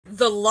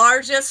the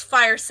largest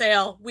fire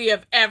sale we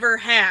have ever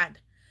had.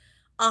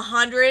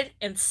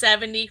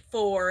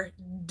 174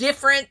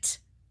 different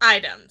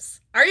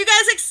items. Are you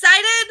guys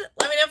excited?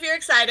 Let me know if you're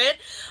excited.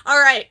 All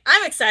right,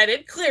 I'm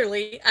excited.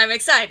 Clearly, I'm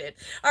excited.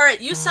 All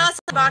right, you saw us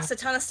unbox a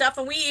ton of stuff,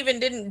 and we even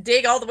didn't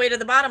dig all the way to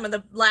the bottom of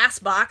the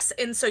last box.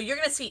 And so you're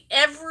going to see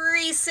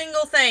every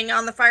single thing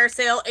on the fire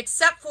sale,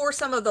 except for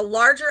some of the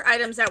larger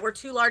items that were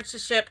too large to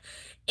ship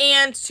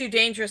and too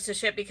dangerous to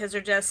ship because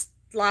they're just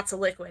lots of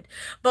liquid.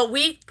 But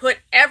we put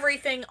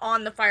everything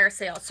on the fire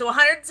sale. So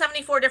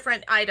 174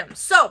 different items.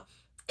 So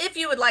if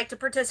you would like to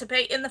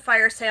participate in the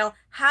fire sale,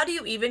 how do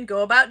you even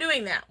go about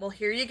doing that? Well,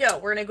 here you go.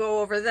 We're going to go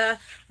over the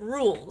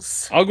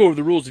rules. I'll go over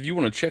the rules if you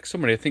want to check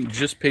somebody I think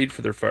just paid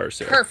for their fire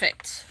sale.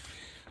 Perfect.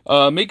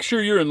 Make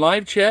sure you're in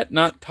live chat,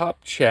 not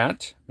top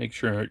chat. Make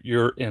sure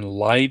you're in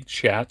live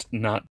chat,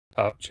 not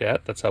top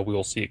chat. That's how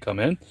we'll see it come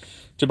in.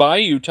 To buy,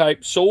 you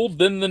type sold,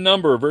 then the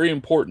number. Very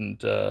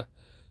important. To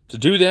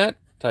do that,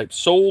 type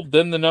sold,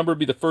 then the number,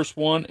 be the first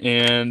one,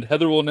 and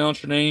Heather will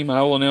announce your name,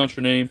 I will announce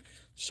your name,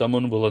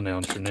 someone will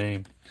announce your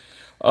name.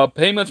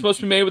 Payments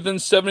must be made within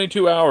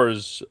 72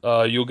 hours.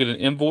 You'll get an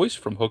invoice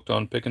from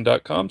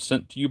hookedonpickin.com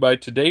sent to you by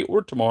today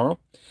or tomorrow.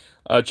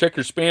 Check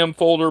your spam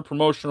folder,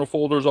 promotional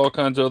folders, all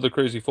kinds of other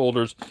crazy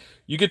folders.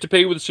 You get to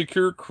pay with a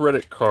secure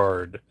credit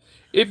card.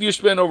 If you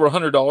spend over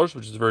 $100,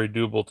 which is very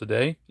doable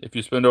today, if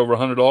you spend over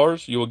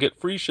 $100, you will get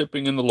free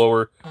shipping in the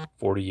lower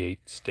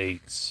 48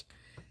 states.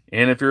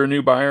 And if you're a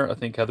new buyer, I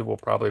think Heather will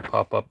probably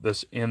pop up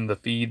this in the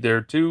feed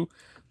there too.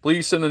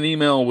 Please send an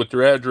email with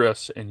your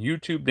address and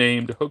YouTube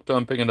name to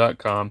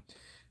hookedonpickin.com.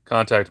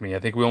 Contact me. I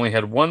think we only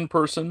had one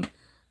person.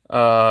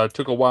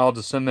 Took a while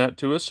to send that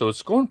to us, so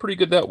it's going pretty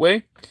good that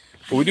way.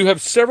 But we do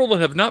have several that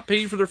have not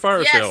paid for their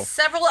fire sale. Yes,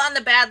 several on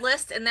the bad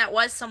list, and that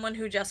was someone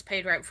who just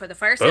paid right before the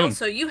fire sale. Boom.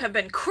 So you have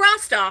been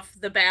crossed off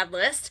the bad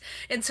list,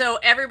 and so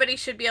everybody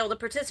should be able to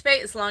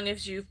participate as long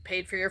as you've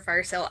paid for your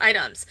fire sale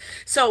items.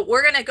 So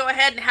we're going to go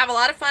ahead and have a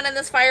lot of fun in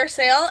this fire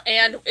sale,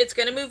 and it's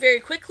going to move very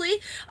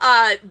quickly.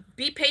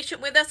 Be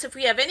patient with us. If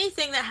we have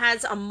anything that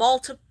has a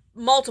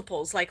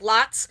multiples, like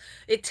lots,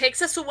 it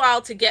takes us a while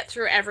to get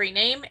through every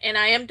name, and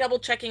I am double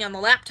checking on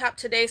the laptop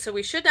today, so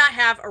we should not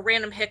have a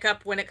random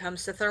hiccup when it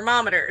comes to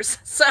thermometers.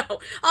 So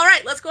all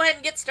right, let's go ahead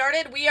and get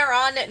started. We are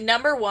on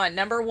number one.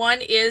 Number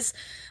one is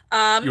you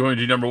want to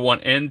do number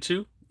 1 and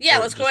 2? Yeah,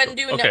 let's go ahead and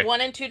do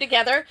 1 and 2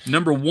 together.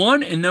 Number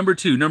 1 and number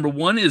 2. Number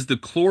 1 is the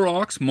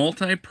Clorox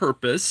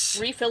multi-purpose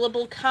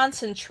refillable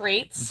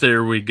concentrates.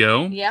 There we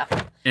go.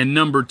 Yep. And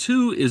number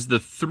 2 is the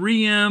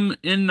 3M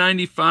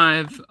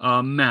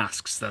N95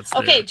 masks. That's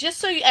okay. There. Just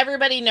so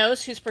everybody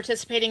knows who's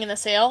participating in the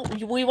sale,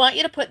 we want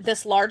you to put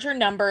this larger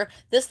number.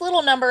 This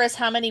little number is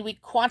how many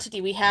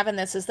quantity we have, and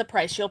this is the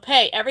price you'll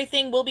pay.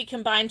 Everything will be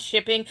combined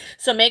shipping,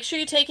 so make sure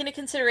you take into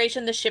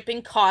consideration the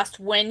shipping cost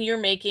when you're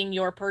making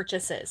your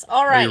purchases.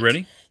 All right. Are you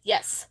ready?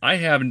 Yes. I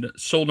have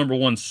sold number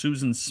 1,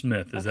 Susan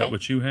Smith. Is that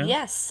what you have?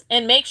 Yes.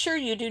 And make sure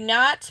you do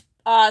not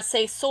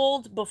say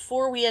sold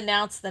before we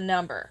announce the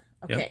number.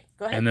 Okay, yep.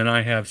 Go ahead. And then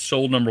I have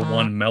sold number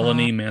 1,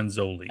 Melanie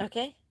Manzoli.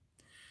 Okay.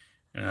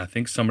 And I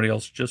think somebody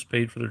else just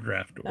paid for their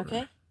draft order.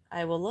 Okay.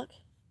 I will look.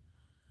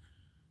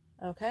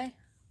 Okay.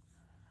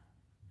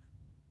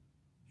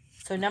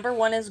 So number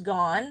 1 is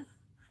gone.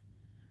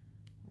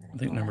 I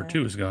think number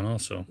 2 is gone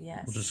also.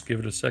 Yes. We'll just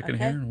give it a second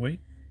here and wait.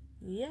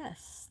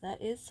 Yes,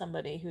 that is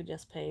somebody who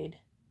just paid.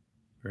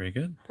 Very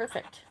good.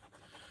 Perfect.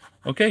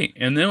 Okay,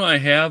 and then I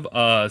have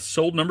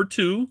sold number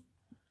 2.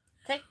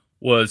 Okay.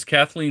 Was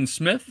Kathleen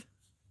Smith.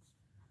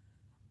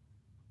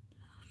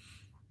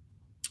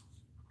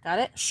 Got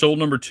it. Sold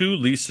number 2,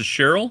 Lisa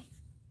Sherrill.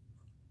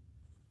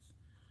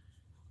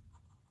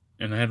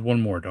 And I had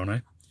one more, don't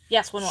I?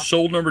 Yes, one more.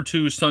 Sold number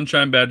 2,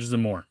 Sunshine Badges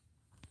and More.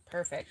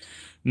 Perfect.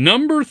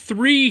 Number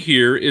 3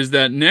 here is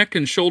that neck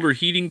and shoulder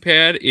heating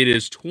pad. It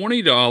is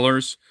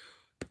 $20.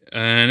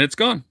 And it's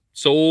gone.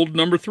 Sold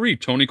number 3,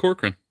 Tony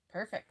Corcoran.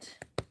 Perfect.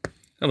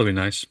 That'll be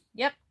nice.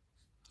 Yep.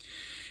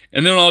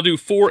 And then I'll do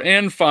 4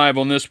 and 5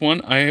 on this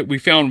one. We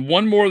found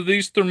one more of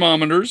these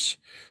thermometers.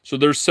 So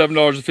there's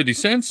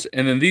 $7.50.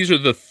 And then these are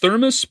the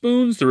thermos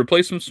spoons, the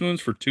replacement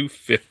spoons for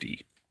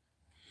 $2.50.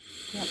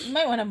 Yeah, you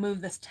might want to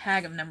move this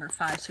tag of number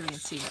 5 so we can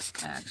see what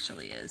it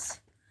actually is.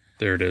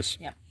 There it is.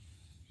 Yep.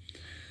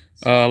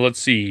 Let's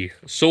see.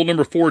 Sold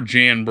number 4,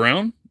 Jan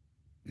Brown.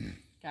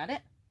 Got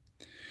it.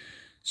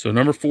 So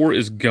number 4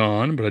 is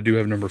gone, but I do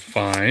have number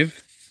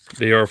 5.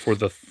 They are for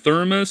the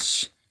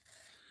thermos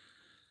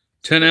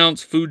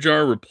 10-ounce food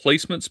jar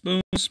replacement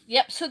spoons.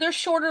 Yep, so they're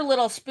shorter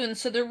little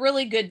spoons, so they're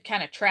really good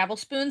kind of travel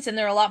spoons, and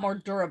they're a lot more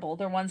durable.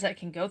 They're ones that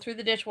can go through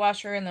the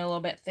dishwasher, and they're a little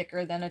bit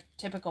thicker than a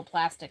typical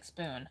plastic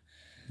spoon.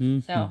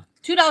 So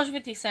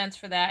 $2.50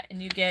 for that,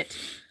 and you get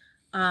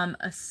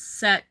a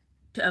set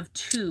of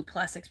 2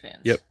 plastic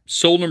spoons. Yep.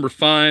 Sold number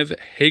 5,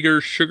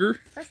 Hager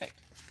Sugar. Perfect.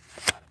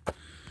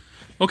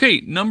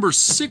 Okay, number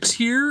 6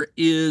 here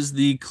is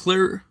the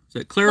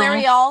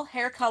Clairol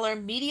hair color,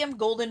 medium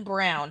golden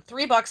brown.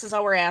 $3 is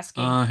all we're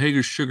asking.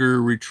 Hager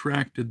Sugar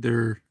retracted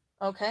their...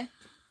 Okay.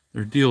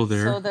 their deal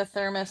there. So the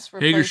thermos Hager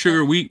replacement.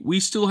 Sugar, we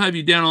still have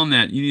you down on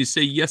that. You need to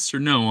say yes or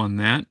no on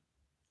that.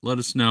 Let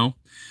us know.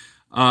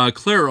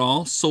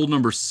 Clairol, sold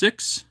number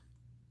 6.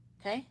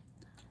 Okay.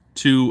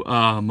 To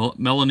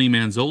Melanie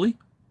Manzoli.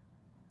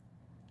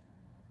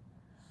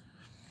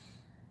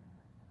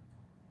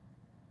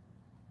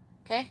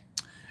 Okay.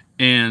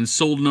 And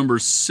sold number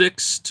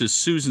 6 to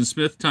Susan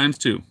Smith times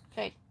 2.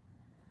 Okay.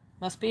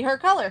 Must be her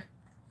color.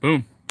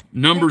 Boom.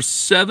 Number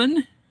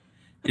 7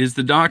 is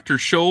the Dr.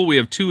 Scholl. We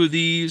have 2 of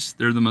these.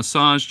 They're the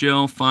massage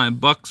gel,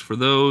 $5 for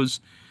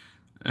those.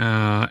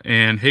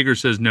 And Hager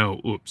says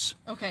no. Oops.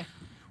 Okay.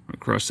 I'll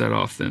cross that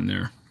off then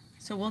there.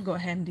 So we'll go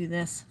ahead and do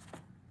this.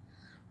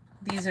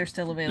 These are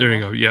still available. There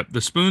you go. Yep.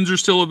 The spoons are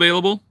still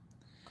available.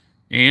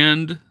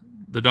 And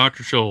the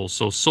Dr. Scholl.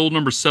 So sold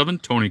number 7,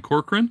 Tony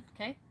Corcoran.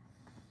 Okay.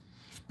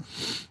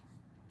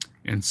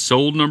 And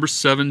sold number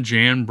 7,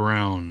 Jan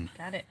Brown.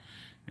 Got it.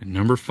 And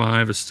number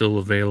 5 is still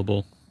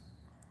available.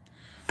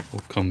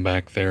 We'll come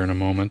back there in a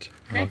moment.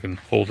 Okay. I can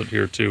hold it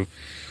here too.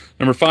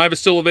 Number 5 is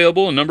still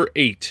available, and number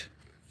 8.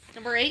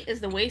 Number 8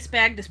 is the waist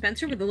bag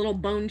dispenser with a little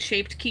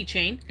bone-shaped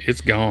keychain.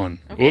 It's gone.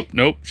 Okay. Oop,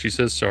 nope. She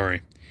says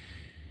sorry.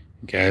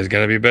 You guys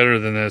got to be better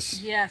than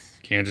this. Yes.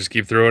 Can't just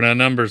keep throwing out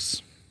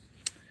numbers.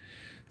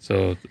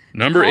 So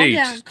number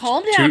 8.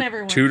 Calm down,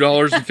 everyone.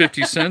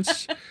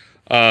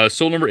 $2.50.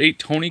 Sold number 8,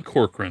 Tony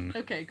Corcoran.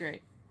 Okay,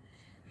 great.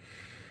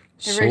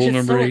 Sold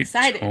number 8,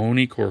 excited.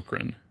 Tony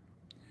Corcoran.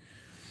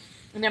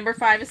 Number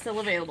 5 is still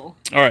available.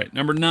 All right,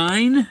 number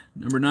 9.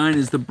 Number 9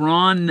 is the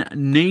Braun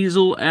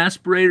nasal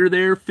aspirator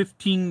there,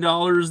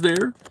 $15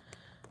 there.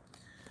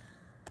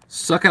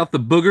 Suck out the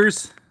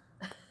boogers.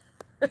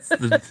 It's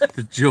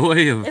the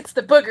joy of... It's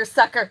the booger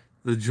sucker.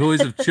 The joys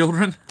of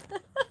children.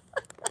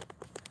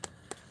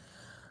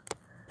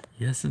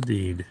 Yes,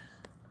 indeed.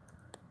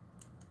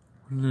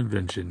 What an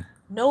invention.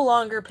 No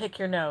longer pick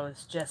your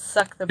nose. Just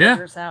suck the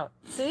boogers out.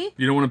 See?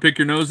 You don't want to pick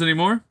your nose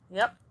anymore?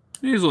 Yep.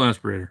 Nasal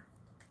aspirator.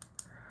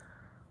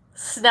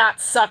 Snot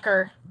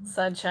sucker.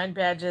 Sunshine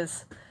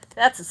badges.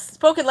 That's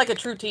spoken like a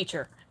true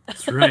teacher.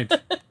 That's right.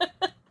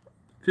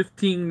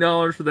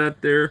 $15 for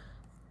that there.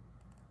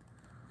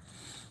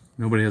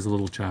 Nobody has a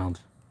little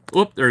child.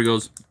 Oh, there he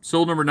goes.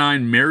 Sold number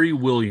 9, Mary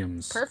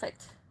Williams.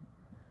 Perfect.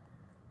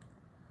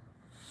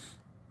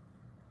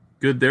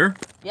 Good there.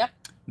 Yep.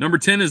 Number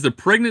 10 is the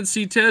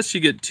pregnancy test.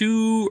 You get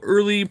 2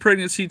 early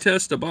pregnancy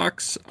tests a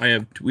box.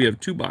 We have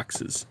 2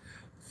 boxes.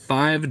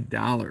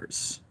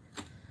 $5.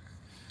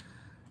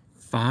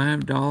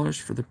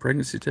 $5 for the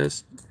pregnancy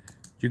test.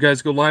 You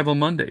guys go live on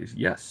Mondays?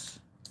 Yes.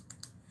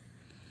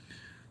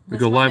 We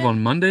go live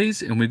on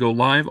Mondays and we go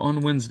live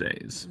on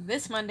Wednesdays.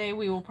 This Monday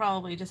we will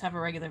probably just have a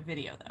regular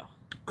video though.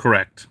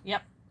 Correct.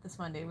 Yep. This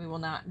Monday we will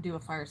not do a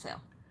fire sale.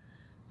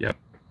 Yep.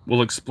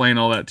 We'll explain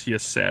all that to you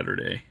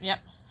Saturday. Yep.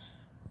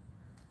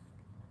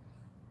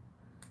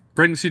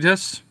 Pregnancy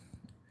tests?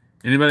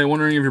 Anybody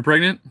wondering if you're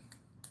pregnant?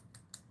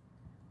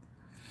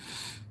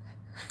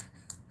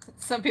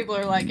 Some people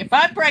are like, if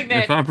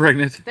I'm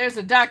pregnant, there's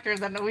a doctor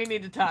that we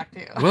need to talk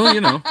to. Well,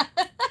 you know.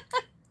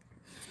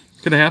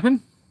 Could it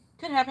happen?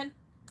 Could happen.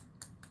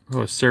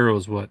 Oh, Sarah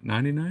was what,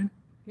 99?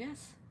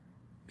 Yes.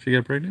 She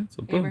got pregnant?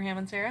 So boom. Abraham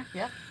and Sarah,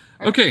 yep.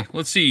 Okay,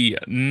 let's see.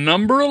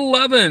 Number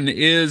 11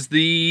 is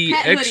the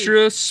Pet extra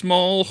hoodie.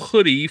 small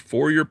hoodie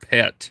for your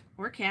pet.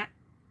 Or cat.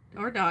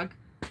 Or dog.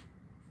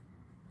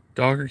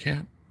 Dog or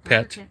cat?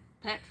 Pet.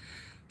 Pet.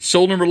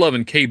 Sold number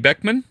 11, Kay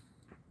Beckman.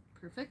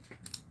 Perfect.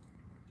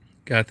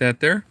 Got that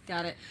there.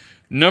 Got it.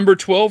 Number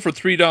 12 for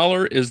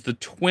 $3 is the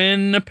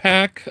twin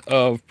pack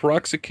of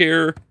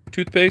Peroxicare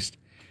toothpaste.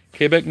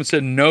 Kay Beckman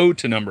said no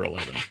to number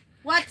 11.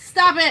 What?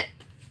 Stop it!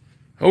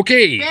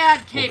 Okay.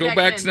 Bad Kay We'll go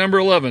back to number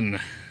 11.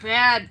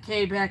 Bad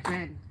Kay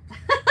Beckman.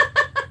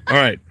 All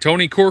right.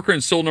 Tony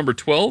Corcoran sold number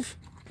 12.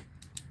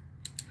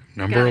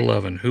 Number Got it.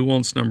 11. Who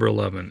wants number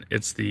 11?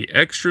 It's the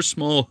extra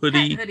small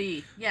hoodie. Pet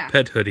hoodie. Yeah.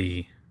 Pet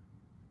hoodie.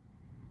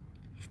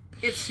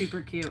 It's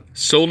super cute.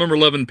 Sold number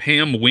 11,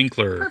 Pam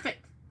Winkler.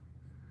 Perfect.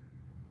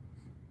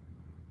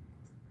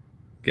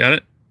 Got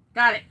it?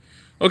 Got it.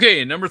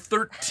 Okay, number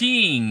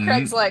 13.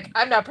 Craig's like,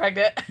 I'm not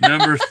pregnant.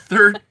 Number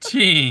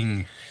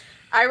 13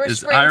 Irish is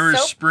Spring Irish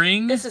soap.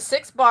 Spring. This is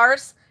 6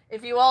 bars.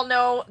 If you all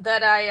know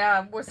that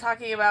I was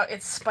talking about,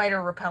 it's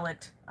spider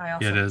repellent. I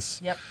also. Yeah, it is.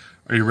 Yep.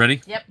 Are you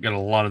ready? Yep. Got a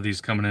lot of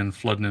these coming in,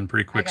 flooding in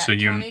pretty quick. I got So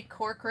Tony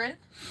Corcoran.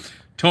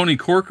 Tony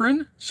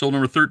Corcoran, sold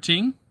number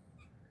 13.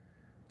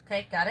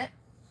 Okay, got it.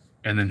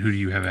 And then who do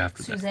you have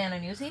after that? Susanna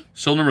Newsy.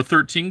 Sold number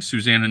 13,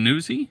 Susanna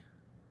Newsy.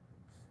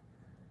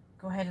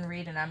 Go ahead and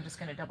read, and I'm just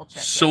going to double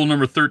check. Sold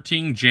number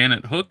 13,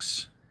 Janet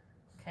Hooks.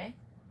 Okay.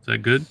 Is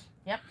that good?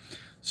 Yep.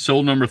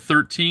 Sold number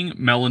 13,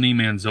 Melanie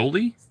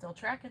Manzoli. Still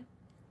tracking.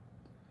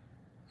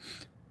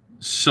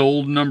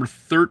 Sold number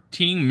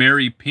 13,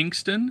 Mary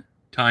Pinkston,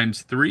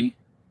 times 3.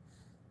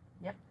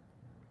 Yep.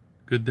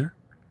 Good there?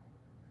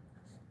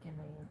 Give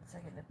me a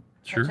second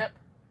to Sure. catch up.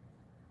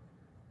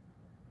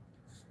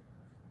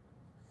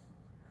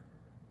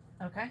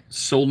 Okay.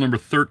 Sold number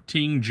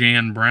 13,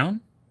 Jan Brown.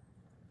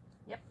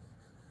 Yep.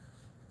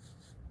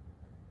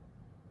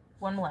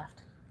 One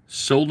left.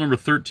 Sold number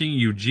 13,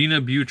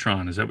 Eugenia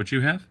Butron. Is that what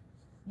you have?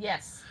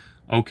 Yes.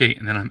 Okay,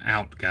 and then I'm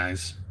out,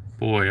 guys.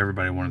 Boy,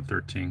 everybody wanted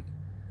 13.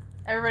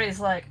 Everybody's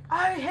like,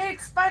 I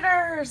hate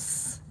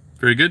spiders.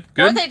 Very good.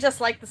 Or Good. they just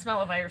like the smell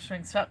of Irish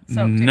Spring soap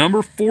too.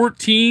 Number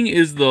 14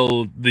 is the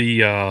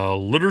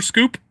litter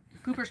scoop.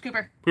 Pooper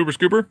scooper. Pooper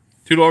scooper.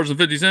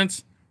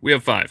 $2.50. We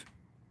have 5.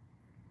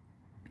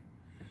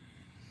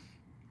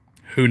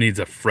 Who needs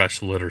a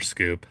fresh litter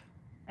scoop?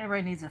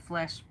 Everybody needs a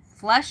flesh.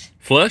 Flesh?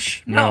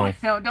 Flesh? No,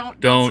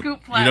 don't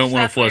scoop flesh. You don't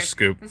want a flesh weird.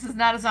 scoop. This is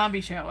not a zombie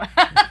show.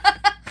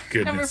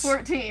 Goodness. Number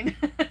 14.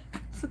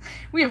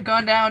 We have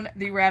gone down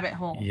the rabbit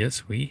hole.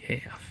 Yes, we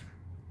have.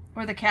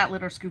 Or the cat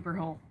litter scooper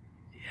hole.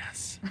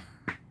 Yes.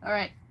 All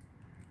right.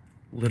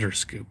 Litter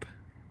scoop.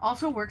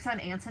 Also works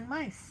on ants and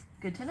mice.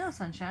 Good to know,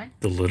 Sunshine.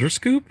 The litter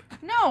scoop?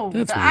 No,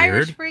 that's the weird.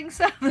 Irish Spring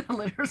soap, the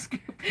litter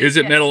scoop. Is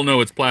it metal?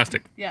 No, it's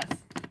plastic. Yes.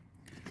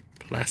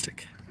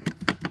 Plastic.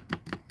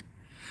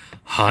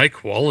 High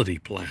quality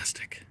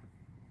plastic.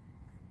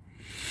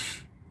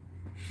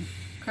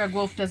 Craig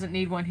Wolf doesn't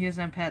need one. He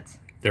doesn't have pets.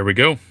 There we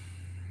go.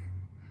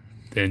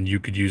 Then you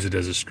could use it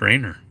as a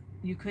strainer.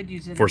 You could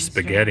use it for as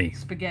spaghetti.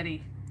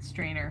 Spaghetti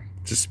strainer.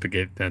 Just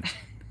spaghetti. That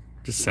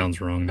just sounds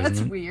wrong, doesn't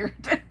That's it? weird.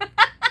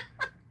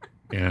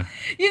 Yeah.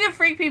 You can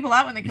freak people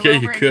out when they come Yeah,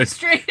 over you and could.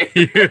 strain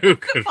You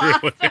could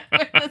pasta really.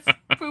 with this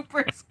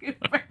pooper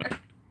scooper.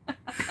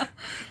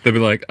 They'd be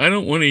like, I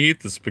don't want to eat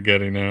the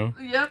spaghetti now.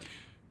 Yep.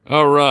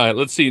 All right,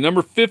 let's see.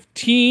 Number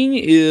 15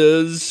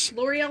 is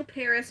L'Oreal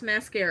Paris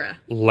mascara.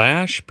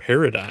 Lash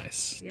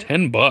Paradise. Yep.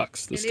 $10.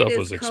 This And stuff it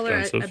is was color,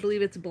 expensive. I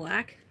believe it's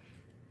black.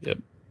 Yep.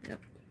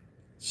 Yep.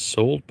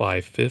 Sold by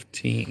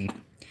 15.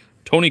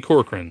 Tony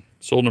Corcoran.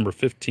 Sold number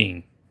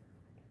 15.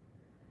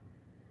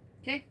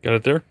 Okay. Got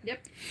it there?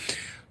 Yep.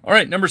 All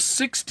right, number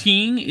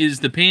 16 is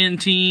the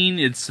Pantene.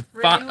 It's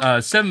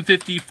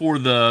 $7.50 for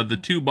the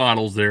 2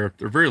 bottles there.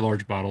 They're very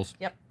large bottles.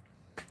 Yep.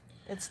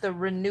 It's the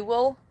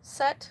renewal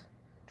set.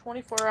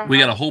 24 hours. We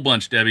got a whole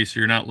bunch, Debbie, so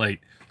you're not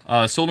late.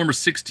 Sold number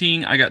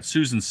 16, I got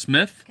Susan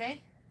Smith.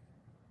 Okay.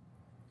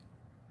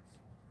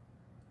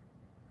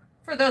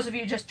 For those of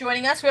you just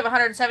joining us, we have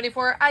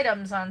 174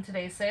 items on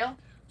today's sale.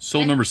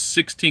 Sold number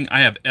 16, I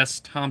have S.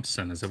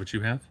 Thompson. Is that what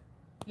you have?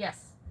 Yes.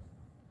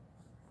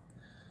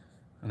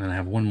 And then I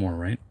have one more,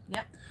 right?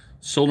 Yep.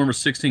 Sold number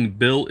 16,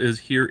 Bill is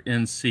here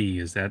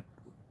NC. Is that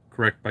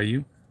correct by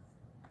you?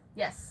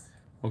 Yes.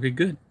 Okay,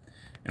 good.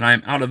 And I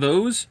am out of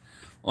those.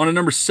 On to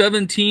number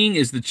 17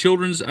 is the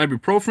children's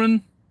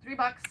ibuprofen.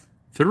 $3.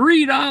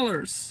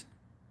 $3.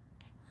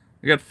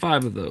 I got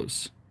 5 of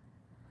those.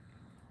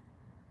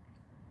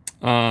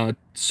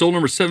 Sold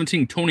number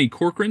 17, Tony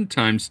Corcoran,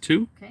 times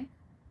 2. Okay.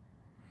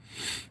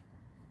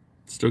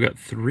 Still got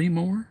 3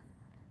 more.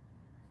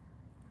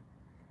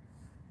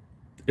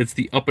 It's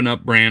the Up and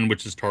Up brand,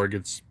 which is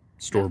Target's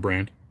store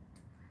brand.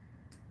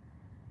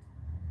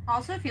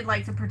 Also, if you'd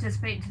like to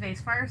participate in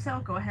today's fire sale,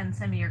 go ahead and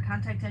send me your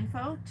contact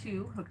info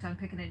to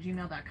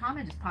hookedonpickin@gmail.com.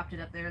 I just popped it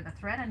up there in the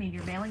thread. I need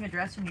your mailing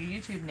address and your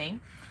YouTube name.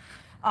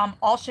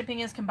 All shipping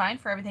is combined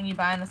for everything you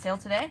buy on the sale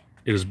today.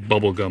 It is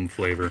bubblegum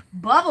flavor.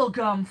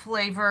 Bubblegum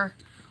flavor.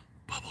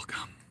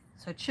 Bubblegum.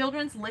 So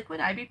children's liquid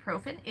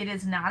ibuprofen. It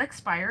is not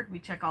expired. We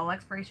check all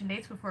expiration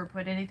dates before we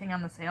put anything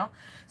on the sale.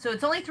 So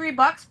it's only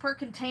 $3 per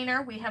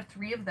container. We have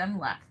 3 of them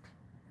left.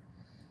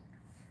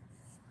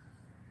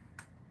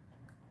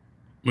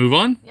 Move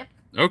on? Yep.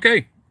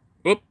 Okay.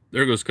 Oop,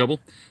 there goes a couple.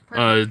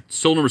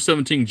 Sold number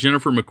 17,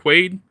 Jennifer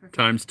McQuaid,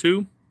 times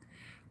 2.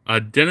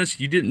 Dennis,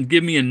 you didn't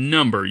give me a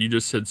number. You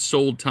just said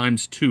sold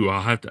times 2.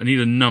 I need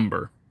a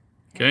number.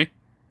 Okay?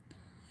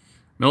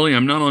 Melanie,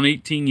 I'm not on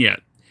 18 yet.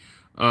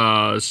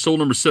 Sold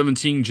number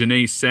 17,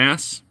 Janae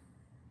Sass.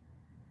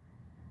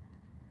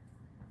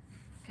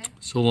 Okay.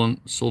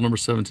 Sold number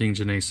 17,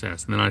 Janae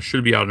Sass. And then I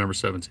should be out of number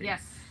 17.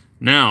 Yes.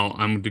 Now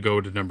I'm going to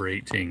go to number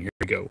 18. Here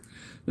we go.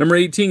 Number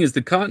 18 is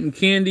the Cotton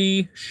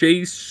Candy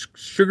Shea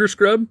Sugar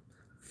Scrub.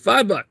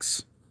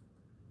 $5.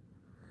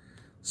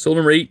 Sold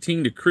number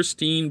 18 to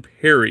Christine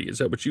Perry. Is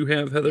that what you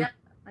have, Heather? Yep,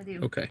 I do.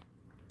 Okay.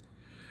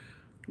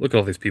 Look at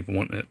all these people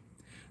wanting it.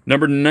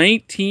 Number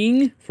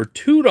 19 for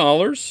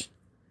 $2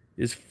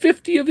 is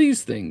 50 of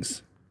these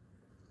things.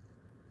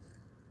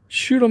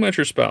 Shoot them at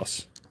your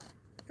spouse.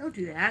 Don't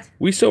do that.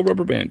 We sell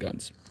rubber band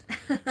guns.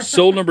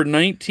 Sold number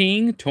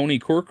 19, Tony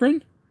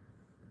Corcoran.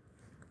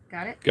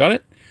 Got it? Got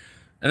it?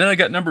 And then I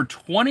got number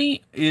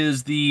 20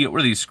 is the,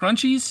 what are these,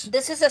 scrunchies?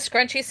 This is a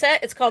scrunchie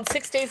set. It's called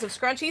 6 Days of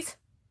Scrunchies.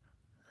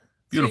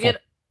 Beautiful.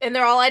 And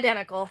they're all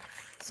identical.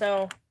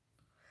 So.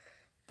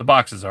 The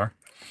boxes are.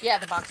 Yeah,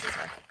 the boxes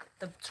are.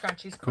 The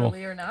scrunchies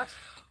clearly are not.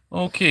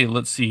 Okay,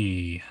 let's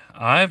see.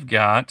 I've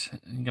got,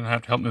 you're going to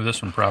have to help me with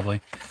this one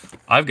probably.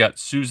 I've got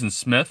Susan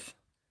Smith.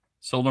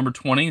 Sold number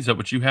 20. Is that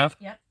what you have?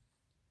 Yep.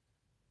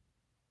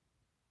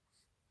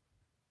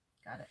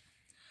 Got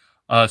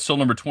it. Sold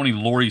number 20,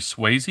 Lori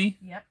Swayze.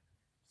 Yep.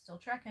 Still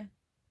tracking.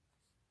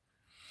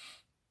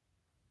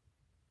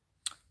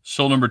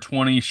 Sold number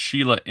 20,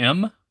 Sheila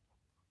M.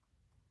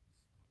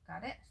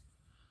 Got it.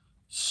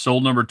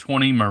 Sold number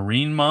 20,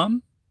 Marine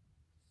Mom.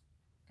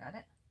 Got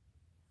it.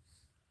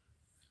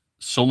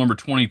 Sold number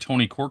 20,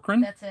 Tony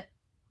Corcoran. That's it.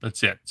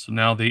 That's it. So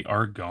now they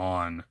are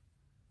gone.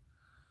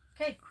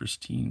 Okay.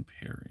 Christine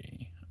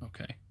Perry.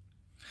 Okay.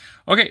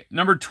 Okay,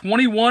 number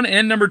 21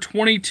 and number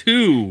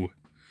 22.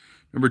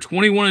 Number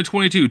 21 and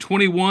 22.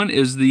 21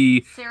 is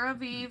the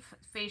CeraVe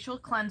facial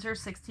cleanser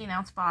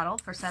 16-ounce bottle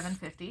for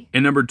 $7.50.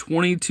 And number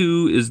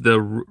 22 is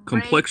the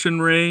Complexion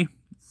Ray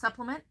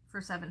supplement for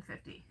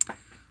 $7.50.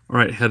 All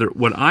right, Heather,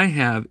 what I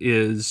have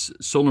is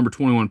sold number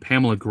 21,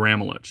 Pamela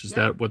Gramelich. Is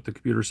that what the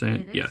computer's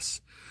saying?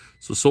 Yes.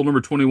 So sold number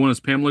 21 is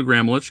Pamela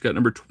Gramelich. Got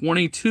number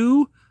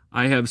 22,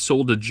 I have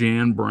sold to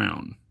Jan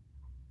Brown.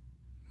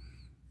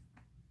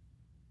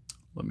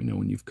 Let me know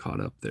when you've caught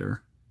up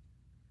there.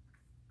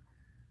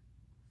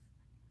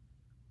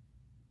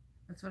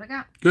 That's what I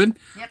got. Good?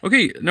 Yep.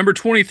 Okay, number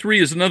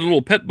 23 is another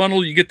little pet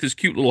bundle. You get this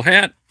cute little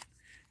hat,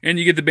 and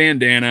you get the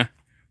bandana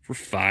for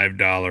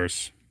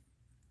 $5.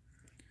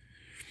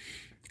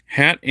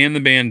 Hat and the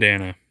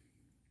bandana.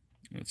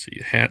 Let's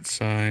see, hat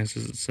size,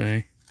 does it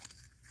say?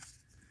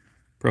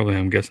 Probably,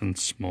 I'm guessing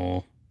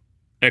small.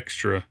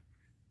 Extra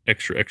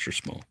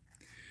small.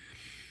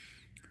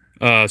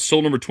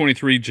 Sold number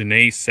 23,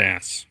 Janae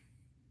Sass.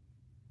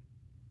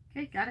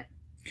 Okay, got it.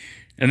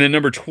 And then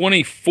number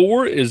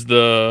 24 is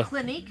the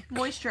Clinique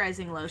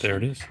moisturizing lotion. There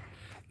it is.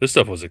 This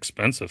stuff was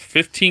expensive.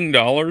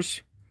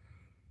 $15.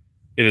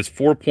 It is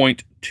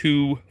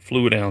 4.2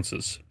 fluid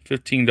ounces.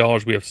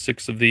 $15. We have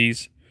 6 of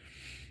these.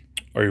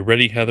 Are you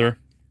ready, Heather?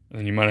 And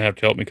then you might have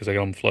to help me because I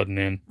got them flooding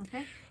in.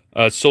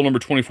 Okay. Sold number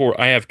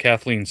 24, I have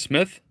Kathleen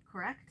Smith.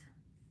 Correct.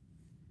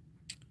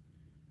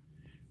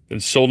 Then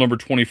sold number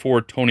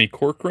 24, Tony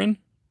Corcoran.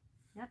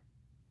 Yep.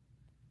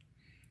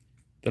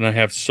 Then I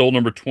have sold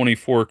number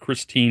 24,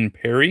 Christine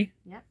Perry.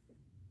 Yep.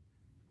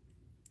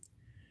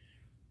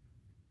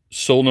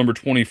 Sold number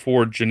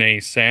 24,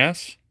 Janae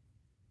Sass.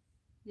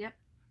 Yep.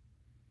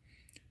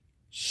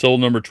 Sold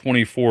number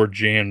 24,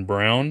 Jan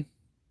Brown.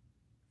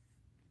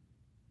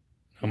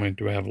 How many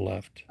do I have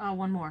left?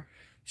 One more.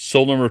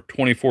 Sold number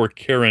 24,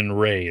 Karen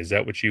Ray. Is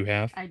that what you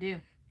have? I do.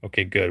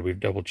 Okay, good. We've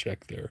double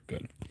checked there.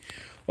 Good.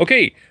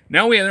 Okay,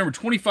 now we have number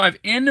 25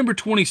 and number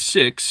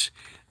 26.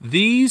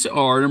 These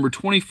are, number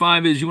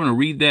 25 is, you want to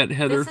read that,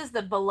 Heather? This is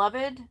the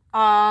Beloved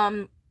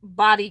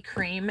body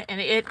cream, and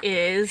it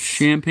is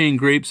Champagne,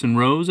 Grapes, and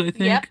Rose, I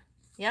think.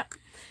 Yep.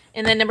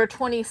 And then number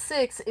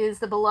 26 is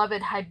the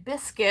Beloved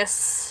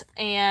Hibiscus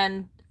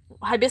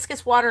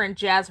Water and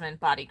Jasmine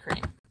body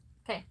cream.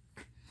 Okay.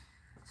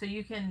 So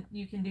you can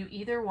do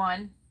either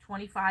one,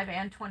 25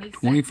 and 26.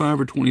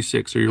 25 or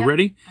 26. Are you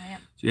ready? I am.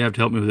 So you have to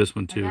help me with this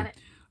one, too. I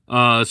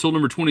got it. Sold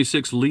number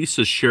 26,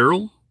 Lisa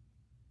Sherrill.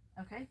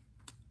 Okay.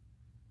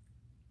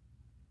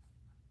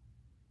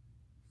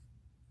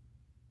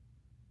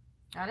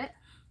 Got it.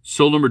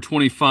 Sold number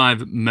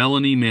 25,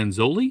 Melanie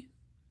Manzoli.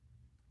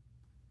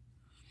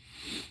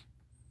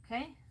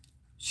 Okay.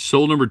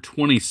 Sold number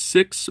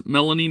 26,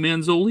 Melanie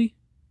Manzoli.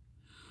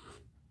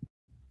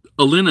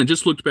 Alin, I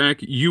just looked back.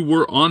 You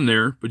were on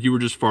there, but you were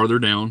just farther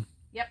down.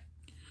 Yep.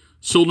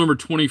 Sold number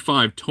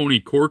 25, Tony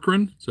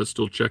Corcoran. Is that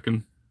still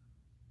tracking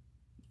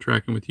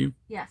with you?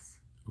 Yes.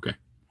 Okay.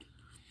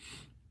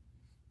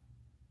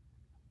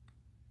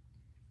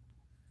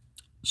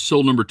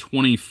 Sold number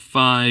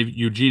 25,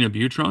 Eugenia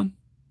Butron.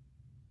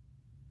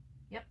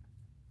 Yep.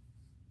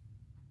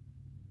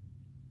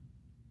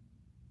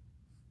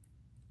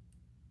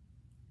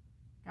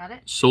 Got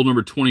it. Sold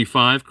number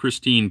 25,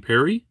 Christine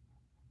Perry.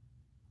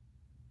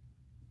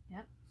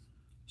 Yep.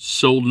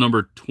 Sold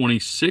number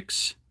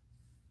 26,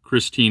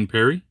 Christine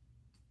Perry.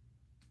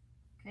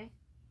 Okay.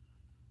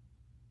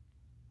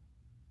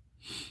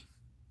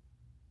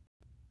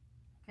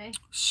 Okay.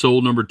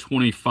 Sold number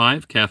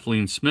 25,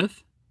 Kathleen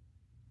Smith.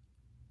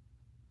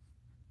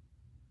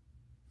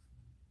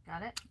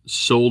 Got it.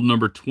 Sold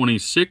number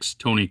 26,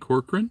 Tony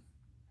Corcoran.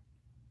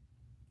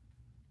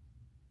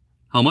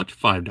 How much?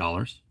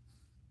 $5.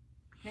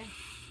 Okay.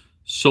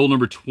 Sold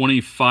number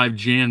 25,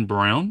 Jan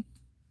Brown.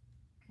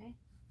 Okay.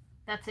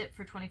 That's it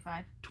for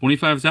 25.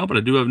 25 is out, but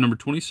I do have number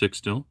 26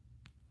 still.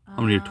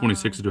 How many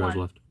 26s do I have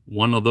left?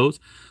 One of those.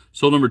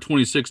 Sold number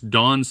 26,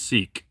 Dawn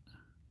Seek.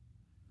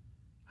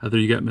 Heather,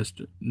 you got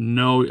Mr.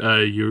 No,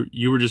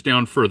 you were just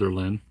down further,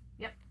 Lynn.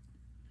 Yep.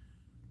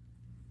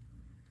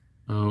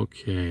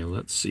 Okay,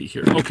 let's see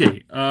here.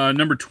 Okay,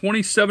 number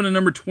 27 and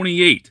number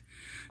 28.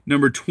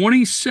 Number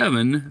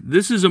 27,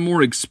 this is a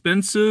more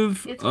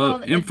expensive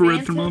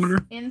infrared thermometer.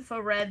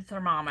 Infrared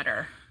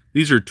thermometer.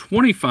 These are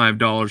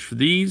 $25 for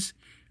these.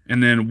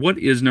 And then what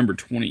is number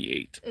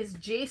 28? Is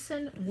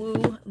Jason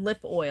Wu lip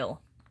oil.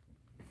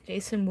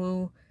 Jason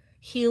Wu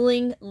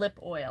healing lip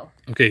oil.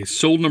 Okay,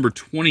 sold number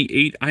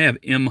 28. I have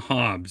M.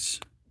 Hobbs.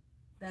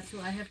 That's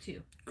who I have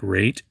too.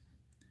 Great.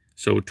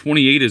 So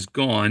 28 is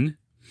gone.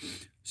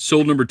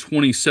 Sold number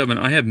 27.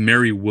 I have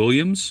Mary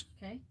Williams.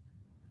 Okay.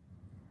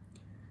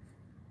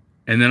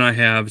 And then I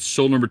have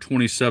sold number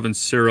 27,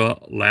 Sarah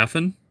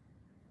Laffin.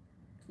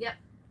 Yep.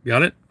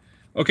 Got it?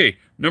 Okay,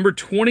 number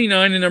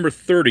 29 and number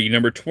 30.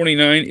 Number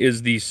 29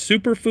 is the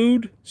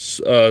Superfood,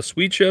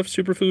 Sweet Chef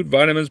Superfood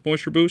Vitamins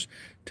Moisture Boost,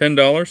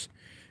 $10.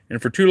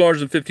 And for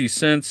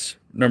 $2.50,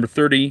 Number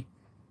 30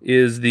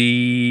 is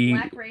the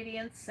Black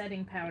Radiance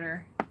setting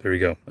powder. There you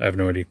go. I have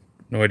no idea.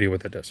 No idea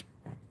what that does.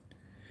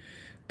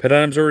 Pet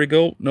items already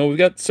go? No, we've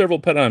got several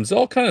pet items.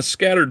 All kind of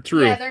scattered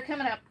through. Yeah, they're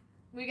coming up.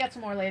 We got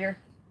some more later.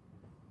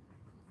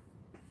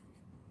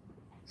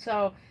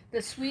 So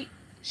the Sweet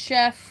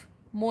Chef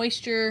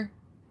Moisture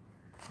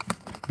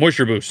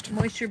Boost.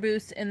 Moisture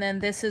Boost, and then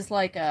this is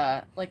like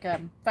a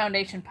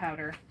foundation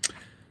powder.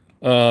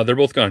 They're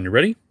both gone. You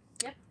ready?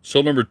 Yep.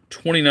 Sold number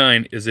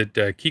 29. Is it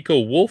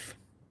Kiko Wolf?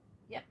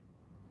 Yep.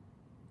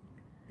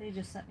 They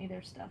just sent me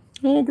their stuff.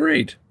 Oh,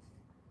 great.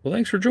 Well,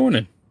 thanks for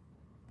joining.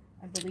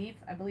 I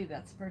believe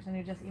that's the person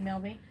who just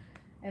emailed me.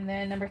 And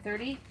then number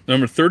 30.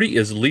 Number 30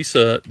 is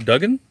Lisa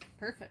Duggan.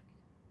 Perfect.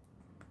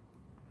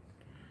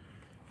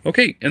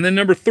 Okay, and then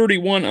number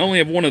 31, I only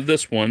have one of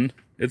this one.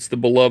 It's the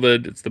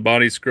beloved, it's the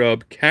body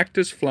scrub,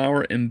 cactus,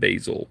 flower, and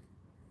basil.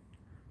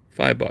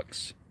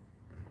 $5.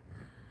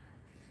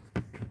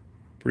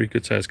 Pretty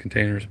good sized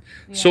containers.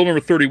 Yeah. Sold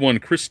number 31,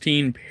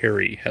 Christine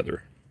Perry,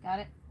 Heather. Got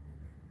it.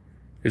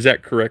 Is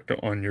that correct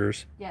on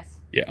yours? Yes.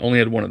 Yeah, only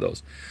had one of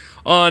those.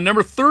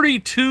 Number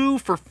 32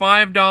 for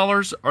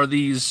 $5 are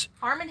these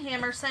Arm &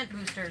 Hammer scent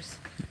boosters.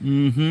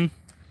 Mm-hmm.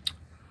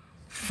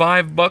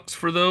 $5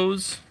 for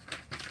those.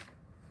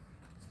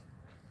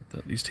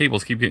 These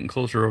tables keep getting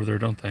closer over there,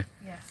 don't they?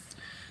 Yes.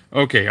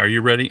 Okay, are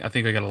you ready? I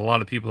think I got a lot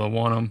of people that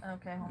want them.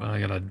 Okay. But I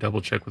got to double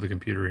check with the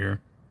computer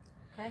here.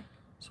 Okay.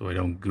 So I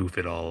don't goof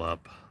it all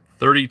up.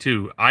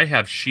 32. I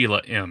have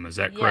Sheila M. Is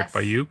that correct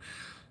by you?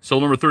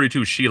 Sold number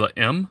 32, Sheila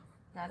M.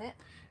 Got it.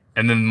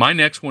 And then my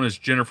next one is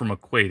Jennifer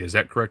McQuaid. Is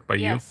that correct by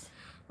you? Yes.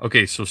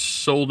 Okay, so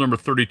sold number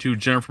 32,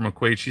 Jennifer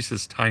McQuaid. She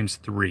says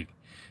 ×3.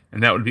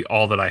 And that would be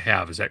all that I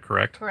have. Is that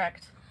correct?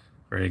 Correct.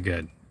 Very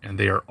good. And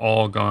they are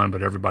all gone,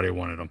 but everybody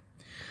wanted them.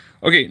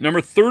 Okay, number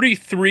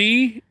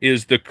 33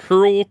 is the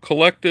Curl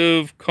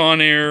Collective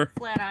Conair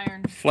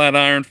Flat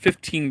Iron.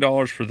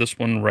 $15 for this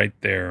one right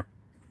there.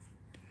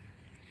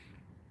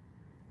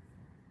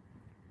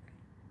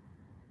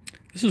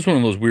 This is one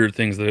of those weird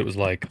things that it was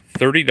like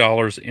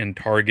 $30 in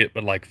Target,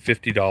 but like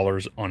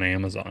 $50 on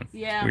Amazon.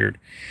 Yeah. Weird.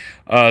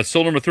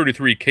 Sold number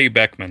 33, Kay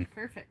Beckman.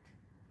 Perfect.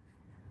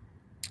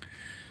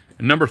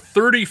 And number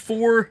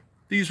 34,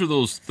 these are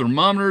those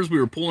thermometers. We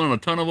were pulling on a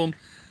ton of them.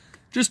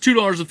 Just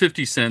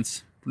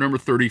 $2.50 for number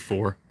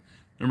 34.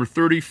 Number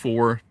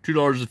 34,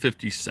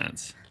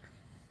 $2.50.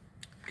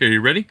 Okay,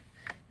 you ready?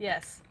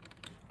 Yes.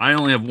 I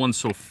only have one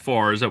so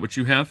far. Is that what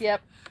you have?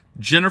 Yep.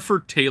 Jennifer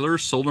Taylor,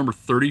 sold number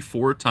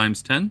 34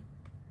 ×10.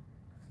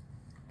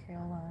 Okay,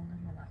 hold on.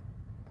 I'm going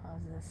to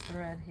pause this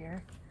thread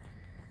here.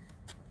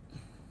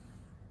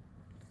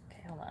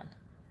 Okay, hold on.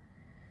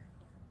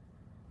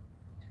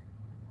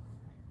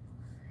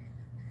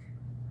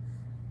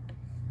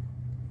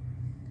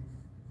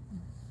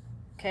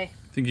 Okay.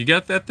 Think you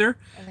got that there?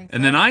 I think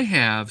and so. Then I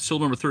have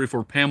sold number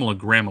 34, Pamela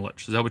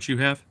Gramelich. Is that what you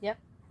have? Yep.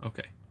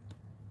 Okay.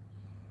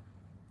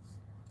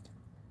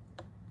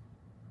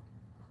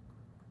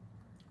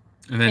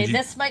 And then okay,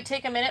 this might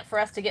take a minute for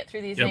us to get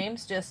through these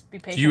names. Just be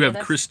patient. Do you have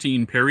with us.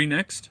 Christine Perry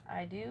next?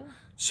 I do.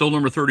 Sold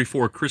number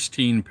 34,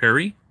 Christine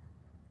Perry.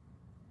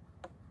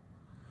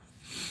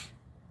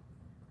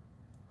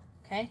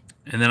 Okay.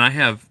 And then I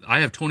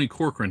have Tony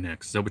Corcoran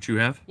next. Is that what you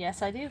have?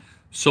 Yes, I do.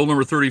 Sold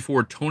number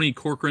 34, Tony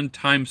Corcoran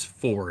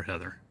 ×4,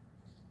 Heather.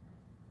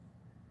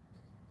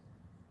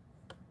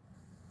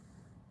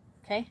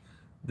 Okay.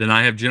 Then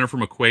I have Jennifer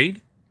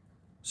McQuaid.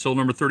 Sold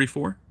number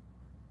 34.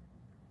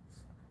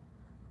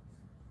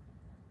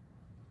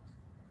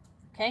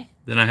 Okay.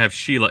 Then I have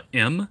Sheila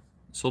M.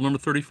 Sold number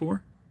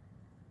 34.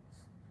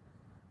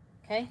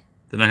 Okay.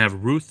 Then I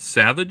have Ruth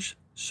Savage.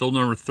 Sold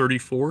number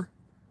 34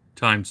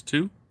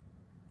 ×2.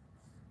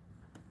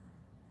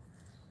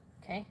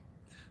 Okay.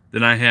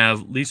 Then I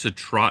have Lisa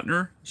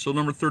Trotner. Sold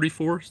number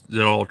 34. Is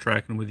that all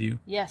tracking with you?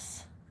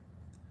 Yes.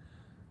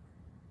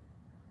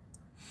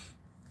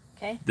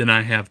 Okay. Then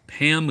I have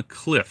Pam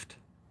Clift.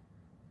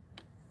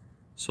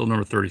 Sold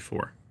number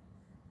 34.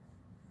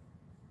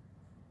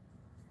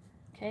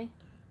 Okay.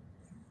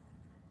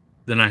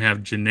 Then I have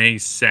Janae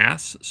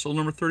Sass. Sold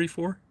number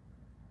 34.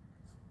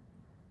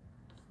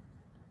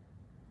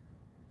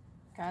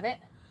 Got it.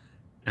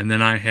 And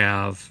then I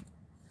have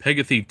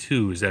Pegathy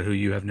 2. Is that who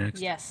you have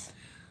next? Yes.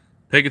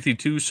 Pegathy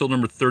 2, sold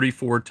number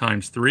 34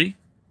 ×3.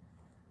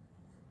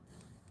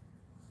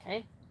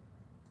 Okay.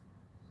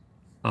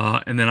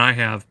 And then I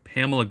have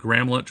Pamela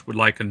Gramelich would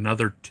like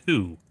another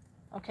 2.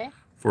 Okay.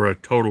 For a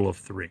total of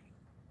 3.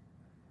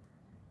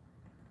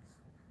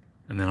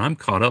 And then I'm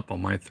caught up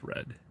on my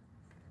thread.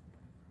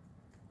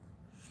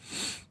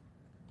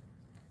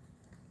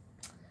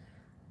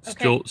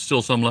 Okay.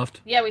 Still some left?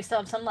 Yeah, we still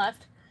have some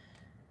left.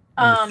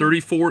 Number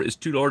 34 is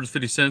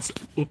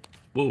 $2.50. Oop,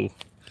 whoa.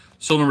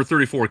 Sold number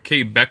 34,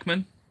 Kay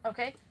Beckman.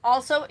 Okay.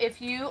 Also, if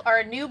you are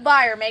a new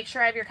buyer, make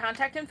sure I have your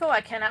contact info.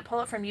 I cannot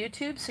pull it from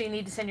YouTube, so you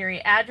need to send your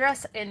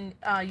address and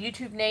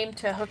YouTube name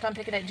to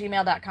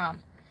hookedonpickin@gmail.com.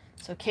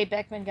 So Kay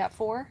Beckman got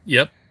 4.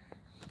 Yep.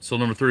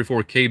 Sold number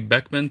 34, Kay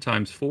Beckman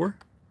 ×4.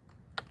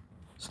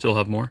 Still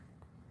have more.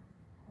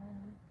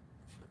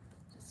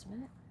 Just a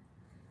minute.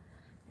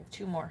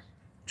 2 more.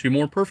 2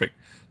 more, perfect.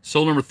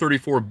 Sold number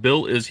 34.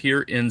 Bill is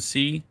here in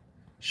C.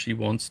 She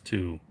wants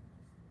to,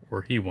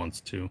 or he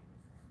wants to.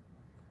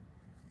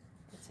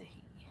 It's a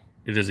he.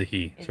 It is a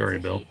he. Sorry,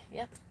 Bill. He.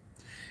 Yep.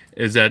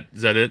 Is that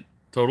it?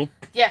 Total?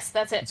 Yes,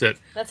 that's it. That's it.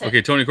 That's it.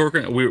 Okay, Tony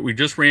Corcoran, we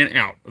just ran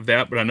out of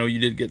that, but I know you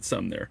did get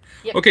some there.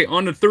 Yep. Okay,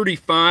 on to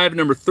 35.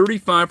 Number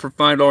 35 for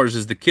 $5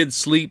 is the kids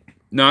sleep.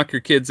 Knock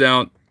your kids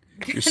out.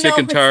 You're sick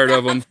and tired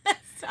of them.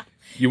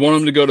 You want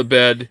them to go to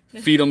bed.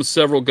 Feed them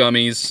several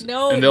gummies.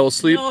 And they'll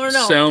sleep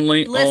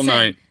soundly all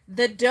night.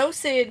 The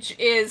dosage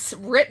is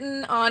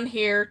written on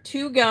here.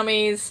 2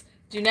 gummies.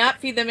 Do not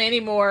feed them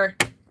anymore.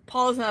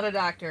 Paul is not a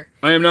doctor.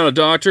 I am not a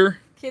doctor.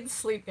 Kids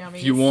sleep gummies.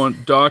 If you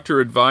want doctor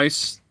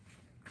advice,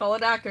 call a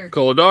doctor.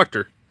 Call a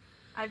doctor.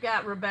 I've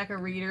got Rebecca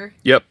Reeder.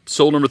 Yep.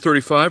 Sold number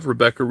 35,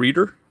 Rebecca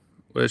Reeder.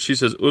 She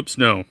says, oops,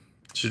 no.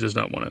 She does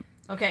not want it.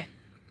 Okay.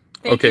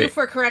 Thank you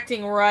for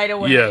correcting right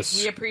away.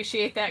 Yes. We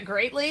appreciate that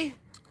greatly.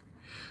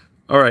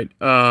 All right.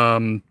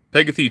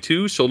 Pegathy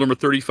 2, sold number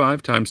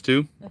 35 times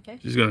 2. Okay.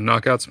 She's going to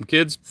knock out some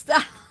kids.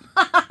 Stop.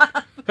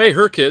 Hey,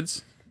 her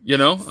kids. You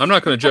know, I'm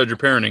not going to judge your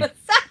parenting.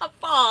 Stop,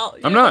 Paul.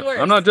 I'm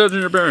not judging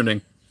your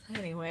parenting.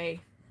 Anyway.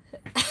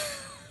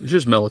 It's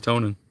just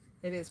melatonin.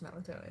 It is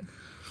melatonin.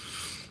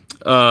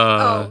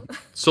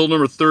 Sold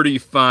number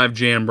 35,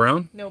 Jan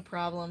Brown. No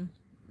problem,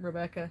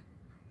 Rebecca.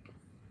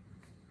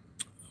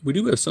 We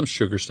do have some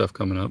sugar stuff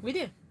coming up. We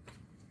do.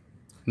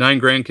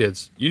 9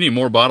 grandkids. You need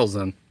more bottles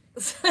then.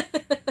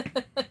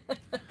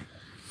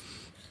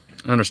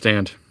 I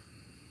understand.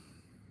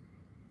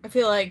 I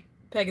feel like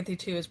Pegathy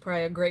 2 is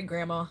probably a great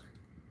grandma.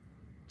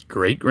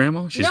 Great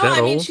grandma? She's that old?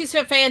 No, I mean she's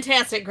a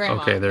fantastic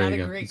grandma. Okay, there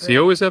you go. So you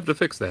always have to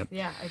fix that.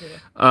 Yeah, I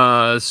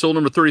do. Sold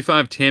number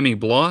 35, Tammy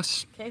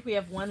Bloss. Okay, we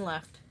have 1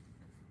 left.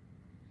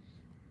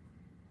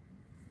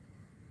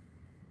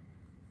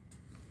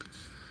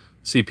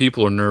 See,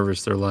 people are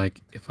nervous. They're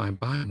like, if I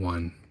buy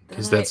one,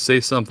 does that say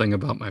something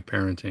about my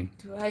parenting?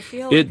 Do I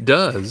feel it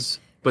does,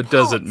 but Paul,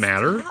 does it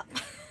matter? Stop.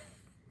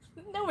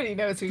 Nobody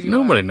knows who you are.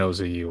 Nobody knows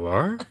who you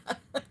are.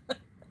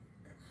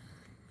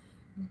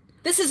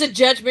 This is a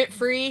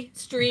judgment-free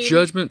stream.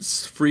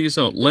 Judgment-free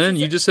zone. Len,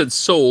 you just said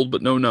sold,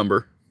 but no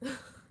number.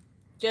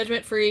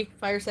 Judgment-free,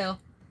 fire sale.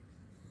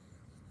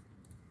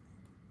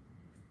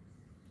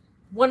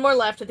 1 more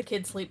left of the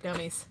kids' sleep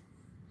gummies.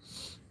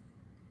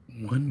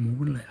 1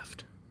 more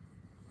left.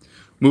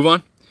 Move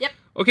on? Yep.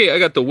 Okay, I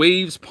got the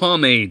Waves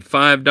Pomade,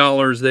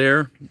 $5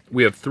 there.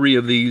 We have 3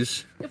 of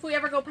these. If we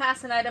ever go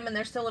past an item and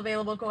they're still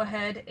available, go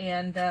ahead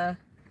and...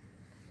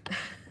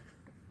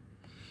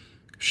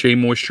 Shea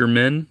Moisture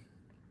Men,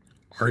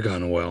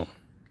 Argan Oil.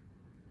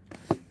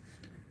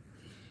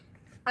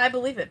 I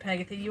believe it,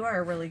 Pegathy. You are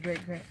a really great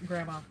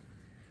grandma.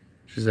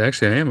 She's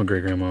actually, I am a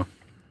great grandma.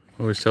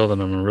 I always tell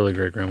them I'm a really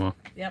great grandma.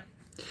 Yep.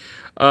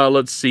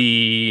 Let's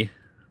see.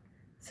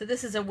 So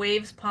this is a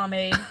Waves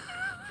Pomade.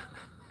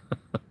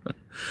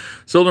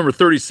 Sold number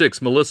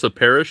 36, Melissa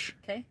Parrish.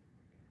 Okay.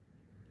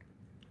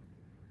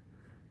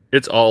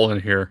 It's all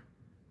in here.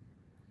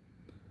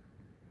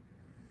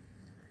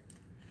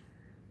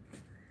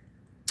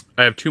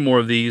 I have 2 more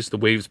of these, the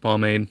Waves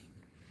Pomade.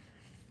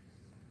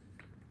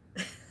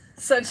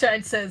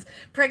 Sunshine says,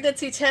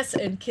 pregnancy tests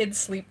and kids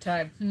sleep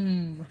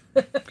time.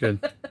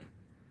 Good.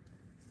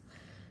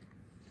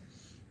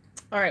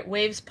 All right,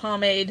 Waves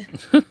Pomade.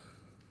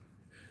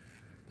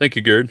 Thank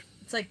you, Gerd.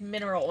 It's like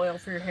mineral oil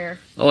for your hair.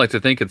 I like to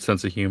think it's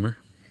sense of humor.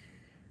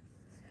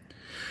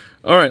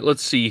 All right,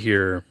 let's see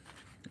here.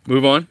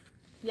 Move on?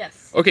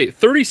 Yes. Okay,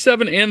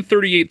 37 and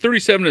 38.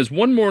 37 is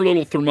 1 more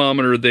little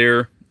thermometer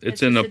there.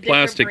 It's in a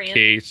plastic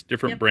case,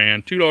 different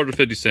brand,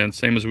 $2.50,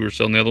 same as we were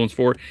selling the other ones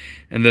for.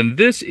 And then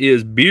this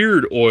is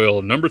beard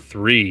oil, number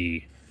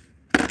 3.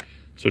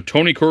 So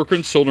Tony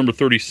Corcoran sold number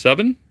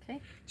 37. Okay.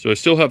 So I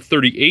still have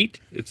 38.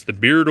 It's the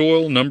beard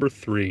oil, number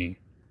 3.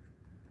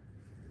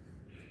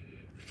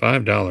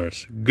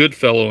 $5.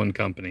 Goodfellow and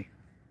Company.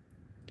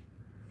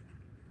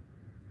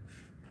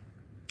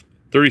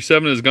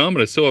 37 is gone,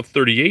 but I still have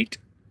 38.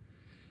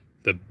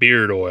 The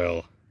beard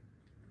oil.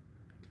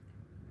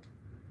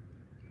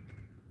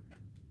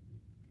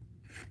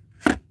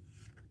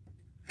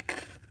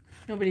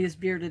 Nobody is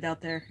bearded out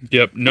there.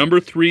 Yep.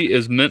 Number 3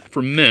 is meant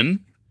for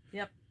men.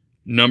 Yep.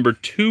 Number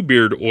 2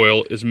 beard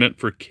oil is meant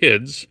for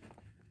kids.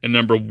 And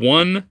number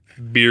 1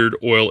 beard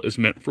oil is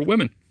meant for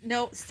women.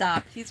 No,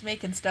 stop. He's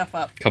making stuff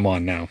up. Come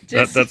on now.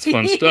 That's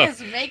fun stuff.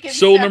 He is making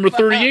Sold stuff number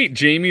 38, up.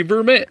 Jamie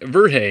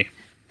Verhey.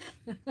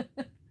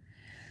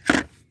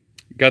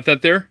 Got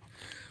that there?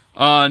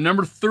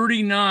 Number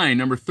 39.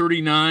 Number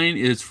 39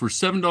 is for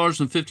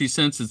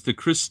 $7.50. It's the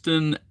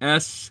Kristen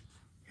S.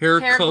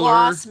 Hair color.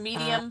 Gloss,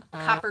 medium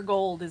copper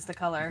gold is the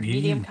color.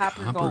 Medium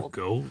copper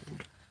gold.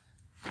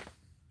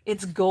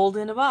 It's gold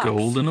in a box.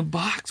 Gold in a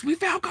box. We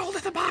found gold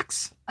in a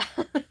box.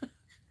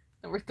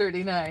 Number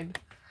 39.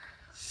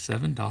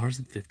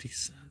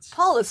 $7.50.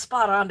 Paul is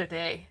spot on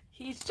today.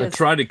 He's just... I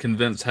tried to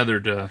convince Heather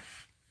to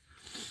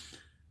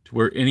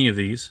wear any of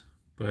these,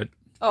 but...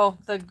 Oh,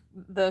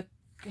 the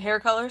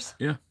hair colors?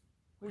 Yeah.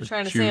 What are you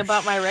trying to say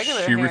about my regular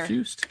hair? She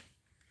refused.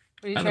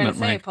 What are you trying to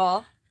say,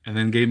 Paul? And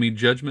then gave me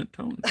judgment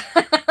tones.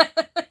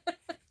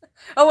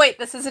 Oh, wait.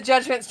 This is a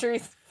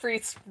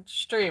judgment-free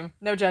stream.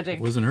 No judging.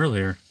 It wasn't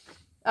earlier.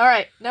 All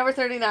right. Number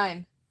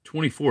 39.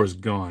 24 is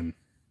gone,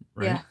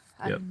 right? Yeah,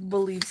 I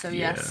believe so,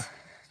 yes.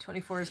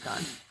 24 is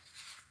gone.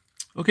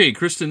 Okay,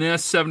 Kristen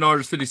S.,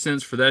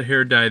 $7.50 for that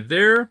hair dye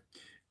there.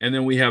 And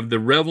then we have the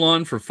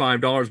Revlon for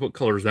 $5. What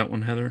color is that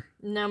one, Heather?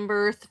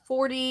 Number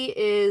 40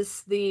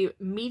 is the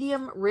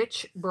medium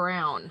rich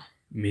brown.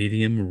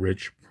 Medium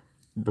rich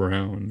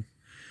brown.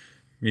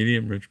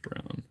 Medium rich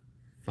brown.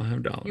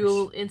 $5. You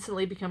will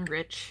instantly become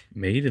rich.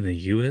 Made in the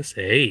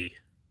USA.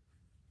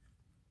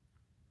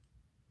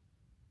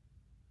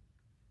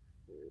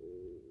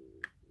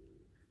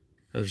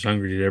 I was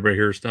hungry. Did everybody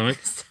hear her stomach?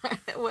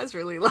 It was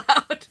really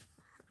loud.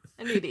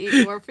 I need to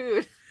eat more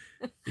food.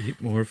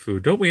 Eat more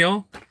food. Don't we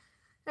all?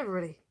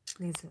 Everybody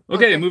needs it.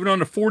 Okay, moving on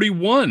to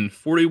 41.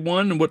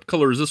 41, and what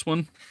color is this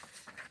one?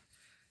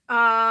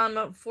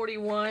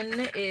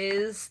 41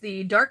 is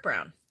the dark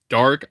brown.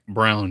 Dark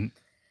brown.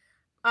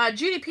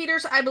 Judy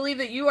Peters, I believe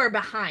that you are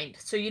behind.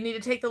 So you need to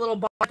take the little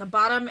ball at the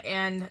bottom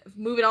and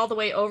move it all the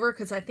way over,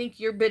 because I think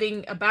you're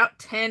bidding about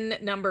 10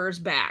 numbers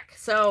back.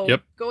 So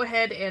go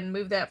ahead and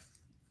move that.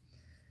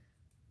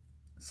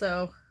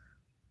 So,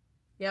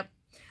 yep.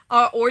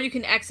 Or you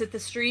can exit the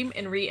stream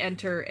and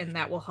re-enter, and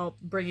that will help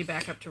bring you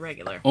back up to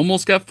regular.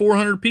 Almost got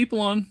 400 people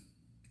on.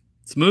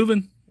 It's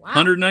moving. Wow.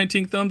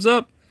 119 thumbs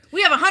up.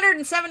 We have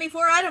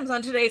 174 items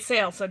on today's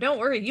sale, so don't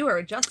worry. You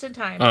are just in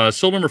time.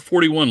 Sold number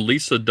 41,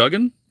 Lisa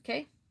Duggan.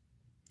 Okay.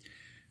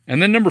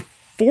 And then number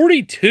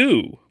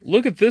 42.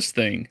 Look at this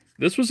thing.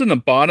 This was in the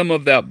bottom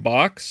of that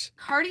box.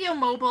 Cardio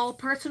Mobile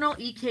Personal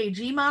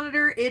EKG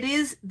Monitor. It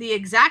is the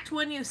exact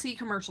one you see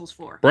commercials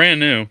for.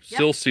 Brand new.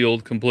 Still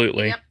sealed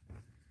completely. Yep.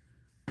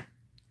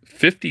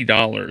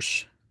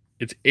 $50.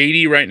 It's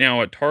 $80 right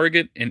now at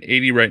Target and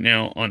 $80 right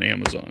now on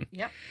Amazon.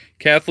 Yep.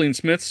 Kathleen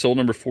Smith, sold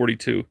number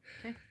 42.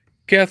 Okay.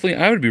 Kathleen,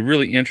 I would be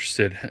really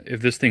interested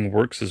if this thing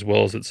works as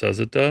well as it says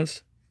it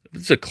does.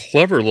 It's a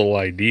clever little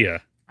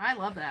idea. I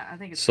love that. I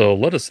think it's so.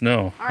 Let us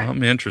know. Right.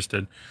 I'm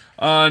interested.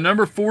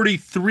 Number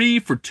 43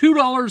 for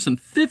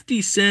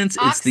 $2.50.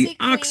 It's the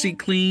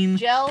OxyClean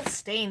Gel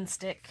Stain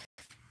Stick.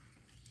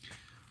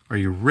 Are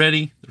you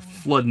ready? They're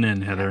flooding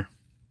in, Heather.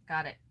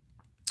 Got it.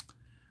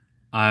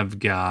 I've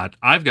got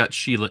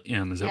Sheila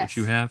M. Is that what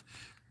you have?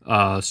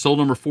 Sold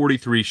number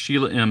 43,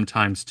 Sheila M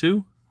times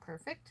 2.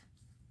 Perfect.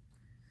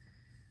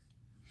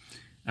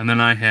 And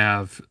then I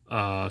have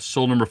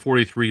sold number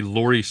 43,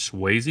 Lori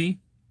Swayze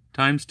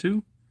times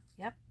 2.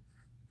 Yep.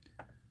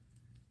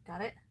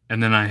 Got it.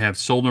 And then I have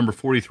sold number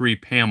 43,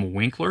 Pam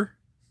Winkler.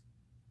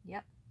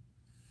 Yep.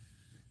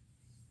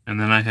 And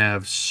then I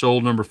have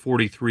sold number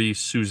 43,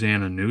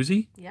 Susanna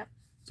Newsy. Yep.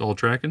 It's all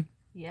tracking?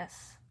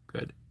 Yes.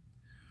 Good.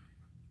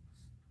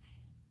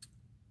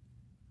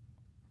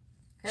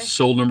 Okay.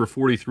 Sold number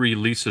 43,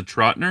 Lisa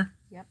Trotner.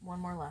 Yep, one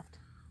more left.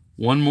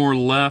 One more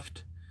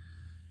left.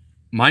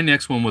 My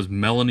next one was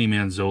Melanie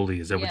Manzoli.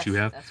 Is that what you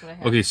have? That's what I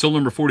have. Okay, sold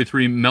number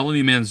 43,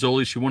 Melanie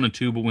Manzoli. She wanted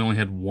 2, but we only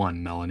had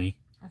 1, Melanie.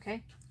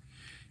 Okay.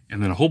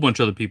 And then a whole bunch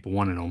of other people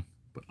wanted them,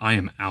 but I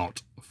am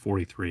out of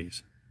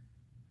 43s.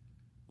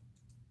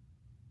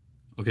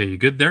 Okay, you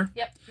good there?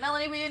 Yep.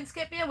 Melanie, we didn't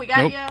skip you. We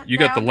got you. You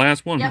got the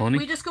last one, yep, Melanie.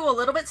 We just go a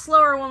little bit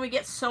slower when we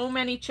get so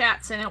many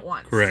chats in at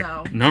once. Correct.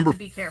 So number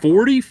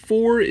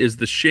 44 is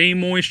the Shea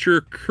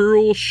Moisture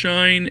Curl,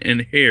 Shine,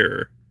 and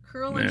Hair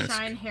Curl mask. And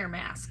Shine Hair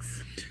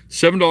Masks.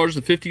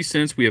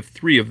 $7.50. We have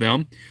 3 of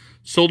them.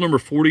 Sold number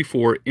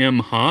 44, M.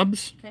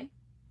 Hobbs. Okay.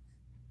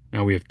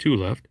 Now we have 2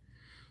 left.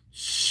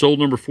 Sold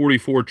number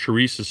 44,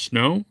 Teresa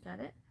Snow. Got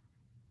it.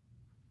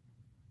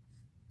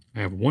 I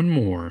have 1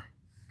 more.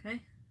 Okay.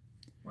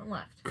 1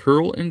 left.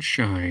 Curl and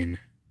Shine,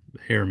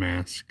 the hair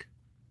mask.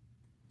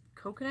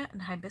 Coconut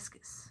and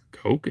hibiscus.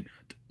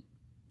 Coconut.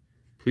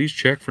 Please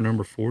check for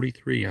number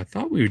 43. I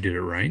thought we did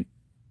it right.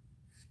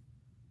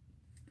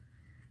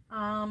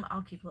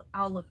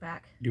 I'll look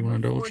back. You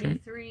want to double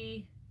check?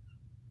 43.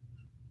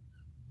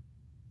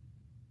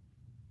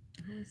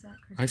 Who is that?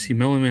 I see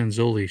Melanie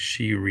Manzoli.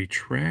 She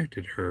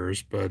retracted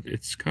hers, but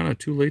it's kind of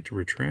too late to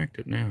retract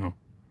it now.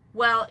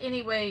 Well,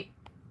 anyway.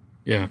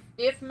 Yeah.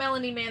 If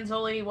Melanie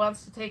Manzoli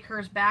wants to take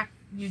hers back,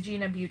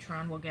 Eugenia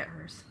Butron will get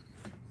hers.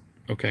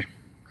 Okay.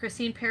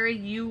 Christine Perry,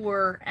 you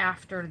were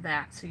after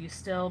that, so you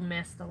still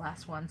missed the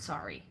last one.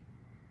 Sorry.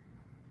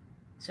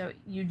 So,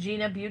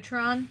 Eugenia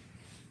Butron.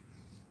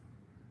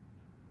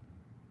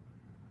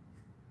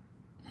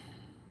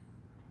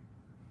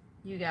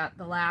 You got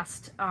the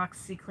last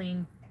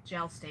OxyClean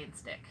Gel Stain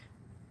Stick.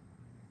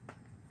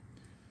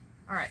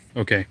 All right.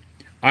 Okay.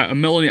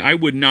 Melanie, I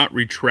would not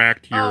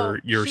retract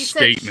your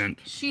statement.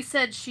 She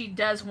said she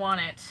does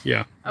want it.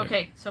 Yeah.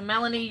 Okay, so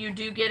Melanie, you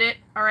do get it.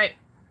 All right.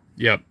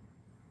 Yep.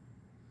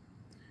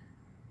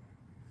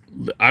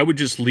 I would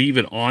just leave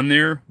it on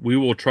there. We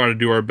will try to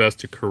do our best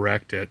to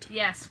correct it.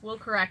 Yes, we'll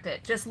correct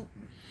it. Just,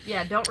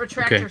 yeah, don't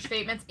retract your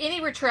statements.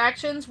 Any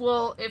retractions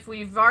will, if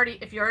you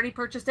already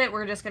purchased it,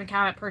 we're just going to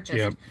count it purchased.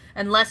 Yep.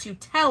 Unless you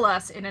tell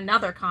us in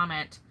another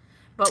comment.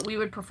 But we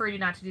would prefer you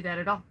not to do that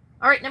at all.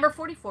 All right, number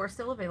 44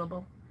 still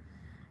available.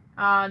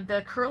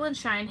 The Curl and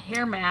Shine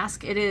hair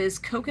mask. It is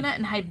coconut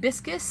and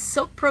hibiscus,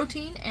 silk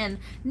protein, and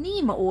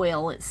neem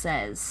oil, it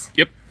says.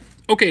 Yep.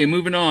 Okay,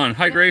 moving on.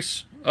 Hi, Yep.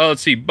 Grace.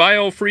 Let's see.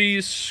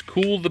 BioFreeze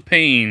Cool the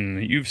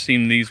Pain. You've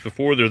seen these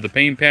before. They're the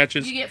pain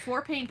patches. You get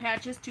 4 pain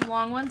patches, 2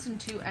 long ones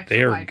and 2 extra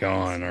They are wide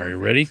gone. ones. Are you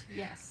ready?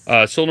 Yes.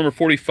 Sold number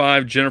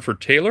 45, Jennifer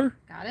Taylor.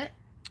 Got it.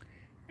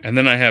 And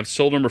then I have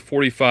sold number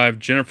 45,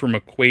 Jennifer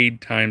McQuaid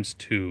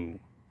 ×2.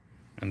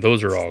 And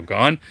those are all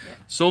gone. Yep.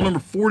 Sold number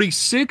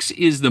 46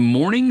 is the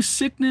Morning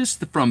Sickness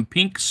from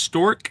Pink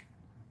Stork.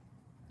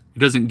 It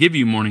doesn't give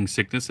you morning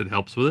sickness. It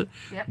helps with it.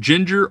 Yep.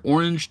 Ginger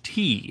Orange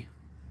Tea.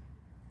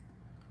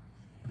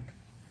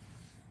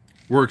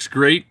 Works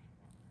great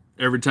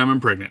every time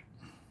I'm pregnant.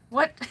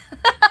 What?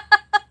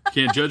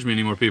 Can't judge me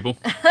anymore, people.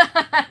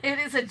 It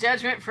is a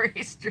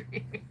judgment-free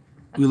stream.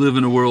 We live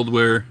in a world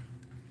where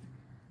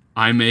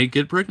I may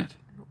get pregnant.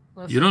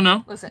 Listen, You don't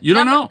know. Listen. You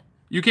don't know.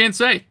 You can't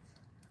say.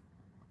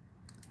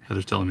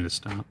 Heather's telling me to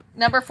stop.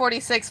 Number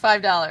 46,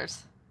 $5.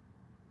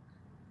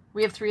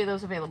 We have 3 of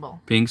those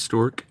available. Pink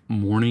Stork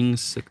Morning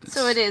Sickness.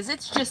 So it is.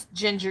 It's just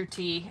ginger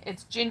tea.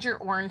 It's ginger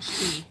orange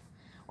tea.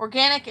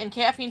 Organic and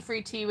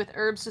caffeine-free tea with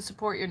herbs to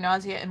support your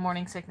nausea and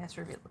morning sickness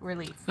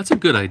relief. That's a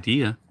good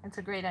idea. It's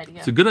a great idea.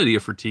 It's a good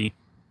idea for tea.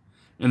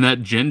 And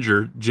that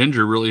ginger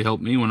really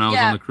helped me when I was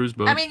on the cruise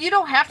boat. I mean, you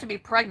don't have to be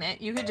pregnant.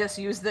 You could just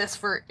use this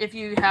for if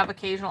you have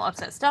occasional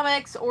upset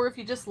stomachs or if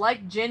you just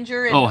like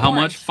ginger and how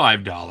orange. much?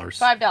 $5.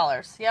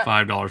 $5, yep.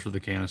 $5 for the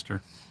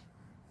canister.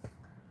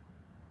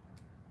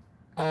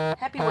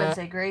 Happy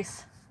Wednesday,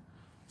 Grace.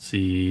 Let's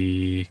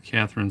see,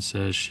 Catherine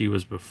says she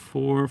was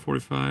before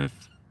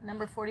 45.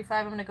 Number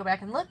 45, I'm going to go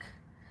back and look.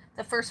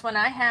 The first one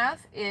I have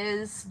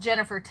is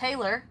Jennifer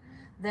Taylor,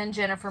 then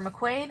Jennifer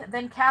McQuaid,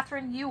 then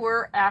Catherine, you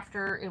were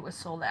after it was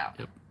sold out.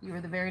 Yep. You were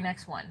the very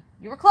next one.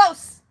 You were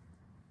close.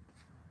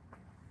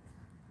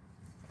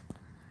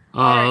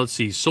 Right. Let's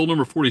see, sold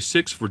number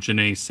 46 for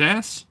Janae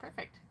Sass.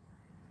 Perfect.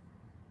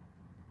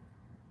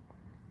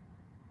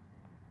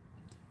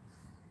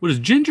 What is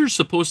ginger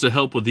supposed to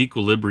help with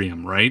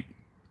equilibrium, right?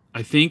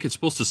 I think it's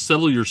supposed to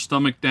settle your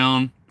stomach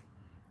down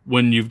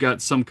when you've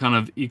got some kind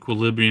of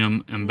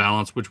equilibrium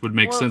imbalance, which would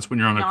make sense when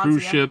you're on a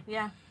cruise ship.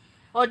 Yeah.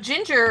 Well,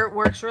 ginger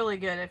works really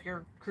good if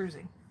you're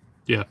cruising.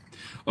 Yeah.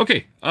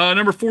 Okay,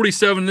 number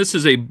 47, this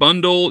is a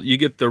bundle. You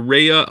get the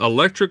Rhea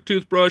electric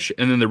toothbrush,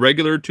 and then the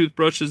regular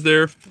toothbrush is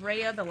there.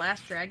 Rhea the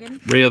Last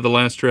Dragon. Rhea the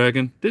Last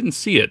Dragon. Didn't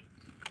see it.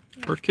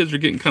 Our kids are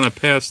getting kind of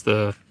past the...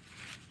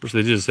 Of course,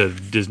 they just had a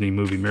Disney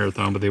movie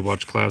marathon, but they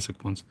watch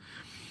classic ones.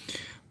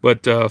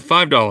 But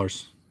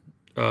 $5.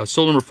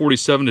 Sold number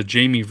 47 to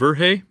Jamie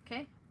Verhey.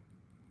 Okay.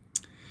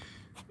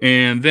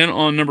 And then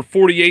on number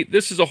 48,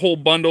 this is a whole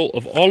bundle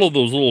of all of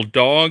those little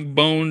dog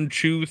bone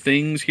chew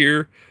things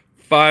here.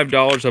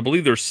 $5. I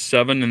believe there's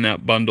 7 in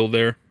that bundle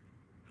there.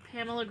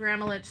 Pamela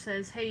Gramelich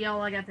says, hey,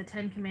 y'all, I got the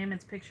 10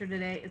 Commandments picture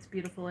today. It's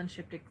beautiful and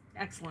shipped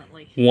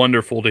excellently.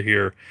 Wonderful to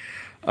hear.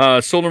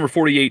 Sold number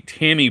 48,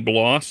 Tammy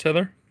Bloss,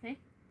 Heather. Okay.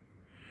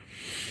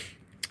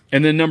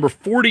 And then number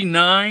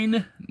 49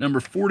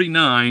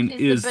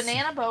 is the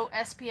Banana Boat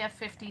SPF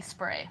 50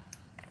 spray.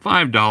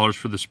 $5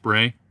 for the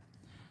spray.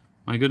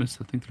 My goodness,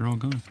 I think they're all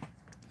gone.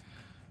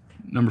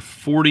 Number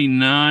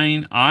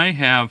 49, I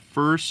have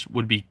first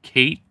would be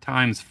Kate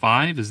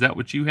 ×5. Is that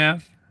what you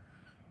have?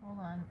 Hold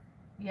on.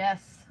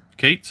 Yes.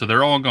 Kate, so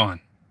they're all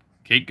gone.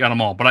 Kate got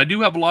them all. But I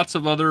do have lots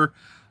of other,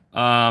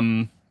 what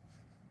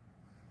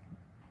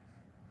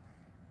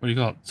do you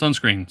call it?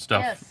 Sunscreen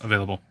stuff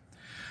available.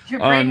 Your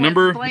brain went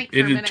blank for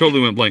a minute. It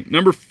totally went blank.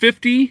 Number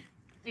 50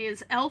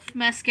 is Elf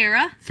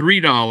Mascara.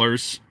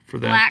 $3 for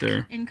that black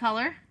there. In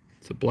color.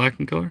 Is it black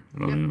in color? I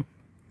don't know.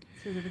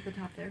 Says it at the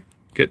top there.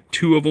 Get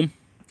 2 of them.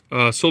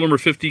 Sold number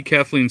 50,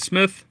 Kathleen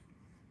Smith.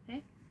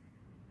 Okay.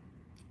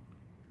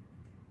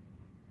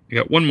 You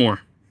got 1 more.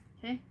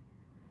 Okay.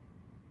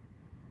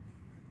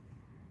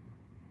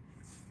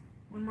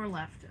 1 more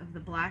left of the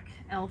black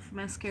Elf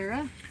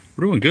Mascara.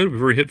 We're doing good.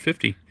 We've already hit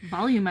 50.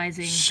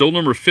 Volumizing. Sold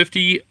number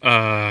 50,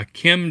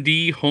 Kim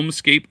D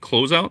Homescape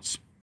Closeouts.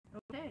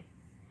 Okay.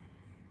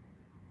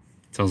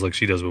 Sounds like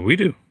she does what we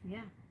do. Yeah.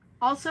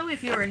 Also,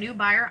 if you're a new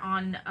buyer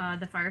on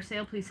the fire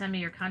sale, please send me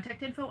your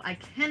contact info. I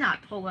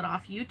cannot pull it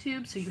off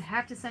YouTube, so you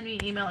have to send me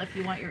an email if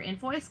you want your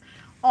invoice.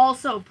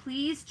 Also,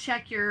 please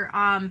check your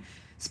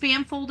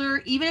spam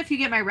folder. Even if you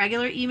get my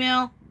regular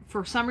email,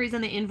 for some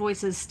reason the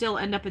invoices still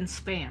end up in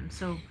spam.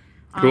 So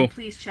cool.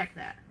 Please check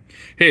that.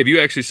 Hey, if you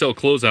actually sell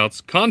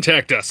closeouts,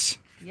 contact us.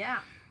 Yeah.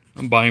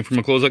 I'm buying from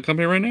a closeout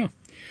company right now.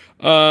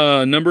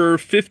 Number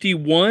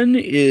 51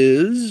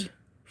 is...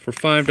 for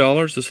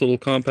 $5, this little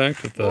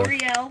compact with the...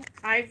 L'Oreal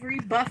Ivory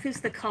Buff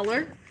is the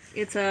color.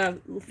 It's a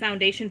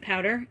foundation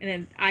powder, and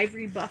an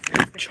Ivory Buff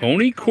is the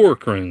Tony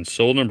Corcoran,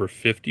 sold number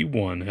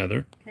 51,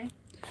 Heather. Okay.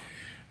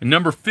 And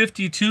number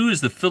 52 is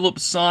the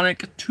Philips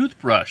Sonic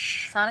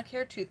Toothbrush. Sonic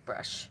Hair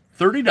Toothbrush.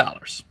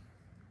 $30.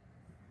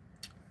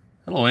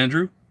 Hello,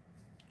 Andrew.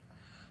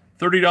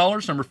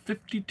 $30, number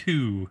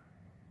 52.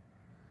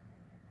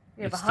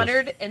 We have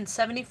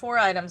 174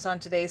 items on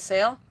today's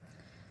sale.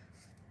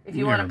 If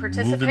you want to Moving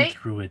participate,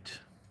 through it.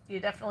 You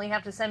definitely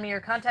have to send me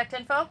your contact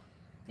info.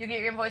 You get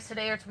your invoice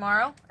today or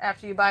tomorrow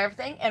after you buy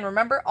everything. And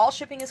remember, all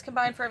shipping is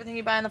combined for everything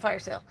you buy in the fire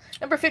sale.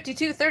 Number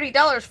 52,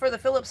 $30 for the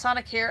Philips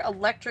Sonicare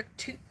electric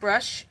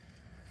toothbrush.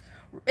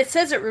 It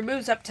says it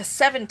removes up to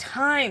 7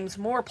 times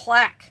more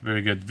plaque.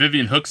 Very good.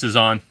 Vivian Hooks is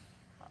on.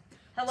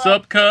 Hello. What's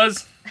up,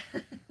 cuz?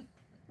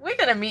 We're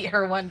going to meet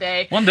her one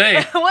day. One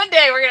day. One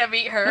day we're going to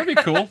meet her. That'd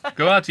be cool.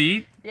 Go out to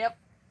eat. Yep.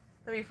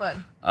 That'd be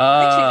fun.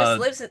 I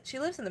think she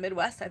lives in the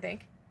Midwest, I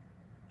think.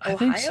 I Ohio,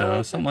 think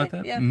so. Something like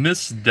that. Yeah.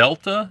 Miss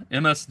Delta.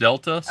 MS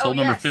Delta. Sold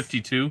number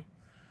 52.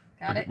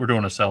 Got it. We're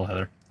doing a sell,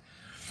 Heather.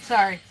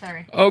 Sorry.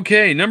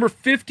 Okay, number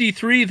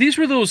 53. These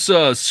were those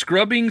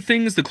scrubbing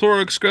things, the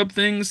Clorox scrub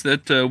things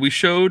that we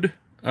showed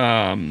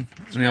in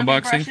the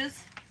unboxing.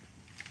 Brushes.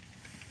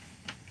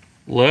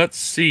 Let's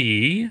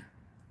see.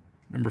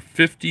 Number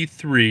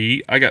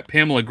 53. I got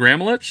Pamela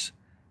Gramelich.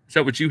 Is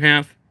that what you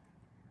have?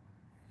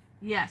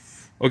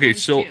 Yes. Okay,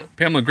 times so 2.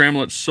 Pamela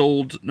Gramelich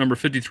sold number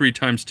 53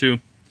 times 2.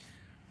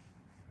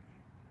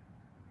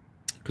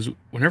 Because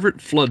whenever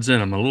it floods in,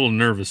 I'm a little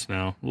nervous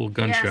now. A little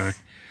gun shy. Yes.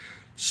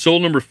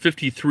 Sold number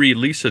 53,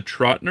 Lisa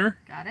Trotner.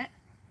 Got it.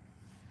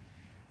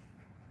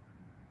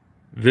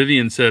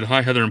 Vivian said,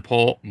 "Hi, Heather and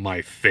Paul.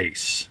 My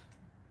face."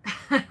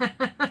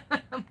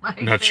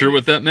 Not sure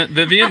what that meant,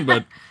 Vivian,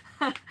 but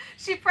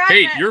she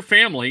probably hey, you're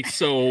family,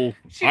 so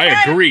she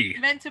I agree.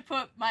 Meant to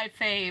put my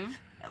fave.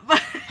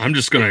 I'm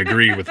just going to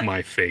agree with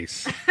my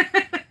face.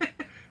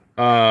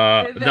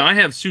 Now I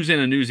have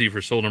Susanna Newsy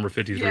for sold number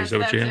 53. Yes, is that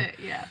what you have? it,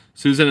 yeah.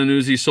 Susanna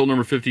Newsy, sold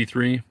number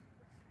 53.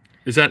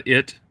 Is that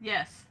it?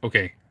 Yes.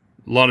 Okay.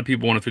 A lot of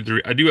people want a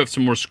 53. I do have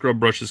some more scrub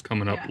brushes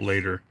coming up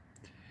later.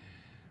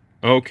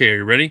 Okay, are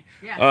you ready?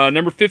 Yeah.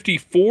 Number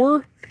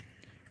 54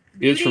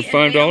 is for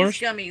 $5.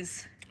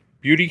 Gummies.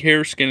 Beauty,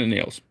 hair, skin, and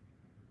nails.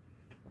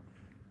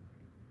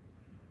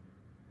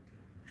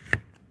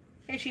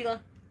 Hey,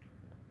 Sheila.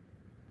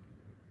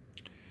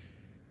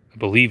 I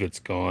believe it's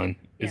gone.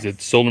 Yes. Is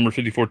it sold number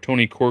 54,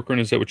 Tony Corcoran?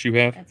 Is that what you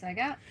have? That's what I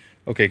got.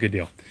 Okay, good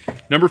deal.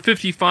 Number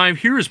 55,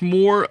 here is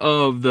more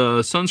of the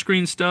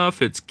sunscreen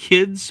stuff. It's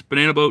Kids,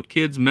 Banana Boat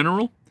Kids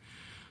Mineral.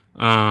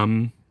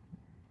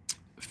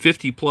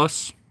 50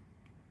 plus,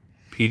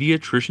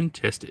 pediatrician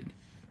tested.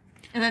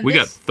 And then we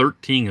got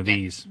 13 of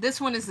these. This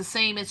one is the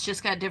same. It's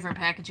just got different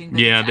packaging.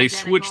 Yeah, they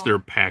switched their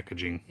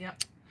packaging.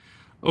 Yep.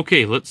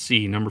 Okay, let's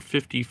see. Number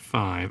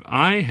 55.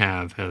 I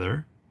have,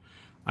 Heather,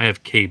 I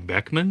have Kay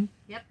Beckman.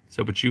 Yep. Is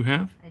that what you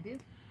have? I do.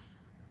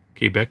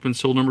 Kay Beckman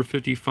sold number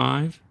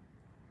 55.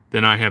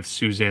 Then I have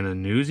Susanna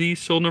Newsy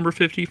sold number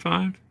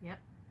 55. Yep.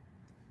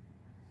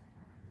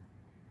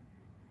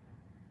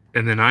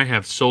 And then I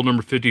have sold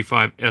number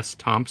 55, S.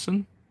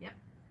 Thompson.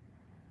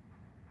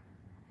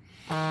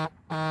 Yep.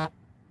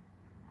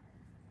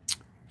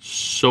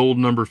 Sold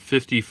number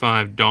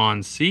 55,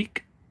 Dawn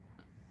Seek.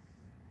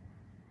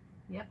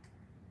 Yep.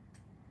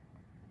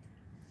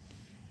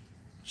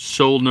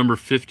 Sold number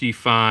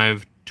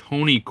 55,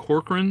 Tony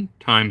Corcoran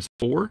times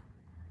 4.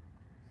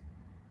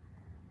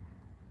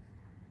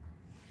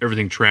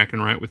 Everything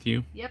tracking right with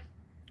you? Yep.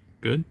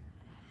 Good.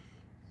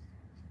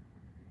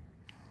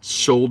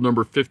 Sold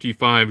number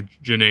 55,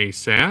 Janae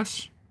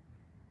Sass.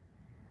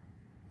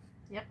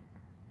 Yep.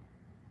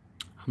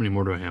 How many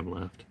more do I have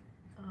left?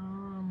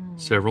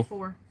 Several?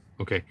 4.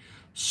 Okay.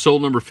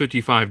 Sold number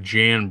 55,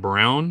 Jan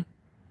Brown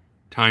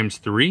times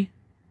 3.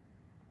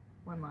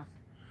 1 left.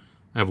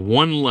 I have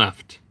 1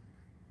 left.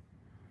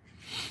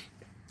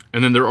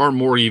 And then there are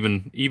more,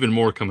 even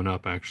more coming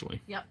up,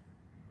 actually. Yep.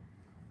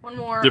 1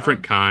 more.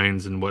 Different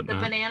kinds and whatnot.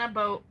 The Banana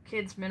Boat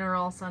Kids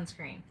Mineral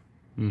Sunscreen.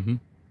 Mm-hmm.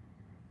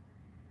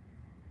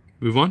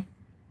 Move on?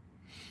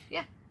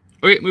 Yeah.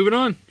 Okay, moving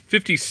on.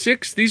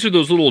 56. These are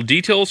those little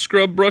detail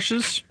scrub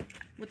brushes.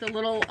 With the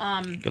little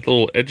Got the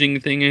little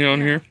edging thing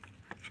on here.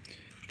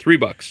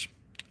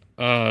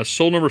 $3.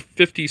 Sold number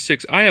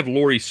 56. I have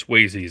Lori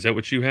Swayze. Is that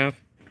what you have?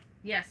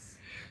 Yes.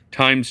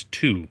 Times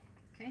 2.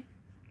 Okay.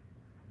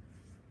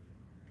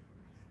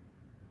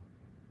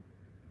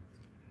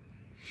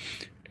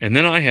 And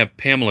then I have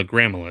Pamela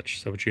Gramelich.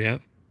 Is that what you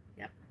have?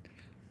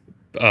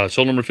 Yep.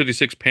 Sold number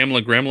 56,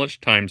 Pamela Gramelich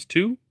times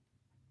 2.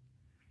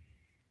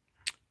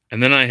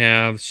 And then I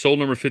have sold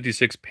number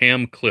 56,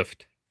 Pam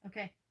Clift.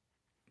 Okay.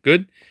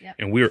 Good? Yep.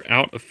 And we are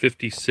out of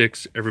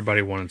 56.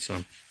 Everybody wanted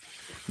some.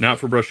 Not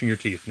for brushing your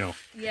teeth, no.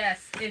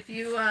 Yes. If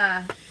you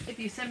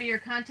send me your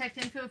contact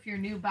info, if you're a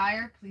new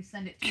buyer, please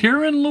send it to me.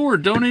 Karen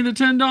Lord donated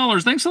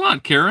 $10. Thanks a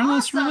lot, Karen. Awesome.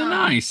 That's really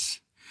nice.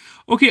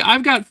 Okay,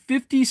 I've got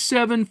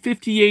 57,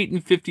 58,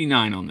 and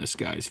 59 on this,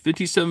 guys.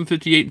 57,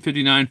 58, and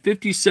 59.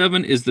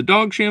 57 is the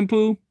dog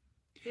shampoo.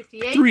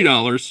 58.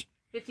 $3.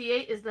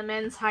 58 is the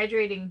men's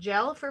hydrating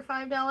gel for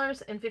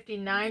 $5, and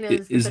 59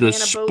 is the Banana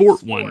sport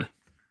Boat one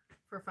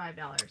for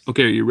 $5.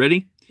 Okay, are you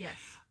ready? Yes.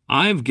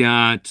 I've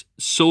got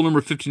soul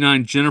number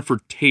 59, Jennifer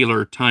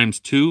Taylor times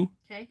 2.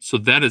 Okay. So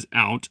that is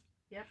out.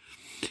 Yep.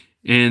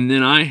 And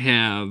then I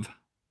have,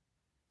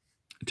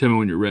 tell me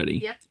when you're ready.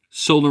 Yep.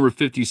 Soul number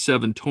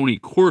 57, Tony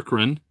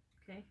Corcoran.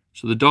 Okay.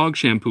 So the dog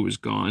shampoo is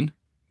gone.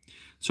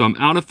 So I'm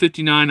out of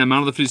 59. I'm out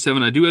of the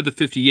 57. I do have the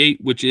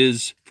 58, which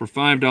is for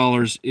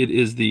 $5. It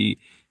is the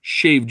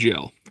shave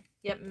gel.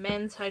 Yep,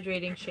 men's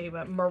hydrating shave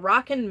up.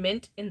 Moroccan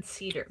mint and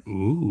cedar.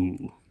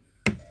 Ooh.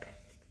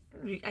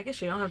 I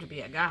guess you don't have to be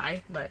a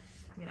guy, but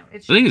you know,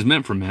 it's. I think it's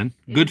meant for men.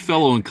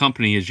 Goodfellow and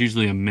Company is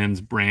usually a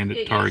men's brand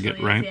at Target,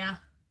 right? Yeah.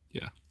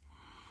 Yeah.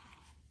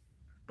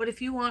 But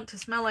if you want to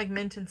smell like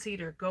mint and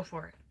cedar, go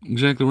for it.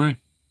 Exactly right.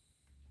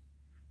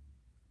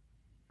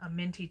 A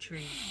minty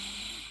tree.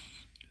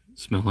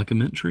 Smell like a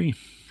mint tree.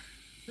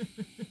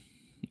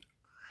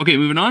 Okay,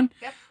 moving on.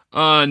 Yep.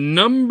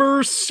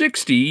 Number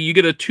 60, you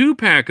get a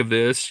 2-pack of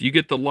this. You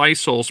get the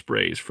Lysol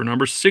sprays. For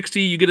number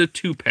 60, you get a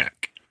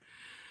 2-pack.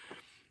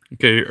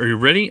 Okay, are you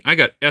ready? I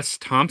got S.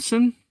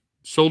 Thompson,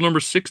 sold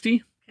number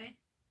 60. Okay.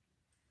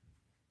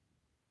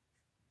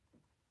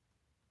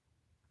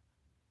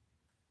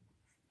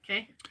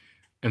 Okay.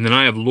 And then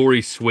I have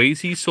Lori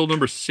Swayze, sold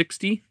number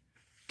 60,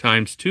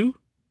 times 2.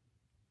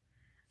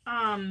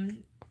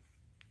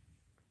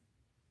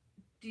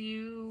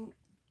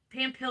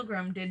 Pam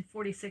Pilgrim did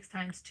 46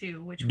 times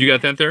 2, which You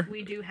got that there?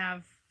 We do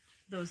have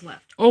those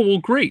left. Oh, well,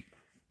 great.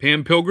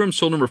 Pam Pilgrim,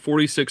 sold number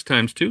 46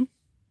 times 2.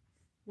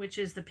 Which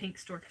is the pink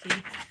stork tee.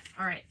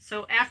 All right.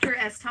 So after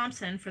S.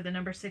 Thompson for the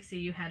number 60,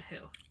 you had who?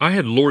 I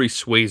had Lori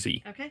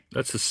Swayze. Okay.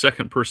 That's the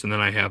second person that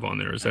I have on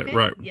there. Is that Okay.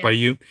 right? Yes. By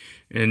you?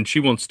 And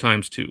she wants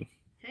times 2.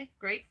 Okay,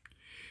 great.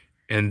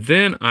 And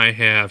then I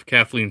have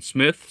Kathleen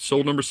Smith,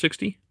 sold number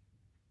 60.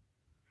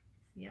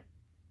 Yep.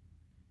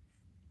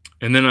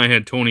 And then I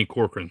had Tony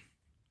Corcoran,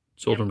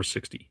 sold Yep. number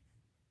 60.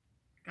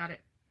 Got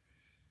it.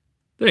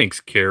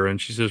 Thanks, Karen.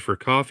 She says for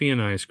coffee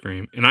and ice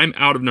cream. And I'm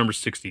out of number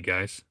 60,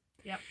 guys.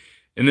 Yep.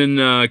 And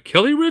then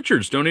Kelly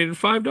Richards donated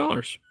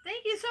 $5.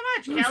 Thank you so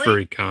much, That's Kelly.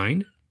 very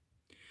kind.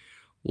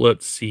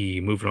 Let's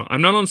see. Moving on.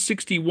 I'm not on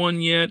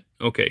 61 yet.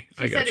 Okay,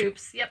 I got you.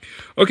 Oops. Yep.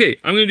 Okay,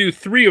 I'm going to do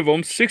 3 of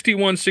them,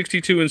 61,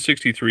 62, and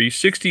 63.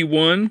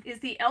 61 is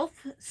the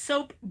e.l.f.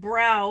 Soap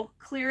Brow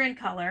Clear in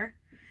Color.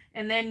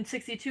 And then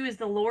 62 is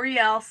the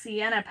L'Oreal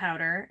Sienna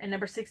Powder. And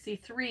number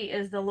 63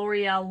 is the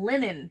L'Oreal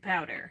Linen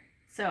Powder.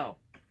 So,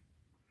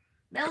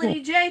 Melanie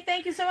Cool. J.,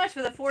 thank you so much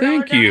for the $4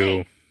 Thank you.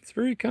 donate. It's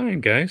very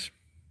kind, guys.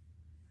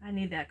 I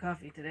need that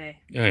coffee today.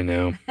 I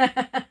know.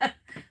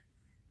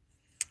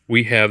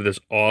 We have this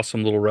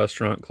awesome little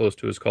restaurant close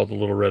to us called the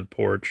Little Red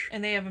Porch.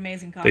 And they have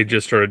amazing coffee. They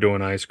just started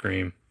doing ice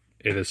cream.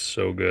 It is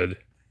so good.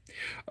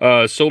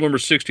 Sold number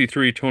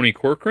 63, Tony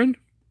Corcoran.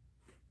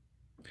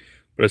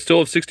 But I still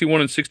have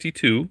 61 and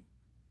 62.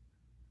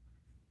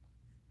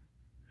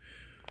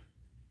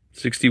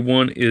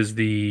 61 is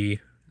the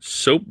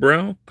Soap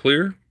Brow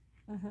Clear.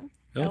 Mm-hmm.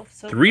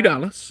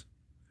 $3.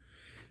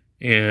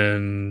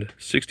 And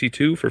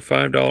 62 for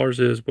 $5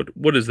 is,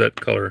 what is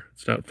that color?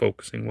 It's not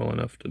focusing well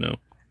enough to know.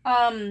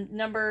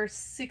 Number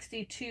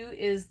 62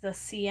 is the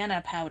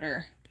Sienna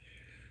Powder.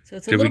 So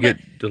it's a Did we little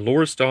get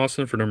Dolores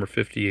Dawson for number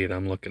 58?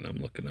 I'm looking.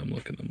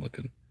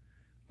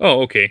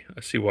 Oh, okay.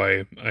 I see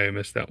why I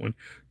missed that one.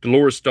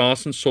 Dolores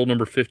Dawson sold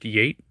number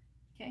 58.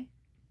 Okay.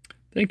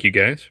 Thank you,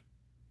 guys.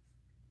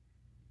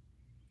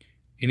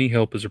 Any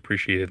help is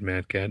appreciated,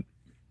 Mad Cat.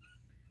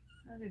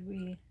 How did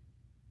we...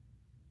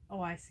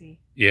 Oh, I see.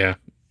 Yeah.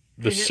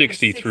 The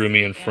 60 threw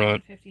me in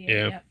front.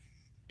 Yeah. Yep.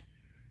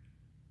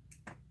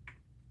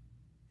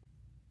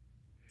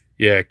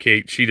 Yeah,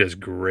 Kate, she does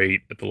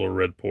great at the Little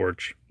Red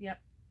Porch. Yep.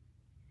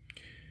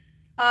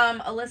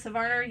 Alyssa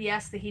Varner,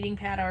 yes, the heating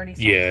pad already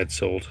sold. Yeah, it's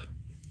sold.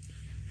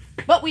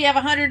 But we have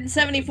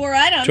 174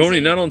 items.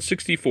 Tony, not on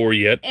 64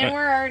 yet. And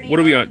we're already What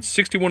are we on?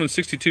 61 and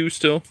 62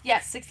 still?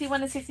 Yes,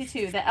 61 and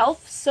 62. The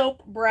e.l.f.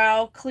 Soap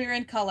Brow Clear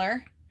in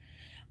Color.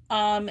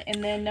 And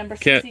then number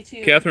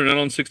 62. Catherine, not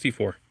on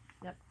 64.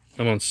 Yep.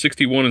 I'm on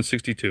 61 and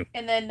 62.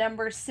 And then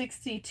number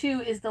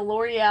 62 is the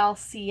L'Oreal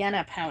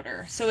Sienna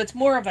Powder. So it's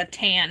more of a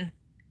tan.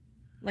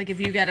 Like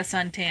if you got a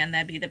suntan,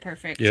 that'd be the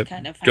perfect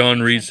kind of foundation. Dawn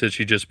Reed said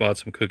she just bought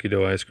some cookie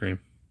dough ice cream.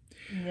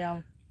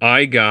 Yeah.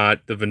 I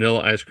got the vanilla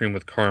ice cream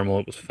with caramel.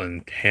 It was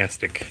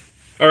fantastic.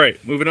 All right,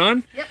 moving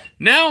on. Yep.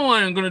 Now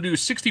I'm going to do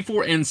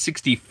 64 and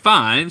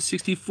 65.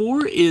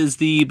 64 is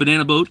the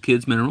Banana Boat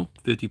Kids Mineral,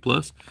 50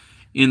 plus,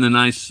 in the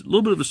nice,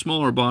 little bit of a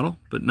smaller bottle,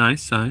 but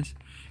nice size.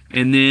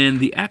 And then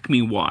the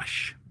Acme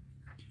Wash.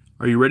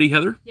 Are you ready,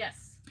 Heather?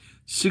 Yes.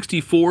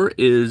 64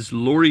 is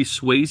Lori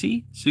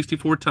Swayze,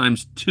 64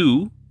 times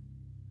 2.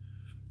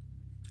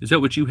 Is that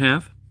what you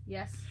have?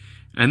 Yes.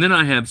 And then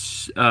I have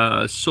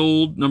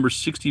sold number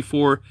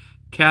 64,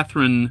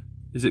 Catherine,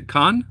 is it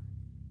Kahn?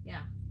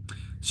 Yeah.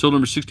 Sold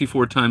number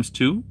 64 times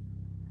 2.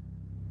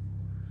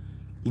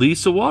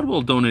 Lisa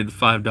Wadwell donated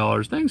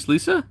 $5. Thanks,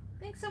 Lisa.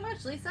 Thanks so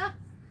much, Lisa.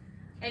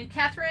 And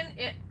Catherine,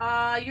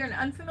 you're an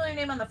unfamiliar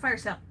name on the fire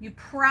sale. You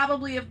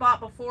probably have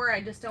bought before.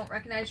 I just don't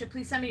recognize you.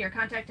 Please send me your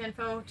contact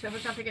info to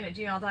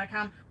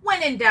pickin@gmail.com.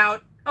 When in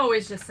doubt,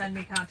 always just send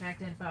me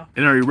contact info.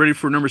 And are you ready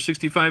for number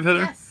 65, Heather?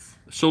 Yes.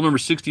 Sold number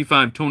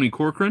 65, Tony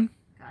Corcoran.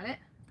 Got it.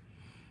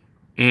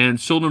 And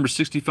sold number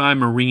 65,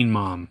 Marine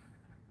Mom.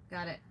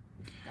 Got it.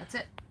 That's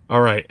it.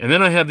 All right. And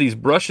then I have these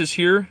brushes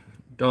here.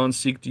 Dawn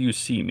Seek, do you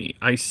see me?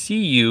 I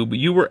see you, but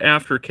you were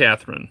after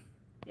Catherine.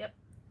 Yep.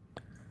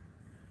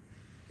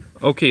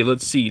 Okay,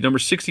 let's see. Number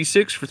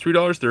 66 for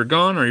 $3. They're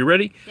gone. Are you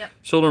ready? Yep.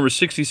 Sold number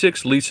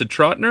 66, Lisa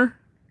Trotner.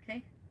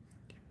 Okay.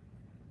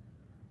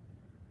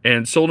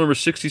 And sold number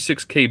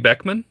 66, Kay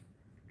Beckman.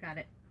 Got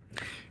it.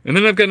 And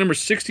then I've got number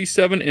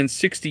 67 and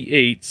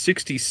 68.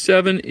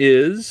 67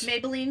 is...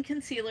 Maybelline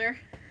Concealer.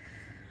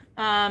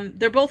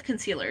 They're both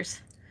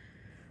concealers.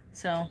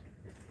 So...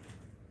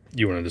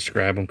 You want to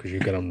describe them because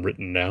you've got them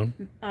written down?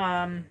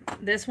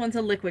 This one's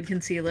a liquid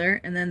concealer,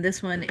 and then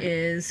this one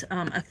is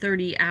a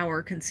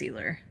 30-hour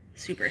concealer.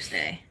 Super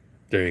Stay.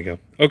 There you go.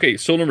 Okay,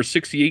 sold number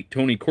 68,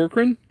 Tony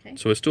Corcoran. Okay.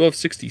 So I still have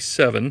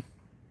 67.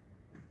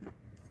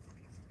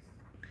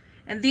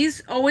 And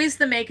these, always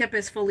the makeup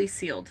is fully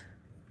sealed.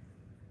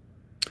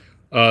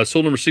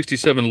 Sold number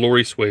 67,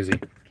 Lori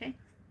Swayze. Okay.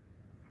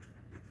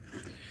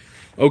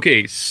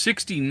 Okay,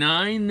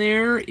 69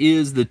 there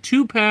is the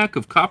 2-pack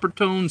of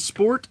Coppertone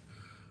Sport.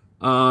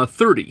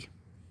 30.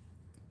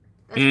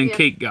 And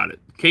Kate got it.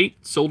 Kate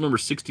sold number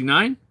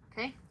 69.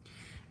 Okay.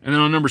 And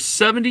then on number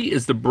 70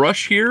 is the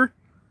brush here,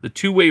 the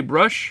two-way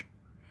brush.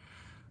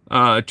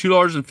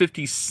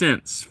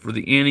 $2.50 for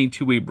the Annie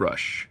two-way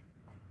brush.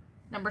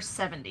 Number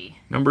 70.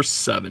 Number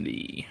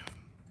 70.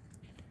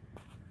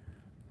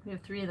 We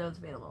have 3 of those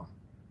available.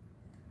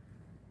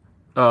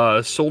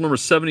 Sold number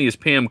 70 is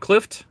Pam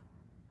Clift.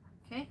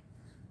 Okay.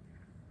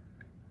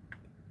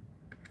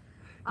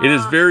 It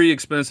is very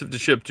expensive to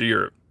ship to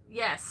Europe.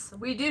 Yes,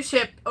 we do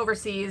ship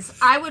overseas.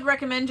 I would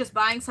recommend just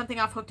buying something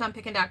off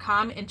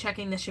hookedonpickin.com and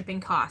checking the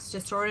shipping costs.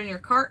 Just throw it in your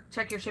cart,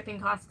 check your shipping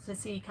costs to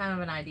see kind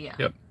of an idea.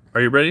 Yep.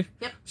 Are you ready?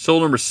 Yep.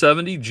 Sold number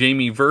 70,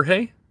 Jamie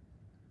Verhey.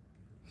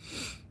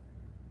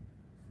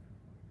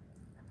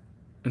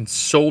 And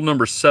sold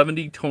number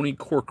 70, Tony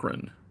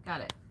Corcoran.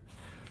 Got it.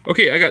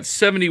 Okay, I got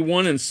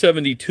 71 and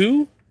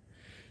 72.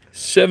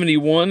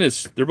 71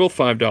 is, they're both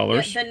 $5.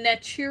 Yeah, the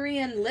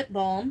Naturian Lip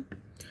Balm.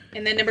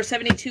 And then number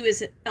 72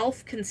 is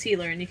e.l.f.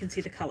 Concealer, and you can see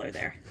the color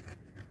there.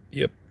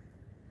 Yep.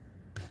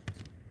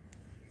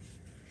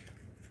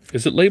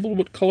 Is it labeled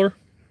what color?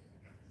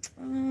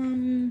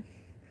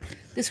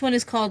 This one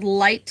is called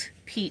Light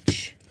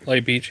Peach.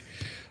 Light Peach.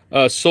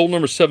 Sold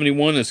number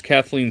 71 is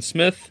Kathleen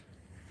Smith.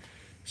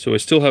 So I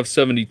still have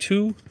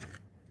 72.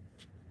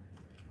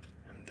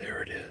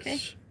 There it is. Okay.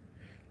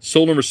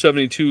 Sold number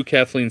 72,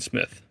 Kathleen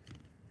Smith.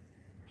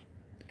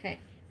 Okay.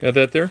 Got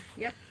that there?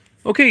 Yep.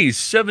 Okay,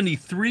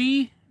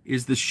 73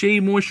 is the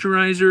Shea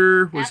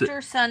Moisturizer. What is it?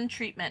 After Sun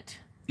Treatment.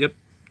 Yep.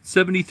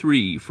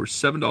 73 for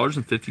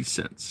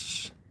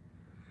 $7.50.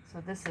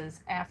 So this is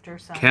After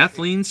Sun.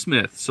 Kathleen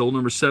Smith, sold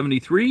number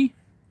 73.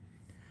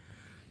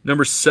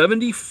 Number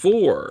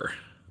 74.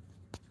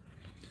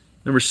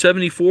 Number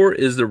 74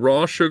 is the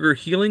Raw Sugar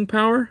Healing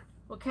Power.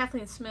 Well,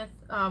 Kathleen Smith,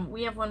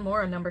 we have one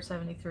more on number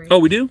 73. Oh,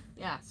 we do?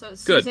 Yeah, so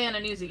Good. Susanna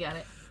Newsy got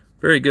it.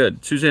 Very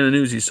good. Susanna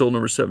Newsy sold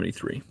number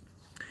 73.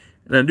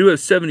 And I do have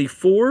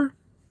 74.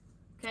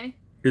 Okay.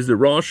 Is the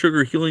Raw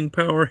Sugar Healing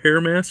Power Hair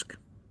Mask.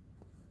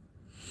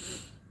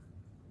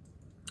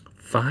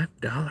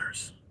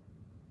 $5.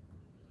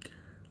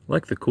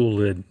 Like the cool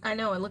lid. I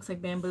know, it looks like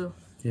bamboo.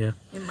 Yeah.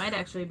 It might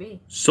actually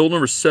be. Sold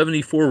number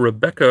 74,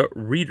 Rebecca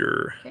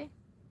Reeder. Okay.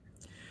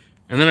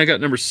 And then I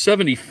got number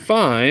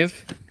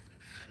 75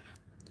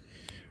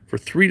 for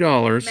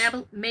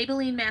 $3.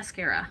 Maybelline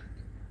Mascara.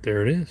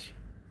 There it is.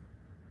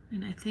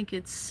 And I think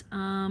it's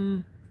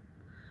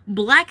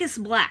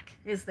Blackest Black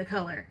is the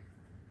color.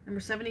 Number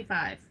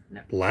 75.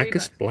 No,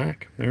 Blackest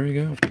Black. There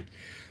you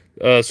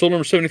go. Sold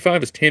number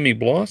 75 is Tammy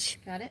Bloss.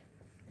 Got it.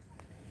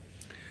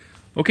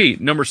 Okay,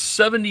 number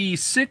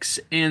 76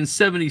 and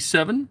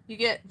 77. You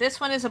get, this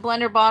one is a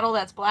blender bottle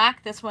that's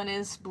black. This one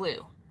is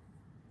blue.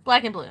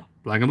 Black and blue.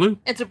 Black and blue.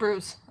 It's a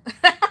bruise.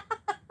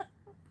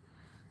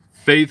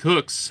 Faith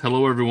Hooks.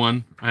 Hello,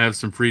 everyone. I have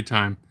some free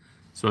time,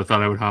 so I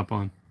thought I would hop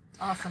on.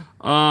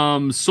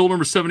 Awesome. Sold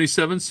number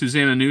 77,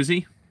 Susanna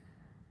Newsy.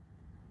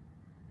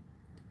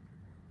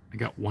 I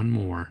got one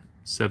more.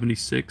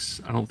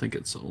 76. I don't think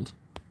it's sold.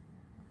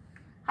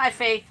 Hi,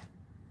 Faith.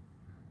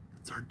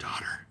 It's our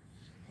daughter.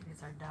 It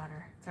is our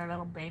daughter. It's our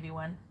little baby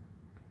one.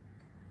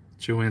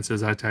 Joanne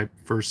says I typed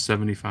first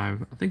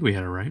 75. I think we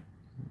had it right.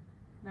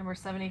 Number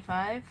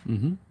 75.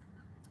 Mm-hmm.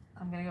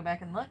 I'm going to go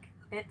back and look.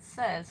 It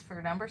says for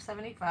number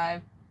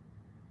 75,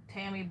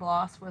 Tammy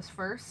Bloss was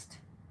first.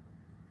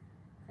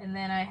 And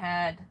then I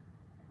had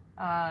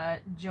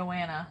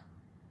Joanna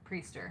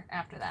Priester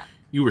after that.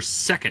 You were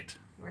second.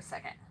 You were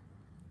second.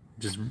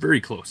 Just very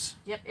close.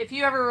 Yep. If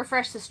you ever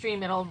refresh the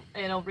stream, it'll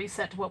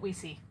reset to what we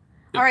see.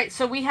 Yep. All right.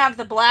 So we have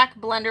the black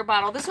blender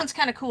bottle. This one's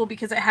kind of cool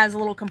because it has a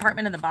little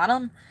compartment in the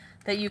bottom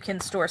that you can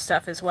store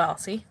stuff as well.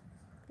 See?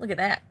 Look at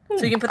that.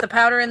 So you can put the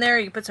powder in there.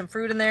 You can put some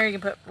fruit in there. You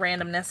can put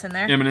randomness in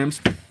there.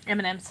 M&Ms.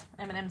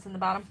 M&Ms in the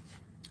bottom.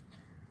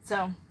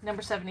 So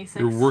number 76.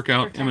 Your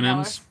workout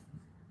M&Ms.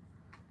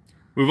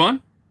 Move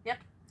on? Yep.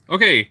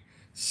 Okay.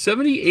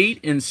 78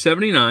 and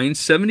 79.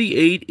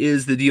 78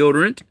 is the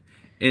deodorant.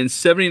 And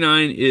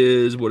 79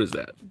 is, what is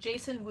that?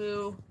 Jason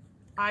Wu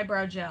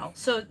eyebrow gel.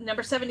 So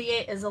number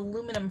 78 is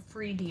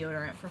aluminum-free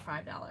deodorant for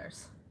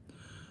 $5.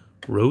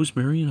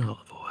 Rosemary and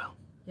olive oil.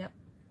 Yep.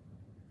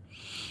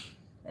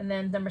 And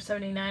then number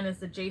 79 is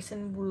the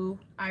Jason Wu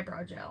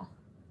Eyebrow Gel.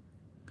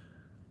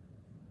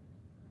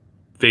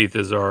 Faith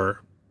is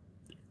our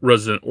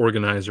resident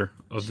organizer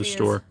of the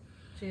store.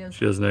 She is.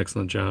 She does an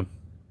excellent job.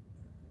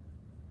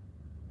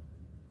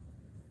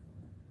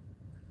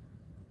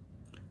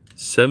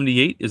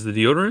 78 is the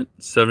deodorant.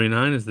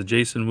 79 is the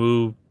Jason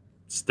Wu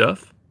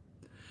stuff.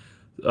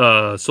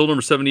 Sold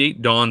number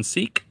 78, Dawn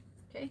Seek.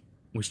 Okay.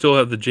 We still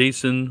have the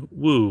Jason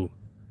Wu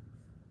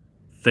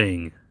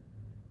thing.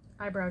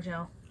 Eyebrow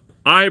gel.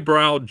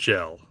 Eyebrow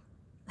gel.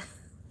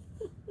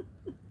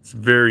 It's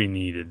very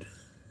needed.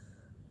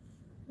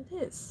 It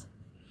is.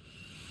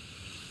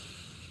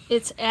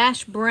 It's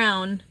ash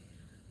brown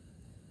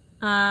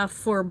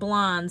for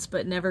blondes,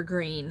 but never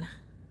green.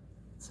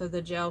 So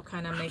the gel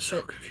kind of makes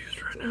it...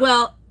 confused right now.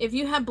 Well, if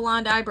you have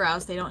blonde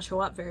eyebrows, they don't show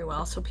up very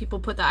well. So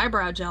people put the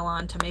eyebrow gel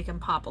on to make them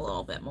pop a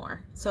little bit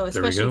more. So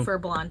especially for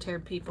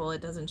blonde-haired people,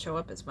 it doesn't show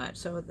up as much.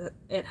 So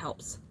it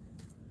helps.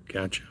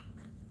 Gotcha.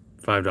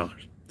 $5.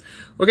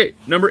 Okay,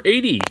 number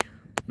 80.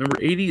 Number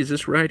 80 is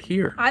this right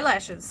here.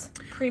 Eyelashes.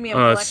 Premium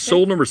collection.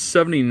 Sold number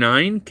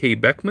 79, Kay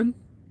Beckman.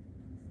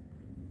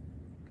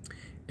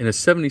 And is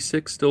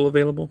 76 still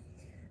available?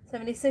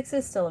 76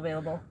 is still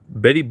available.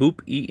 Betty Boop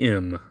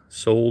EM.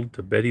 Sold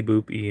to Betty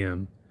Boop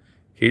EM.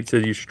 Kate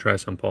said you should try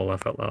some, Paul.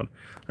 Laugh out loud.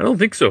 I don't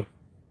think so.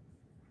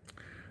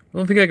 I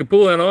don't think I can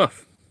pull that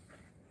off.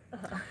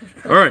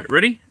 All right,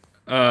 ready?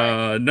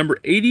 Number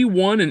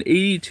 81 and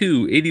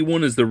 82.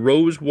 81 is the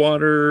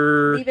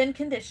Rosewater Leave-in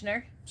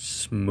conditioner.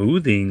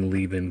 Smoothing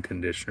leave-in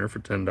conditioner for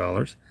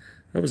 $10.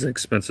 That was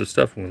expensive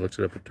stuff when we looked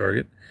it up at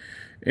Target.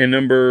 And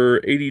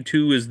number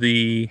 82 is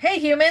the Hey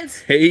Humans.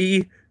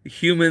 Hey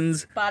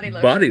Humans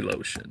body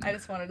lotion. I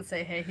just wanted to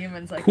say Hey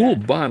Humans like cool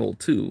that. Bottle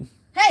too.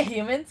 Hey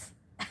Humans.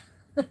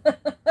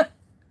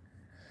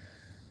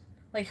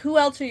 Like who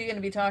else are you going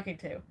to be talking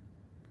to?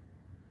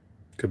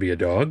 Could be a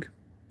dog.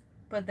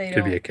 But they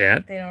Could be a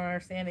cat. They don't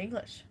understand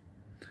English.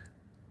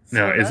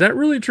 Now, is that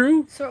really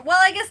true? Well,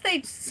 I guess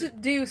they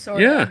do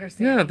sort of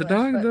understand English. The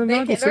dog. They're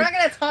not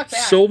going to talk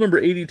back. Sold number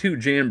 82,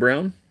 Jan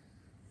Brown.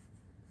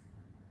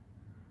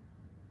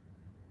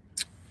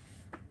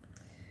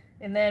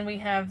 And then we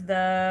have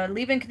the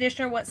leave-in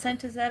conditioner. What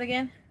scent is that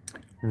again?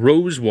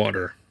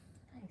 Rosewater.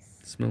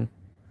 Nice. Smell.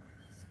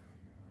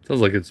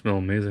 Sounds like it'd smell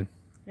amazing.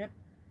 Yep.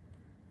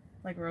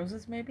 Like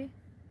roses, maybe?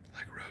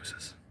 Like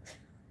roses.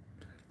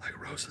 Like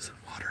roses and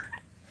water.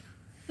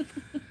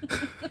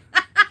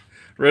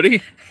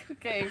 Ready?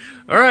 Okay.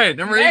 All right,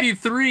 number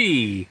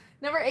 83.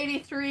 Number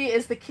 83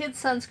 is the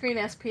Kids Sunscreen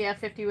SPF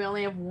 50. We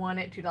only have one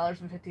at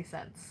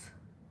 $2.50.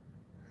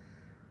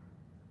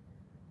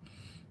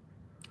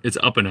 It's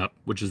Up and Up,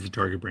 which is the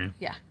Target brand.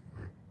 Yeah.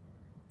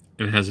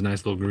 And it has a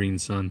nice little green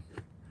sun.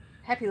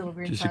 Happy little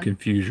green Just sun. to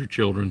confuse your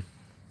children.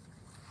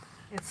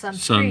 It's sunscreen.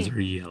 Suns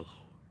are yellow.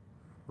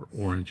 Or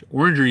orange.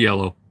 Orange or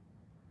yellow.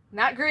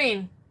 Not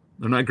green.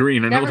 They're not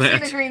green, I know that.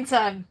 Never seen a green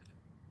sun.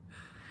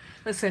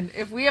 Listen,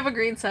 if we have a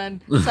green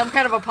sun, some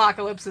kind of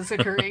apocalypse is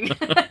occurring.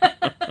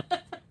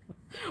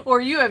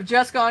 Or you have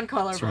just gone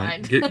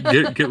colorblind.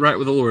 Right. Get right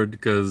with the Lord,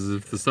 because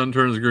if the sun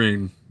turns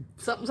green...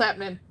 Something's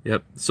happening.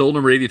 Yep. Sold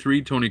number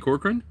 83, Tony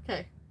Corcoran.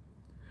 Okay.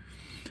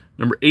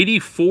 Number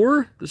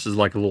 84, this is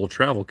like a little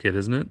travel kit,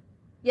 isn't it?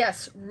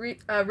 Yes,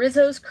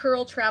 Rizzo's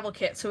Curl Travel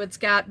Kit. So it's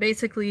got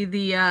basically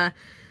the,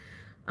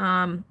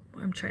 I'm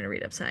trying to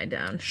read upside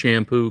down.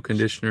 Shampoo,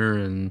 conditioner,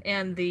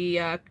 and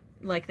the,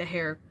 like the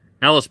hair.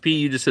 Alice P,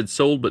 you just said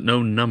sold, but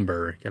no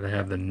number. Gotta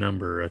have the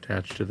number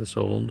attached to the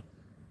sold.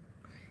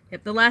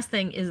 Yep, the last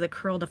thing is the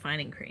Curl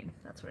Defining Cream.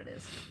 That's what it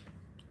is.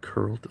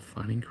 Curl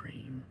Defining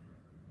Cream.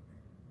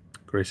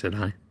 Grace said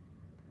hi.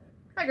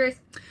 Hi, Grace.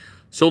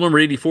 Sold number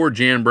 84,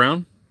 Jan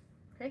Brown.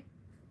 Okay.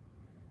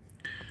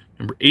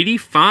 Number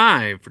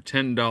 85 for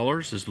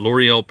 $10 is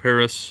L'Oreal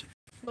Paris.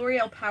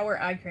 L'Oreal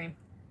Power Eye Cream.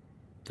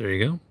 There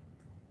you go.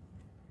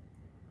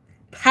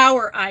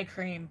 Power Eye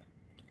Cream.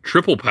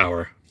 Triple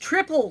Power.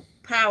 Triple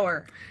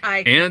Power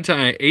Eye Cream.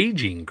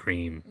 Anti-aging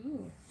cream.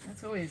 Ooh,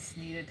 that's always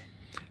needed.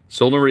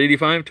 Sold number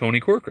 85,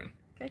 Tony Corcoran.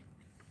 Okay.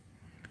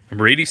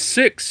 Number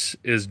 86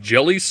 is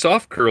Jelly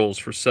Soft Curls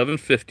for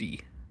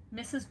 $7.50.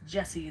 Mrs.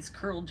 Jessie's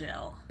Curl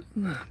Gel.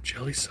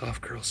 Jelly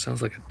Soft Curls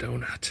sounds like a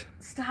donut.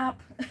 Stop.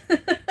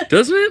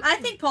 Doesn't it? I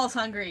think Paul's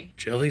hungry.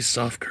 Jelly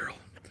Soft Curl.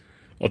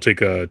 I'll take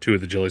 2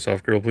 of the Jelly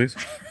Soft Curl, please.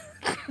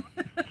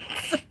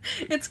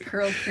 It's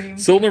curl cream.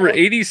 Sold number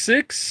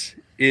 86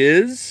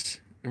 is...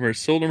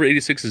 Sold number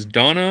 86 is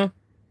Donna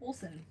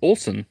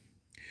Olson.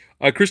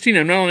 Christine,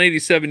 I'm not on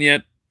 87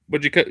 yet,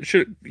 but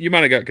you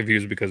might have got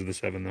confused because of the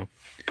 7, though.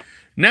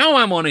 Now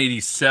I'm on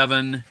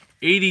 87.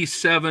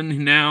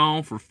 87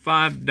 now for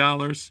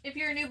 $5. If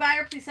you're a new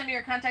buyer, please send me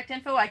your contact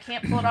info. I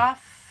can't pull it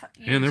off.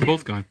 And they're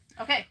both gone.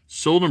 Okay.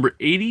 Sold number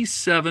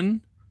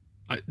 87.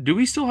 Do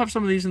we still have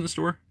some of these in the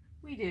store?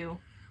 We do.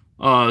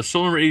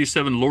 Sold number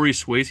 87, Lori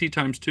Swayze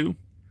times 2.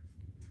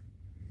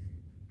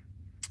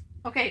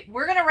 Okay,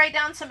 we're going to write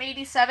down some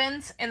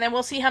 87s, and then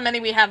we'll see how many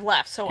we have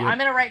left. So Yep. I'm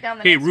going to write down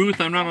the Hey, next Ruth,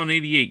 one. I'm not on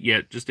 88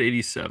 yet, just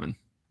 87.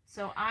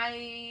 So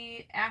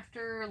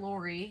after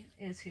Lori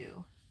is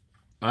who?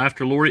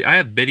 After Lori, I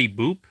have Betty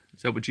Boop.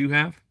 Is that what you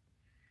have?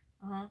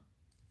 Uh-huh.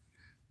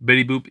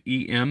 Betty Boop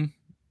EM.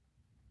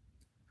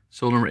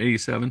 Sold number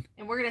 87.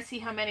 And we're going to see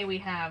how many we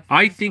have.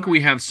 I think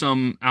we have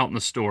some out in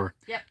the store.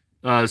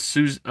 Yep.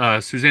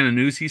 Susanna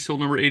Newsy,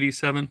 sold number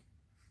 87.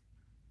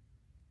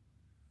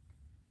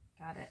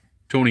 Got it.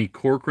 Tony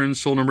Corcoran,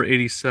 sold number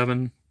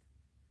 87.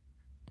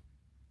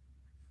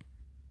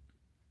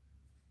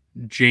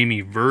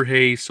 Jamie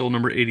Verhey, sold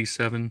number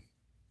 87.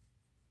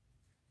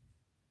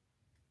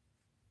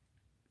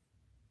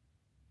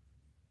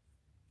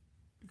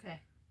 Okay.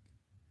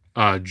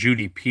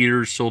 Judy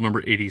Peters, sold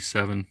number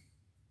 87.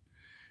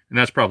 And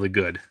that's probably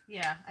good.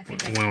 Yeah, I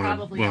think We that's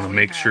probably want to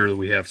make sure that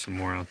we have some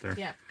more out there.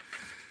 Yeah.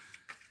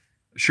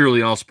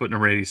 Shirley also put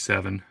number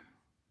 87.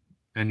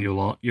 And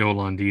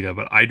Yolandita,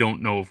 but I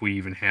don't know if we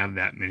even have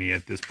that many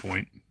at this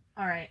point.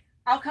 All right.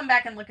 I'll come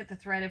back and look at the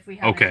thread if we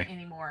have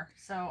any more.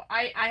 So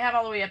I have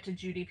all the way up to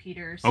Judy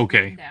Peters.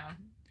 Okay. Down.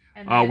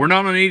 And then, we're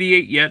not on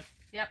 88 yet.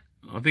 Yep.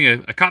 I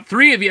think I caught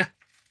 3 of you.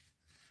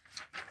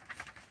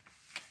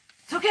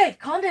 It's okay.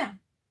 Calm down.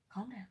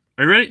 Calm down.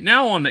 Are you ready?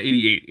 Now on to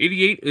 88.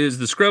 88 is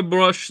the scrub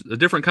brush, a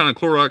different kind of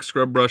Clorox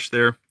scrub brush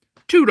there.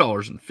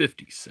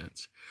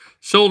 $2.50.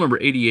 Sold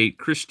number 88,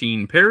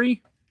 Christine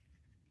Perry.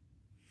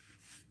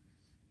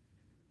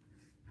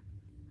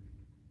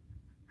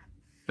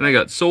 And I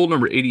got sold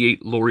number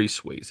 88, Lori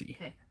Swayze.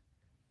 Okay.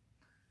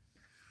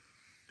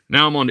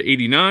 Now I'm on to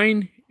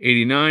 89.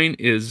 89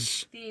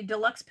 is the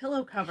deluxe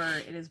pillow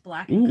cover. It is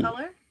black in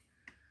color.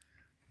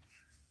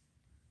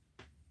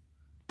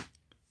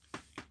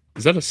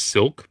 Is that a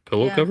silk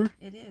pillow cover?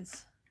 It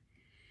is.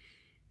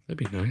 That'd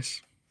be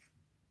nice.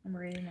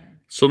 Number 89.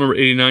 Sold number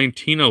 89,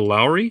 Tina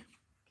Lowry.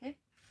 Okay.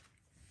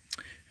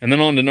 And then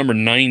on to number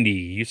 90.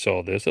 You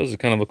saw this. That was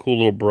kind of a cool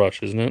little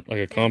brush, isn't it? Like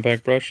a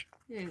compact brush.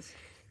 It is.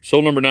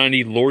 Sold number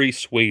 90, Lori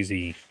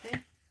Swayze.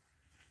 Okay.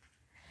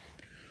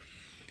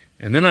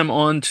 And then I'm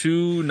on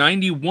to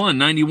 91.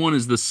 91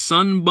 is the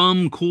Sun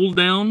Bum Cool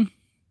Down.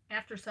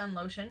 After Sun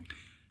Lotion.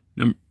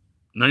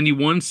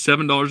 91,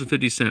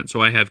 $7.50.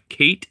 So I have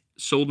Kate,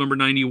 sold number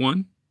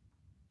 91.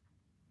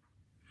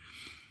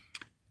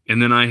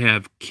 And then I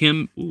have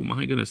Kim. Oh,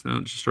 my goodness. Now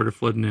it just started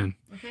flooding in.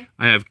 Okay.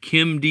 I have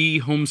Kim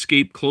D.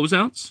 Homescape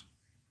Closeouts.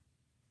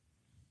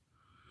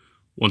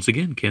 Once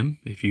again, Kim,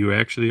 if you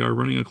actually are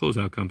running a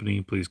closeout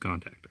company, please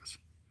contact us.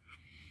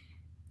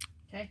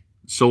 Okay.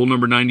 Sold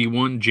number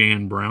 91,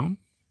 Jan Brown.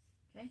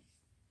 Okay.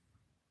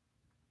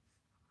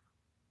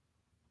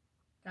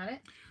 Got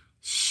it.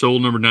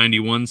 Sold number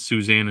 91,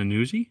 Susanna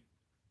Newsy.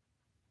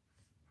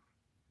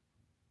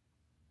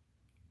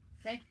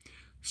 Okay.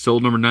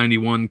 Sold number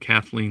 91,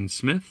 Kathleen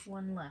Smith.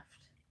 One left.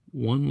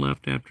 One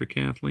left after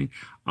Kathleen.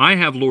 I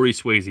have Lori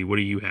Swayze. What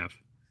do you have?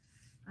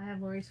 I have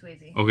Lori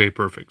Swayze. Okay,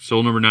 perfect.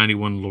 Sold number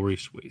 91, Lori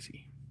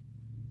Swayze.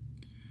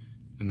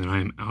 And then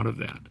I am out of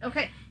that.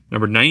 Okay.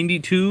 Number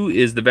 92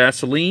 is the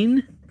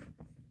Vaseline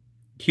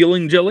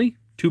Healing Jelly,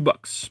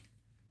 $2.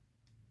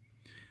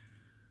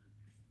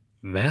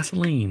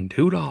 Vaseline,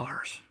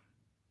 $2.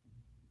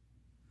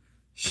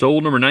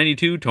 Sold number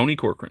 92, Tony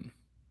Corcoran.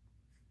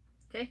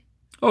 Okay.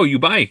 Oh, you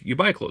buy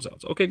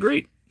closeouts. Okay,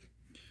 great.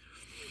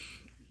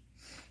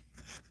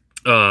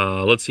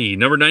 Let's see.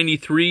 Number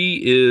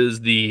 93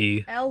 is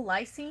the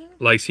L-lysine.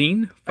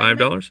 Lysine,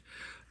 $5.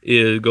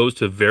 It goes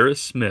to Vera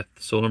Smith.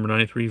 Sold number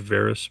 93,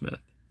 Vera Smith.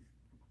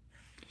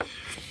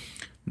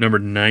 Number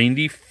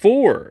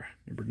 94.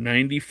 Number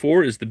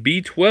 94 is the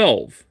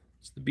B12.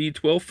 It's the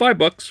B12,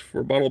 $5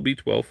 for a bottle of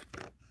B12.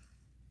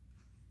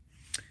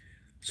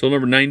 Sold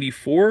number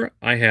 94,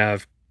 I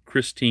have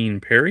Christine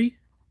Perry.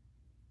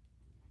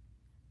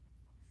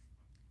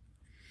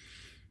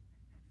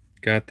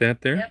 Got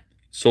that there? Yep.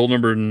 Sold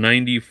number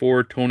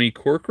 94, Tony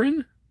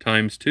Corcoran,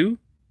 ×2.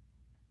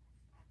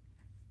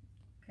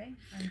 Okay,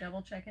 I'm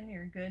double checking.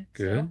 You're good.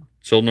 Good.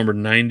 Sold number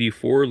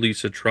 94,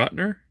 Lisa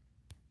Trotner.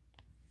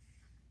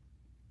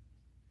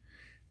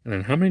 And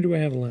then how many do I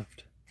have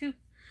left? 2.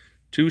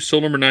 2.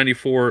 Sold number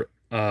 94,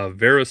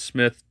 Vera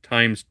Smith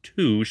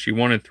 ×2. She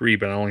wanted 3,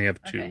 but I only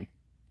have 2. Okay.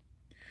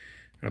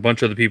 And a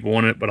bunch of other people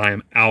wanted it, but I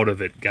am out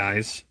of it,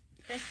 guys.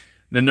 Okay.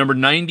 Then number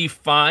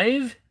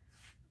 95.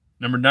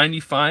 Number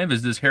 95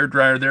 is this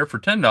hairdryer there for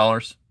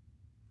 $10. It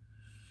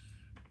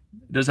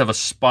does have a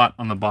spot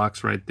on the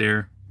box right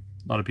there.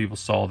 A lot of people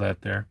saw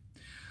that there.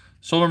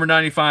 Sold number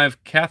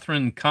 95,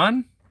 Catherine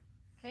Kahn.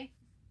 Okay.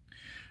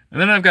 And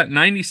then I've got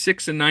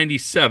 96 and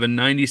 97.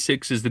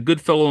 96 is the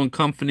Goodfellow and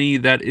Company.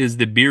 That is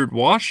the Beard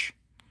Wash.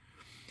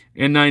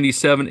 And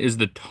 97 is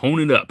the Tone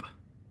It Up.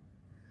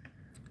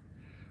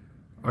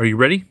 Are you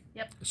ready?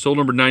 Yep. Sold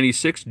number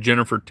 96,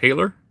 Jennifer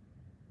Taylor.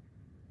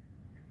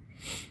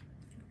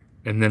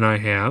 And then I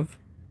have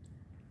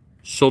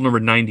sold number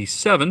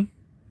 97,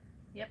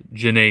 yep,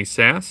 Janae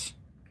Sass.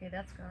 Okay,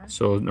 that's gone.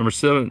 So number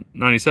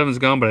 97 is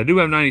gone, but I do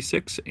have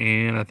 96,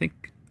 and I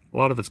think a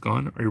lot of it's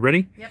gone. Are you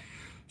ready? Yep.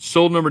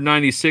 Sold number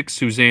 96,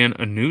 Suzanne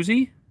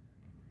Anuzzi.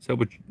 Is that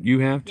what you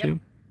have too?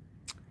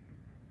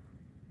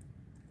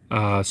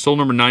 Yep. Sold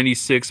number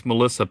 96,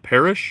 Melissa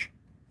Parrish.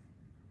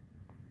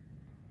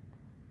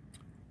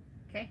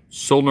 Okay.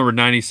 Sold number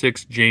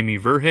 96, Jamie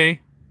Verhey.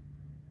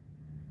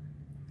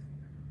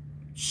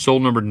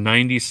 Sold number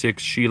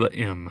 96, Sheila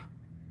M.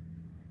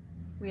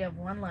 We have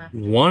one left.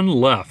 One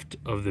left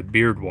of the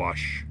beard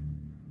wash.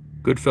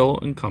 Goodfellow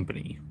and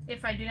Company.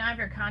 If I do not have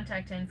your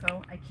contact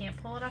info, I can't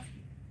pull it off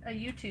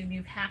YouTube.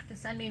 You have to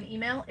send me an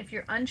email. If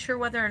you're unsure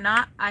whether or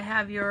not I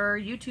have your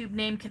YouTube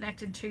name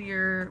connected to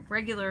your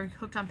regular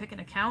Hooked on Pickin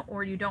account,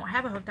 or you don't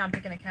have a Hooked on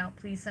Pickin account,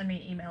 please send me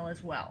an email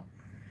as well.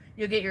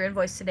 You'll get your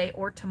invoice today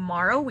or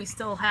tomorrow. We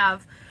still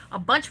have a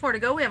bunch more to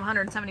go. We have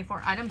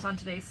 174 items on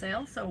today's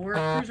sale, so we're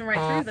cruising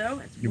right through,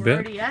 though. We're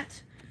already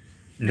at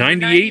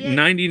 98 and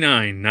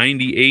 99.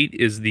 98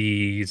 is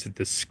the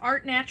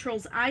Art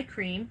Naturals Eye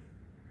Cream.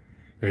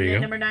 There you go.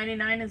 Number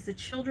 99 is the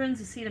Children's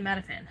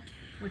Acetaminophen,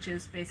 which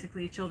is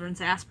basically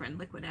children's aspirin,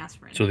 liquid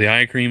aspirin. So the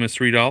eye cream is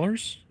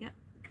 $3? Yep.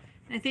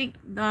 I think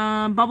the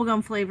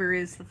bubblegum flavor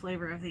is the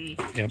flavor of the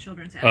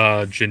children's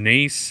aspirin.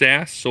 Janae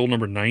Sass, sold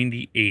number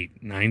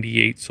 98.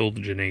 98 sold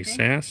to Janae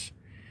Sass.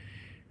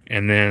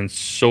 And then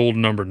sold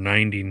number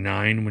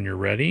 99 when you're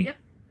ready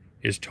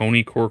is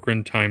Tony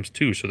Corcoran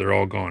 ×2. So they're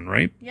all gone,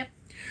 right? Yep.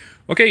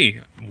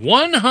 Okay,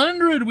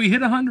 100. We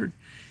hit 100.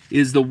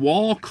 Is the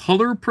Wall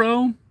Color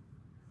Pro.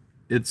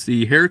 It's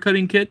the hair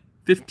cutting kit,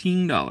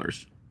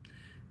 $15.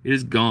 It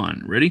is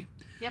gone. Ready?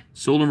 Yep.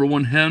 Sold number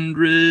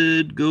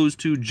 100 goes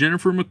to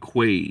Jennifer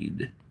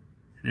McQuaid.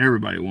 And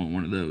everybody want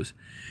one of those.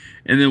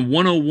 And then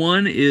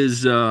 101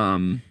 is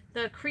the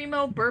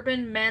Cremo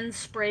Bourbon Men's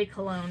Spray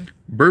Cologne.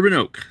 Bourbon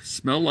Oak.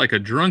 Smell like a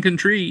drunken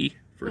tree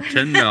for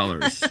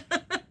 $10.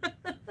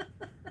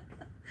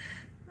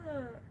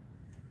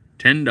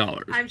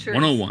 $10. I'm sure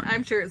 101.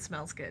 I'm sure it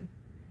smells good.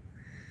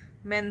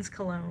 Men's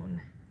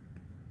cologne.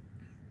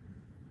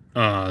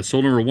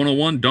 Sold number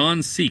 101,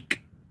 Dawn Seek.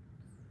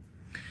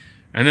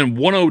 And then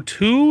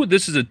 102,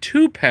 this is a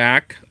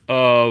 2-pack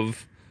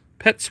of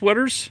pet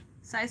sweaters.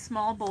 Size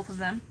small, both of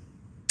them.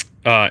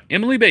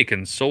 Emily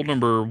Bacon, sold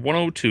number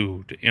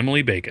 102 to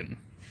Emily Bacon.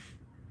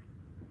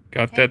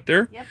 Got that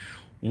there? Yep.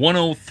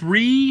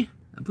 103,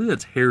 I believe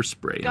that's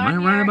hairspray. Am I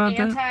right about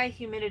that?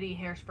 Anti-humidity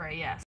hairspray,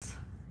 yes.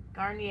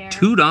 Garnier.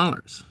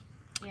 $2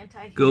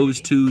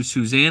 goes to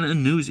Susanna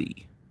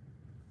Newsy.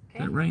 Okay.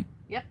 Is that right?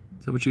 Yep.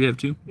 Is that what you have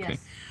too? Yes. Okay.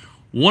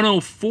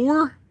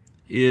 104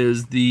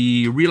 is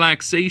the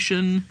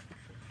relaxation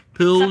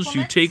pills.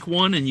 You take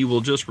one and you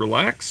will just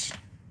relax.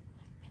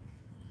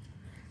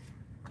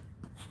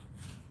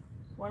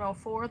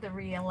 104, the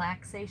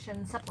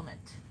relaxation supplement.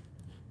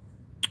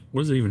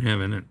 What does it even have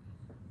in it?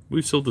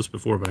 We've sold this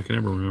before, but I can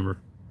never remember.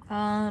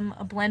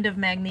 A blend of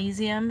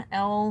magnesium,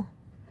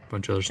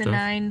 Bunch of other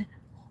stuff.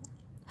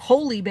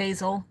 Holy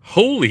basil.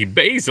 Holy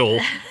basil.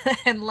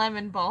 And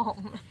lemon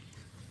balm.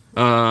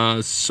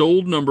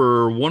 Sold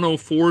number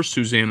 104,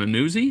 Susanna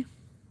Newsy.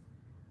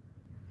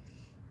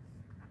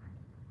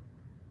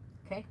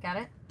 Okay, got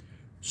it.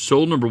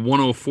 Sold number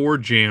 104,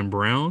 Jan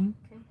Brown.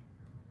 Okay.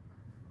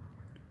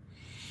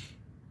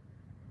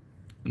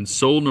 And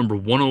sold number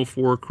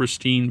 104,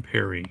 Christine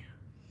Perry.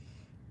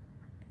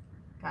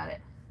 Got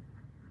it.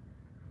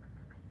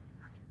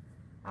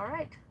 All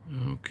right.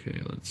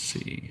 Okay, let's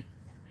see.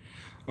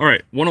 All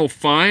right,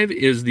 105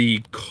 is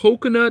the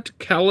Coconut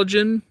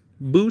Collagen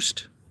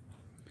Boost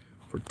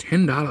for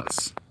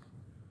 $10.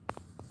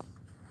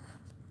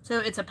 So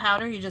it's a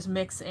powder you just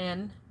mix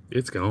in.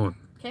 It's gone.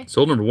 Okay.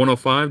 Sold number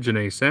 105,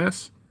 Janae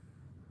Sass.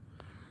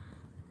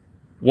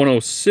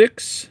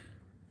 106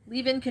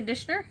 leave-in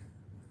conditioner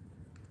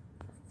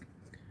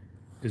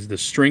is the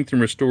Strength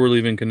and Restore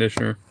leave-in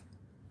conditioner.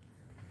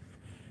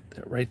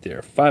 That right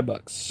there,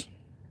 $5.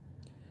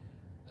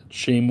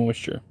 Shea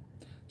Moisture.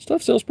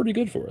 Stuff sells pretty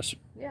good for us.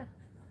 Yeah.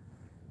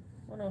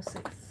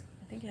 106.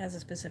 I think it has a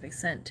specific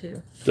scent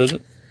too. Does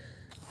it?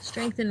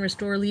 Strength and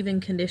Restore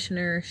leave-in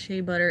conditioner,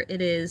 shea butter.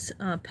 It is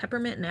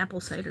peppermint and apple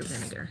cider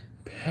vinegar.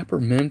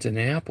 Peppermint and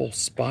apple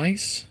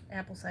spice?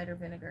 Apple cider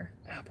vinegar.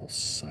 Apple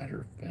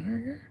cider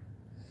vinegar?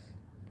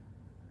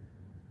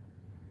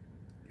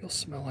 You'll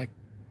smell like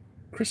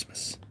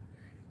Christmas.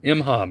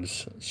 M.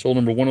 Hobbs. Sold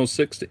number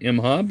 106 to M.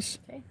 Hobbs.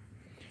 Okay.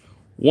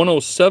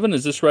 107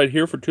 is this right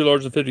here for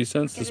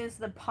 $2.50. It is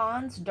the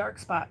Pond's Dark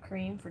Spot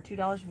Cream for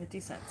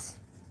 $2.50.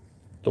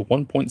 The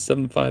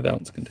 1.75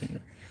 ounce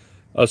container.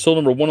 Sold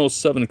number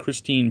 107,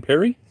 Christine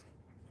Perry.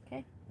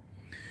 Okay.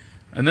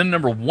 And then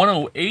number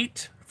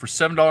 108 for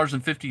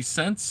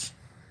 $7.50.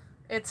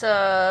 It's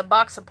a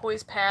box of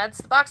poise pads.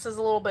 The box is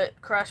a little bit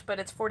crushed, but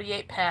it's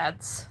 48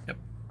 pads.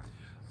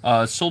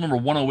 Yep. Sold number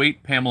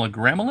 108, Pamela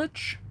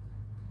Gramelich.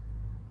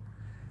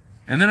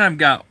 And then I've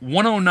got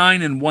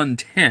 109 and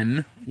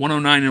 110.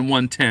 109 and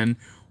 110.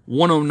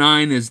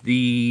 109 is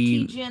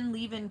the T-Gin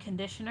leave-in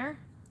conditioner.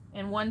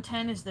 And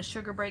 110 is the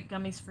Sugar Break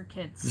gummies for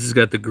kids. This has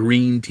got the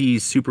green tea,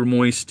 super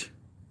moist,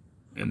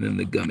 and then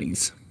the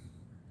gummies.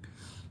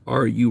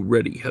 Are you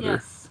ready, Heather?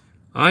 Yes.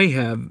 I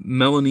have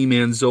Melanie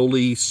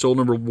Manzoli, sold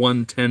number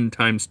 110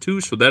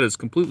 ×2, so that is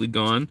completely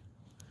gone.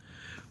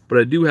 But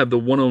I do have the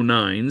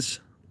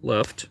 109s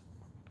left.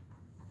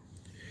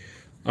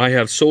 I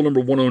have sold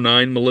number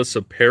 109,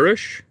 Melissa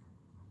Parrish.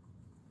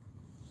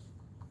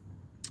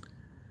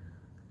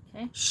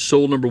 Okay.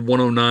 Sold number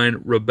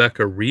 109,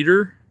 Rebecca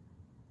Reeder.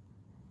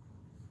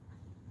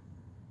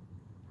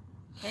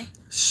 Okay.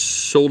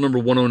 Sold number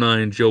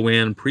 109,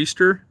 Joanne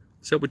Priester.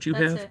 Is that what you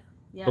That's have? it.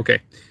 Yeah.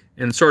 Okay.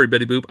 And sorry,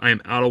 Betty Boop, I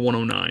am out of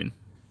 109.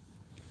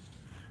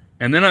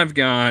 And then I've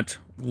got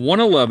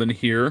 111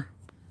 here.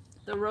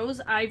 The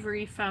Rose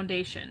Ivory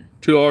Foundation.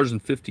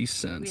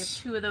 $2.50. We have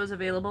 2 of those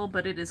available,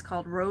 but it is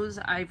called Rose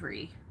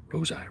Ivory.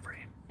 Rose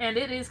Ivory. And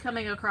it is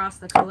coming across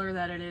the color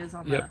that it is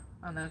on the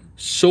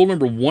Sold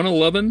number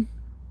 111,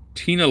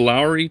 Tina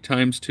Lowry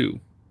 ×2.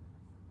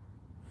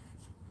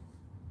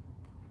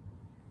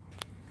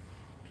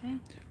 Okay.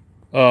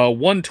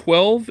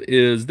 112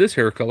 is this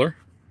hair color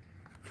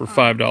for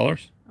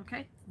 $5.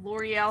 Okay.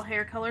 L'Oreal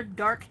hair color,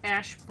 dark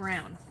ash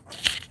brown.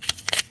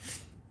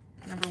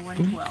 Number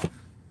 112.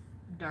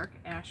 Dark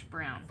ash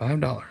brown.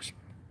 $5.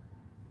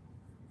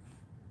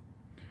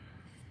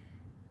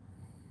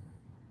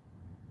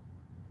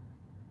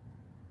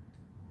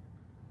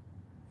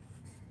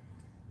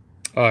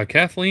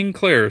 Kathleen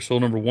Clare,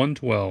 sold number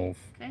 112.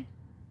 Okay.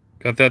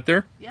 Got that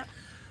there? Yep.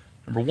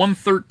 Number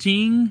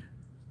 113.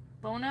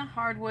 Bona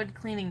hardwood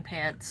cleaning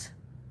pads.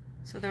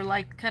 So they're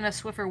like kind of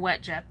Swiffer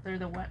Wet Jet. They're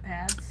the wet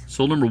pads.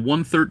 Sold number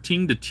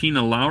 113 to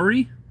Tina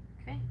Lowry.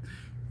 Okay.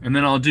 And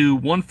then I'll do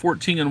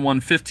 114 and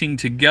 115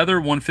 together.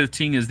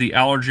 115 is the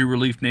allergy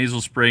relief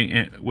nasal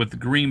spray with the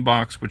green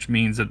box, which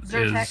means it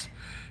Zyrtec. is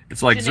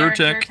it's like Generic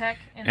Zyrtec.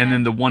 And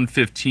then the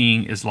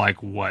 115 is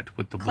like what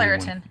with the blue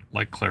Claritin. one?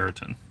 Like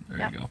Claritin. There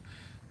Yep. you go.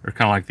 They're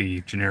kind of like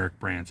the generic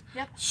brands.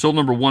 Yep. Sold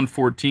number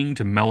 114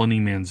 to Melanie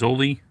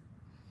Manzoli.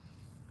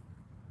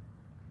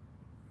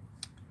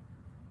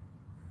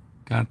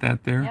 Got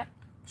that there? Yep.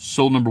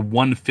 Sold number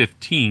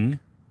 115.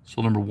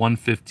 Sold number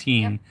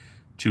 115 Yep.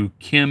 to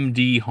Kim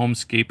D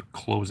Homescape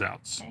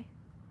Closeouts. Okay.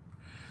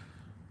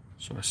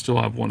 So I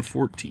still have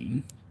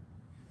 114.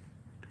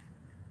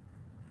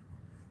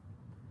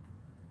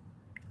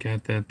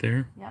 Got that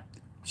there? Yep.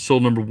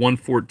 Sold number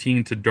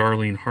 114 to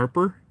Darlene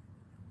Harper.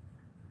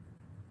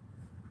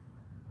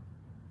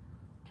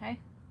 Okay.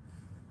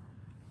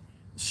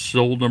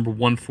 Sold number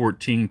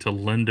 114 to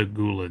Linda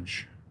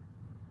Goolage.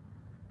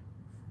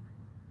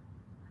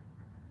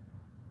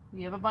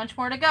 We have a bunch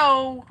more to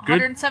go.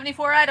 Good.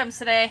 174 items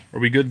today. Are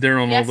we good there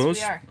on Yes, all those?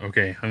 we are.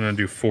 Okay, I'm going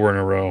to do 4 in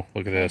a row.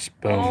 Look at this.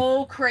 Boom.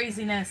 Oh,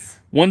 craziness.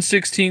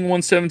 116,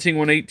 117,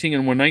 118,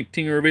 and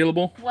 119 are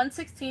available.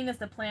 116 is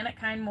the Planet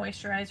Kind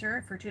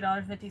Moisturizer for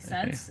 $2.50.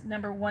 Okay.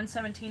 Number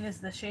 117 is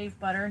the Shave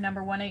Butter.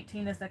 Number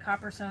 118 is the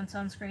Copperstone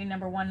Sunscreen.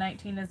 Number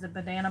 119 is the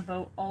Banana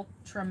Boat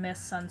Ultra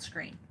Mist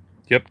Sunscreen.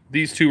 Yep,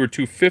 these two are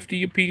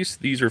 $2.50 a piece.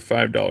 These are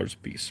 $5 a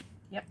piece.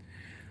 Yep.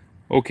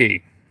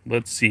 Okay,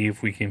 let's see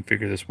if we can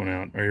figure this one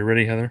out. Are you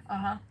ready, Heather?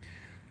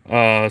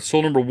 Uh-huh.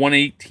 Sold number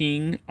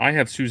 118. I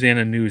have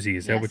Susanna Newsy.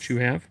 Is that Yes. what you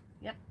have?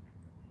 Yep.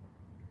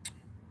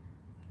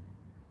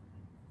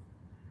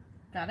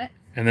 Got it?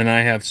 And then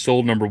I have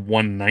sold number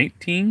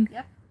 119.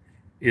 Yep.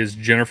 Is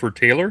Jennifer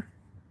Taylor.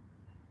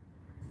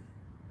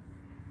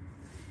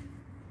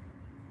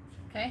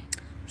 Okay.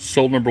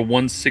 Sold number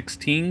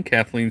 116,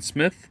 Kathleen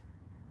Smith.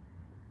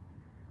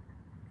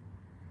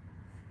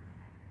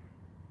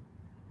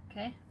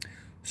 Okay.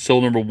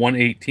 Sold number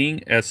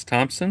 118, S.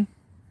 Thompson.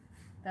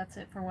 That's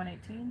it for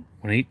 118.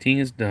 118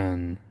 is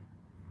done.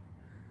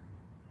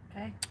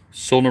 Okay.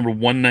 Sold number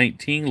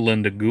 119,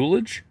 Linda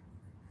Goolage.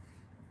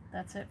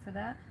 That's it for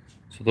that.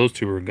 So those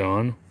two are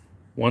gone.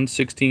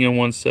 116 and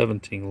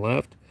 117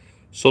 left.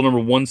 Sold number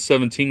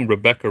 117,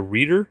 Rebecca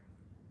Reeder.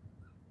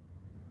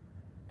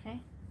 Okay.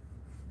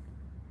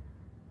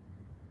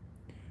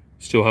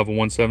 Still have a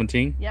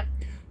 117. Yep.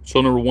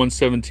 Sold number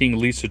 117,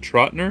 Lisa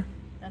Trotner.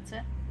 That's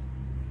it.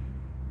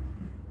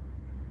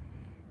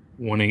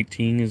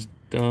 118 is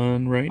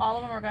done, right? All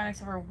of them are gone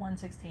except for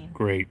 116.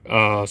 Great.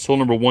 Sold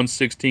number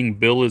 116,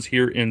 Bill is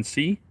here,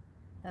 NC.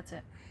 That's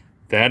it.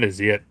 That is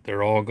it.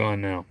 They're all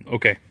gone now.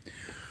 Okay.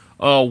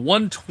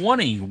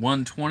 120.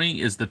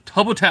 120 is the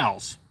tub of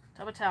towels.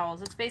 Tub of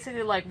towels. It's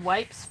basically like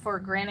wipes for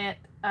granite.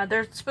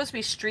 They're supposed to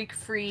be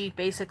streak-free,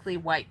 basically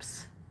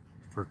wipes.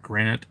 For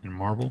granite and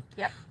marble.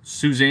 Yep.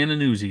 Susanna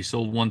Newsy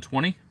sold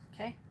 120.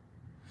 Okay.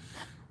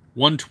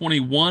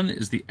 121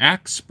 is the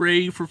Axe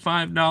spray for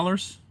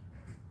 $5.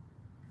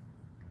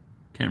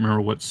 Can't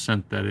remember what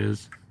scent that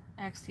is.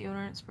 Axe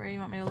deodorant spray. You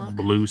want me to look?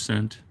 Blue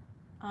scent.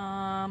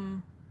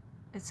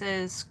 It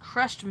says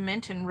crushed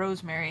mint and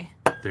rosemary.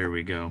 There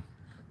we go.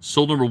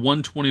 Sold number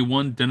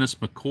 121, Dennis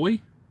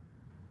McCoy.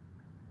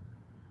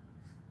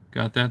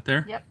 Got that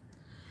there? Yep.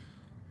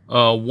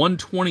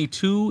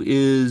 122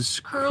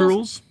 is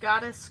Curls.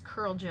 Goddess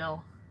Curl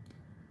Gel.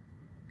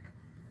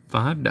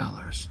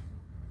 $5.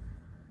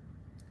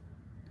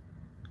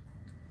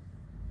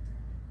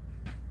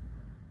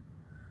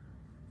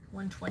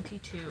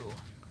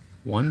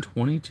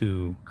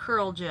 $122.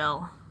 Curl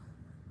Gel.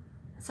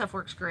 That stuff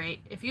works great.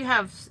 If you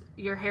have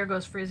your hair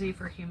goes frizzy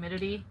for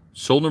humidity.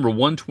 Sold number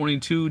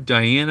 122,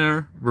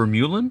 Diana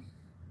Vermeulen.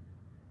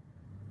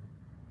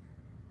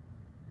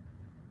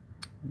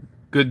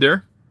 Good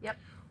there. Yep.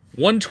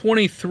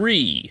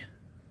 123.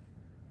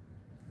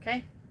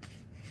 Okay.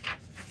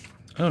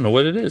 don't know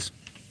what it is.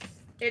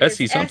 It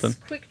Essie is something. S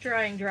quick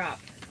drying drop.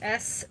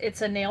 S,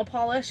 it's a nail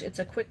polish. It's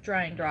a quick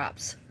drying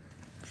drops.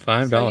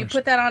 $5. So you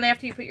put that on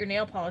after you put your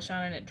nail polish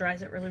on, and it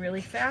dries it really,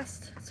 really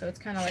fast. So it's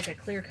kind of like a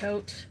clear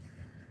coat.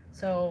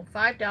 So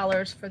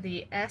 $5 for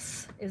the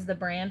S is the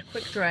brand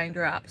quick drying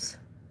drops.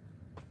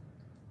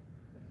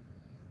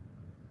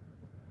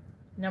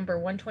 Number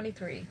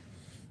 123.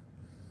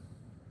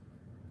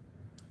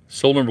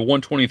 Sold number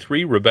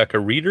 123, Rebecca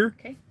Reeder.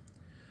 Okay.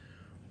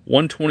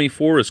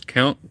 124 is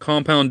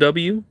Compound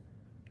W.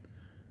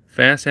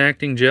 Fast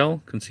acting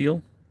gel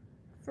conceal.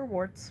 For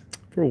warts.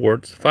 For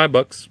warts.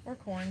 $5. Or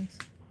corns.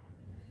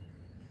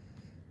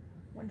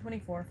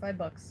 124,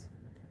 $5.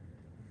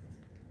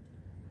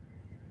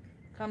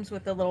 Comes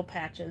with the little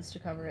patches to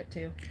cover it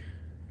too.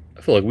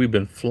 I feel like we've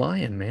been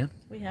flying, man.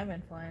 We have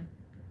been flying.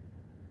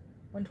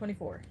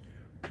 124.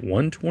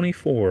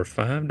 124,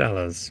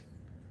 $5.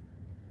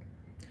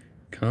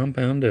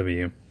 Compound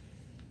W.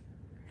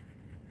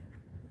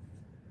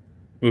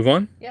 Move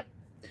on? Yep.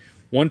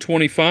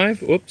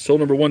 125. Oops, sold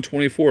number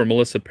 124,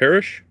 Melissa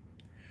Parrish.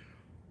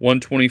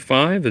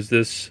 125 is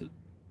this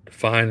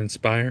Define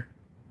Inspire.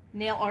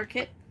 Nail art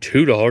kit.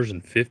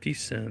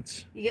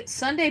 $2.50. You get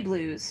Sunday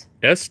Blues.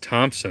 S.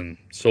 Thompson,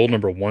 sold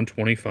number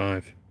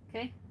 125.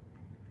 Okay.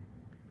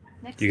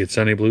 Next. You get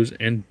Sunday Blues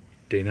and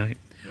Day Night.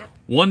 Yep.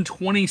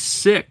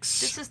 126.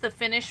 This is the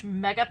Finish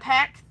Mega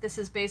Pack. This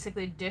is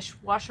basically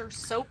dishwasher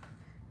soap.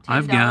 $10.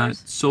 I've got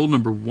sold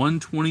number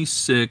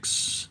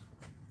 126.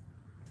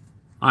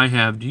 I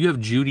have, do you have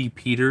Judy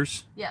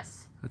Peters?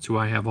 Yes. That's who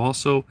I have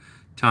also,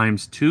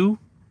 times 2.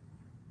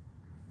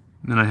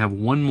 And then I have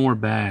one more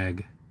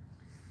bag.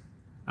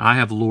 I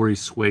have Lori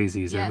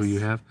Swayze. Is that who you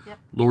have? Yep.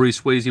 Lori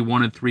Swayze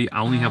 1 and 3. I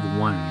only have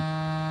 1.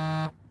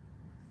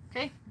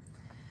 Okay.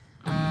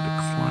 I'm going to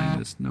decline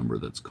this number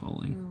that's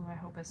calling. Ooh, I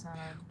hope it's not a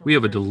delivery. We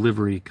have a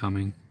delivery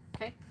coming.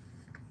 Okay.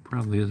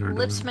 Probably is our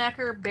Lip delivery.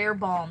 Smacker Bare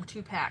Balm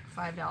 2-pack,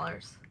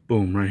 $5.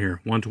 Boom, right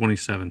here.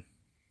 127.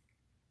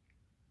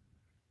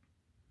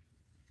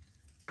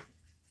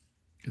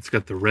 It's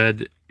got the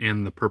red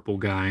and the purple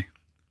guy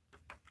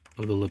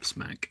of the Lip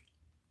Smack.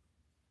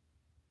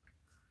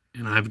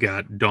 And I've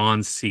got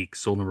Dawn Seek,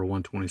 sold number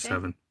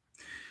 127. Okay.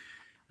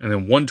 And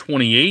then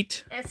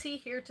 128. Essie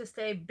Here to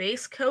Stay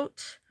Base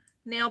Coat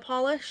Nail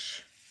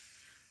Polish,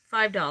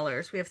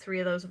 $5. We have 3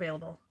 of those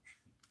available.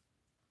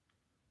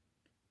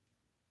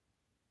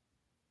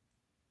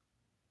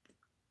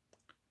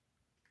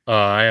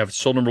 I have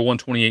sold number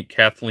 128,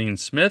 Kathleen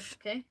Smith.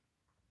 Okay.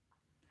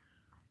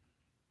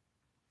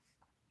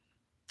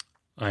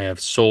 I have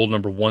sold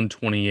number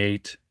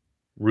 128,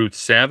 Ruth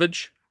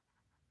Savage.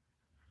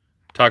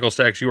 Taco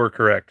Stacks, you are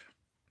correct.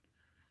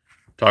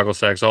 Taco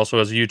Stacks also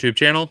has a YouTube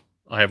channel.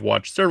 I have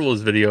watched several of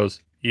his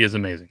videos. He is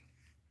amazing.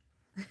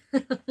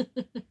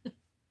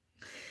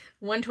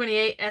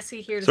 128,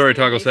 Essie Here to Sorry,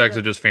 Stay Taco Base Stacks,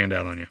 Coat. I just fanned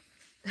out on you.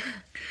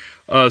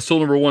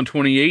 Sold number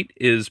 128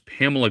 is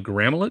Pamela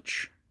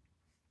Gramelich.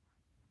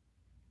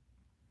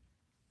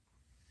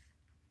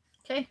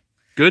 Okay.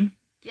 Good?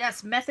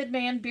 Yes, Method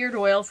Man Beard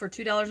Oil for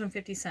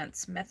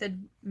 $2.50.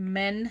 Method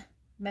Men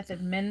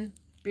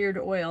Beard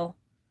Oil,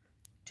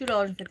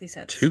 $2.50.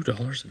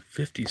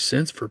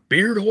 $2.50 for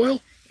beard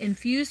oil?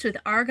 Infused with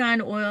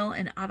argan oil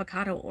and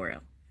avocado oil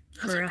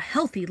for a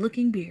healthy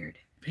looking beard.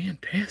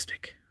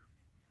 Fantastic.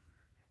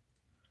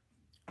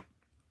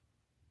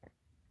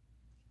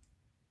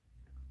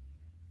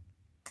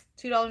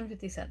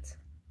 $2.50.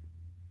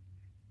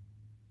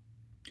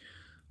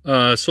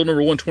 Sold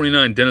number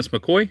 129, Dennis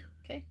McCoy.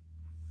 Okay.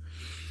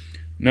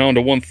 Now on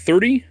to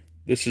 130.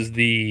 This is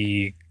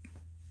the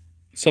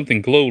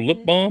something glow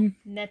lip balm.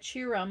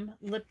 Naturum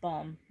lip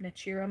balm.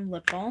 Naturum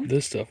lip balm.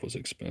 This stuff was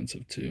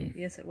expensive too.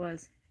 Yes, it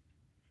was.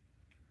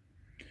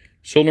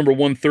 Sold number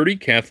 130,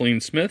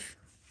 Kathleen Smith.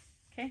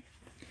 Okay.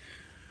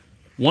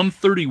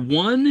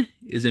 131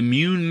 is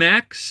Immune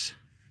Max.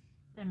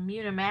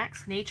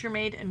 Immunimax, Nature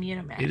Made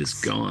Immunimax. It is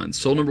gone.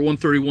 Sold number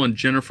 131,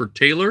 Jennifer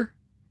Taylor.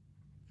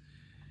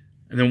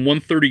 And then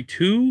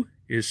 132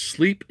 is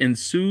Sleep and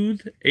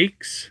Soothe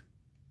Aches.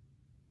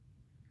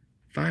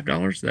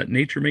 $5, that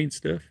Nature Made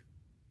stuff.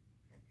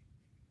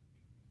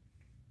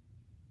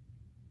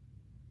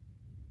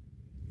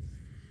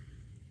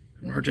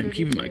 I'm hard time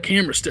keeping my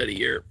camera steady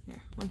here.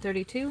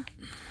 132.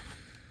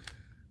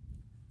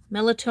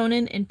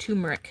 Melatonin and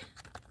turmeric.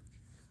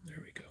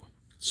 There we go.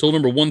 Sold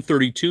number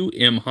 132,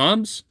 M.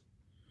 Hobbs.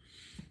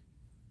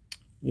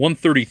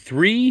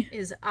 133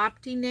 is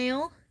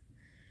OptiNail.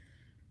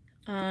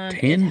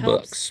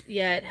 $10.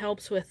 Yeah, it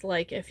helps with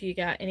like if you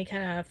got any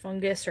kind of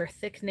fungus or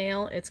thick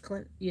nail. It's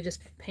you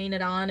just paint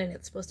it on, and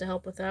it's supposed to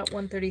help with that.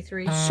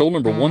 133. Sold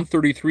number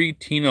 133,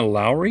 Tina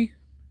Lowry.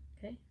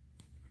 Okay.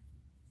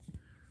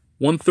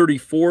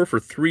 134 for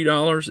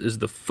 $3 is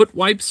the foot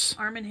wipes.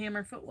 Arm &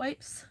 Hammer foot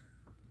wipes.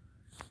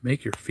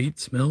 Make your feet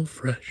smell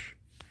fresh.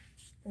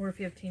 Or if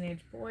you have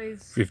teenage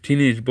boys. If you have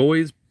teenage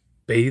boys,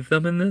 bathe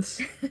them in this.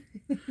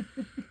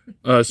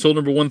 Sold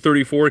number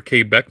 134,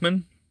 Kay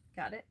Beckman.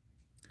 Got it.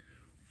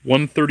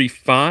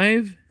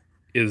 135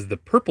 is the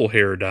purple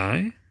hair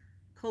dye.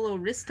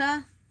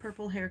 Colorista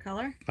Purple hair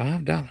color.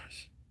 $5.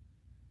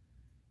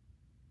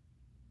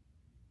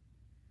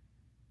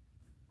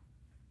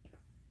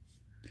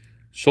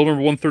 Sold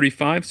number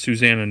 135,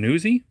 Susanna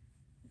Newsy.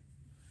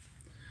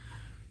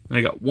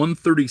 I got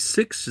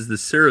 136 is the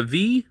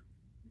CeraVe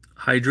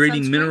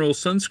Hydrating Mineral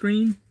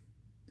Sunscreen.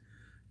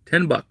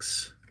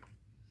 $10.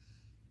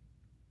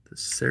 The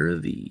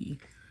CeraVe.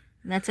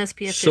 And that's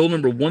SPF 50. Sold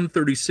number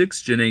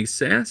 136, Janae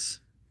Sass.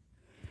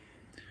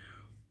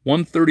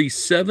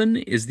 137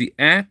 is the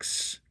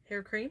Axe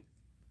Hair cream.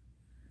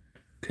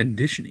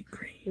 Conditioning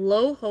Cream.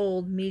 Low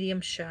hold, medium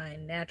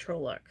shine,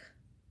 natural look.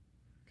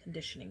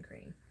 Conditioning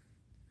cream.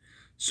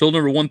 Sold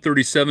number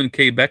 137,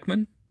 Kay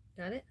Beckman.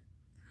 Got it.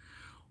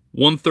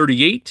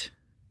 138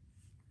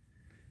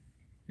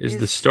 is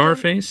the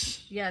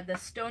Starface. Yeah, the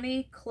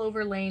Stony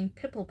Clover Lane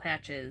Pimple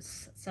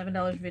Patches.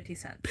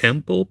 $7.50.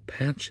 Pimple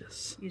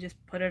patches. You just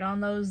put it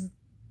on those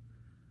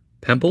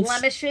Pimples?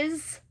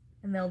 blemishes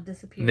and they'll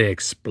disappear. They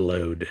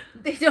explode.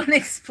 They don't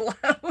explode.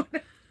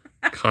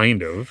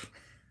 Kind of.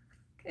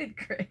 Good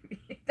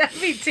gravy. That'd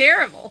be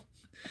terrible.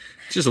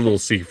 Just a little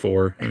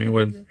C4. I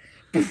mean,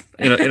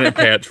 in a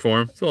patch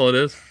form. That's all it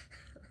is.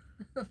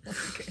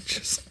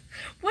 Just,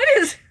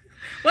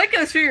 what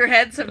goes through your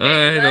head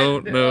sometimes? I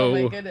don't know.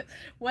 Oh my goodness.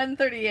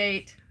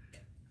 138.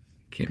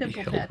 Can't be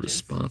held patches.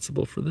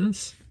 responsible for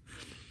this.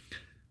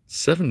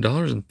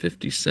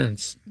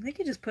 $7.50. I think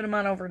you just put them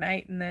on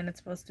overnight and then it's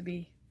supposed to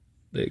be...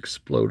 They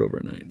explode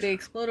overnight. They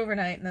explode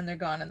overnight and then they're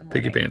gone in the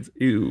morning. Piggy pants.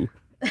 Ew.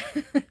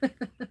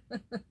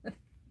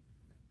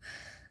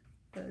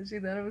 She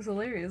thought it was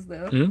hilarious,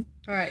 though. Yeah.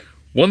 All right.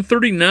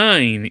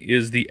 139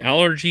 is the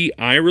Allergy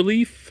Eye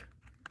Relief.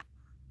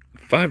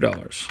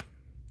 $5.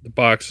 The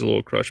box is a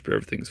little crushed, but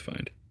everything's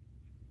fine.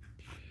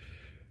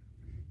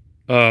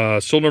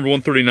 Sold number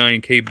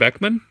 139, Kay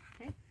Beckman.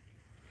 Okay.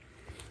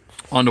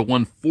 On to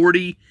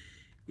 140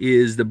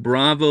 is the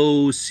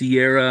Bravo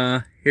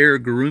Sierra Hair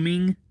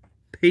Grooming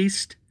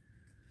Paste.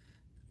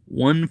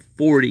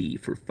 140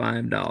 for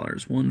 $5.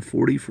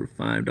 140 for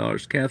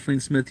 $5. Kathleen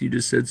Smith, you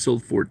just said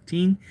sold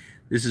 14.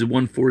 This is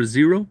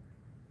 140.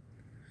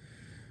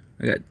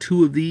 I got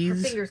 2 of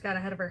these. Her fingers got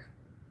ahead of her.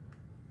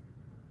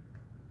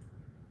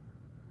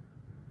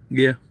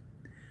 Yeah.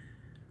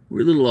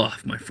 We're a little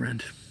off, my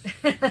friend.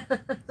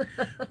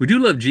 We do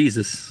love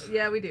Jesus.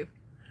 Yeah, we do.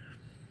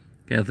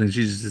 Kathleen,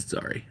 Jesus is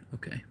sorry.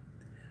 Okay.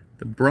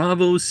 The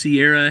Bravo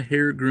Sierra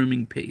Hair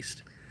Grooming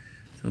Paste.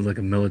 Sounds like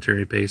a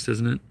military paste,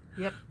 doesn't it?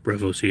 Yep.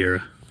 Bravo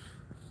Sierra.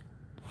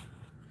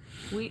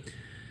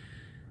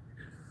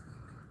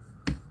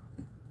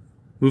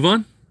 Move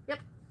on? Yep.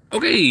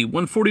 Okay,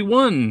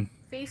 141.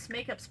 Face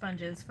makeup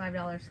sponges,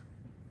 $5.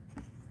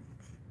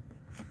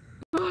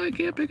 Oh, I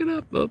can't pick it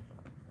up. Oh.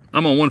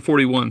 I'm on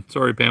 141.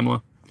 Sorry,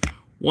 Pamela.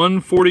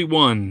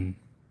 141.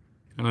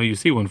 I know you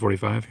see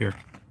 145 here.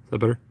 Is that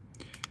better?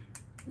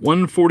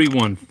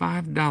 141.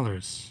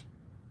 $5.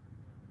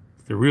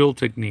 The Real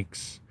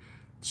Techniques.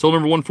 Sold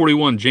number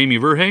 141, Jamie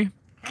Verhey.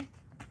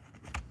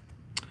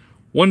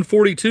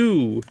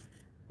 142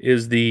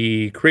 is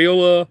the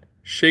Crayola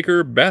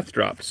Shaker Bath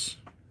Drops.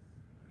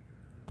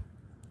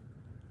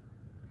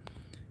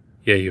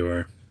 Yeah, you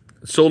are.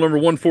 Sold number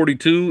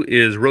 142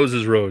 is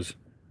Rose's Rose.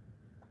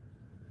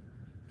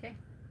 Okay.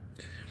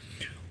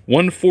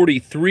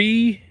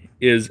 143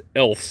 is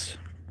Elf's.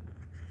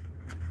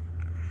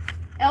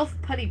 Elf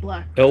Putty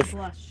Blush. Elf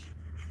Blush.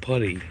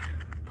 Putty.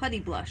 Putty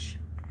Blush.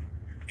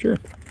 Sure.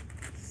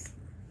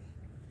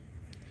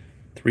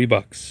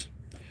 $3.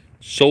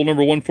 Sold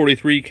number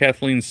 143,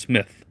 Kathleen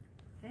Smith.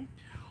 Okay.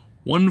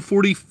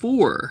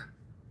 144.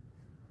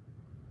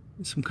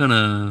 Some kind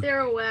of...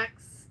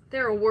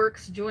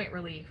 TheraWorks Joint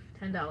Relief.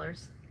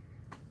 $10.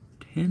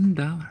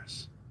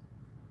 $10.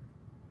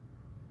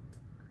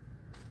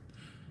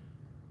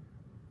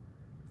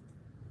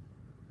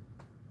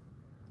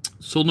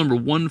 Sold number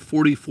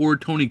 144,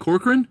 Tony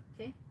Corcoran.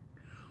 Okay.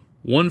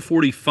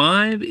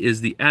 145 is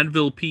the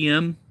Advil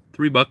PM.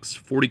 $3,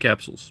 40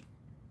 capsules.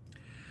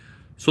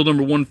 Sold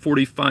number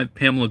 145,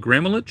 Pamela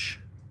Gramelich.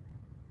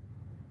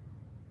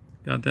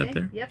 Got that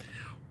there? Yep.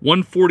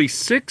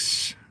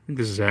 146. I think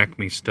this is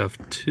Acme stuff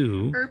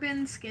too.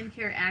 Urban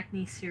Skincare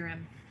Acne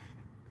Serum.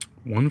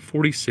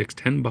 146,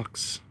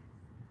 $10.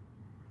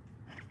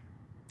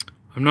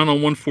 I'm not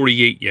on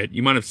 148 yet.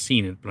 You might have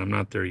seen it, but I'm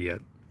not there yet.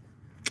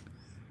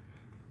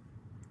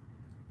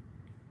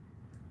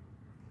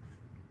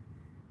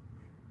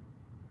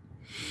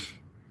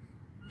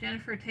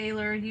 Jennifer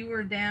Taylor, you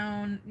were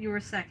down. You were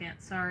second.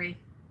 Sorry.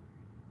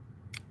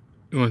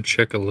 You want to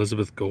check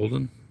Elizabeth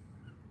Golden?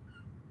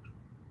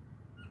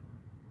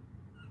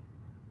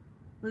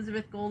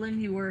 Elizabeth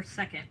Golden, you were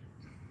second.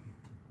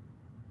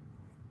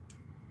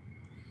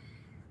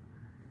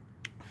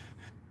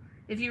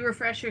 If you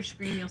refresh your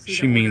screen, you'll see.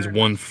 She means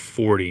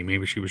 140.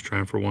 Maybe she was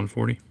trying for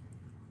 140.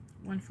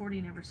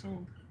 140 never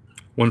sold.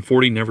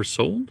 140 never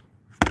sold?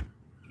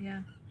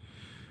 Yeah.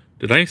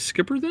 Did I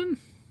skip her then?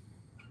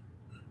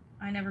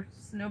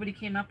 Nobody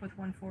came up with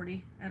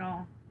 140 at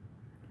all.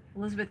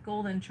 Elizabeth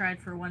Golden tried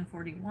for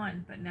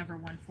 141, but never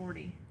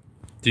 140.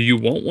 Do you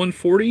want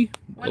 140?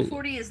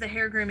 140 is the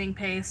hair grooming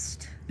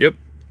paste. Yep.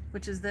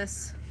 Which is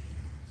this.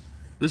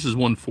 This is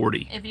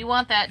 140. If you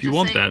want that,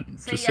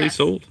 just say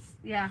sold.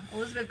 Yeah,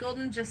 Elizabeth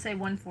Golden, just say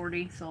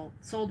 140. Sold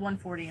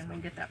 140, and we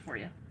can get that for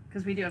you.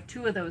 Because we do have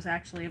 2 of those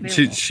actually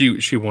available.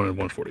 She wanted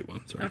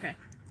 141. Sorry. Okay.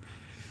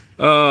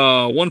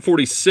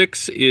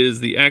 146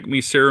 is the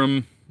Acme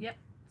Serum. Yep,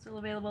 still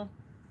available.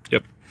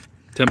 Yep,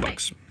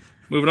 $10.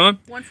 Moving on.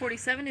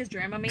 147 is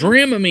Dramamine.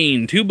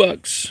 Dramamine,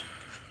 $2.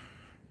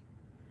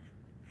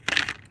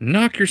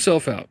 Knock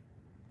yourself out.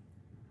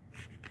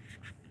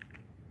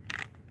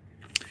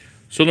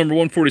 So number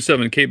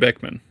 147, Kay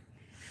Beckman.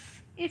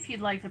 If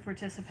you'd like to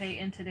participate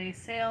in today's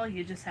sale,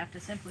 you just have to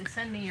simply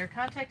send me your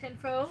contact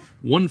info.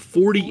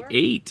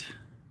 148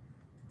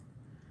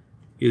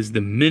 is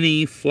the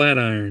mini flat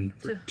iron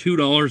for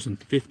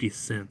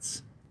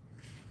 $2.50.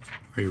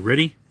 Are you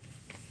ready?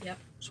 Yep.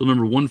 So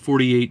number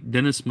 148,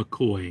 Dennis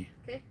McCoy.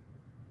 Okay.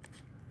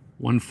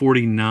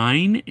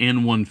 149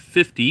 and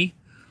 150.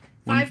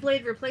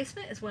 5-blade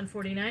replacement is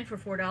 $149 for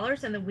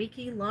 $4, and the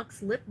Wiki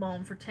Lux lip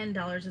balm for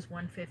 $10 is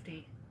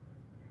 $150.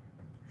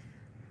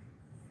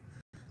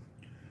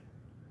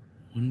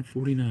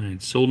 149.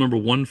 Sold number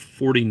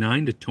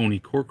 149 to Tony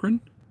Corcoran.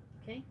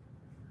 Okay.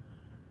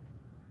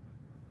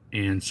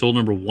 And sold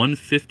number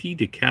 150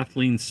 to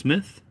Kathleen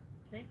Smith.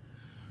 Okay.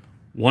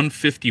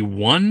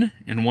 151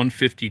 and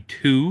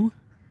 152.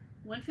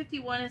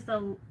 151 is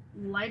the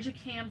Elijah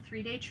Cam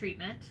 3-day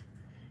treatment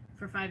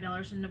for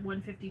 $5, and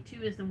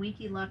 152 is the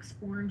Wiki Lux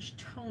orange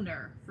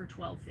toner for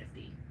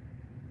 $12.50.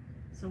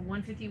 So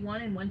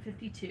 151 and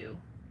 152.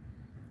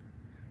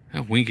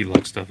 That Winky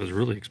Lux stuff is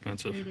really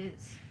expensive. It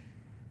is.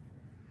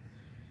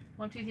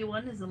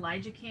 151 is the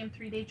Elijah Cam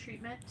 3-day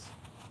treatment.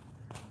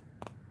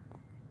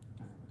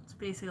 It's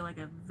basically like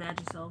a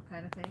Vagisil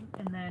kind of thing.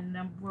 And then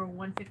number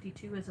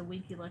 152 is a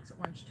Winky Lux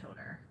orange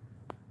toner.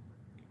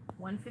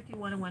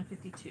 151 and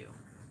 152.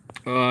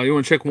 You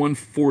want to check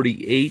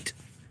 148?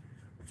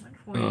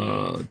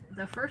 148.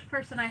 The first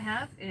person I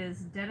have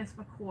is Dennis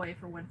McCoy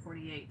for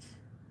 148.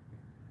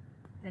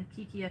 Then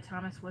Kikia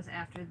Thomas was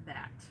after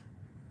that.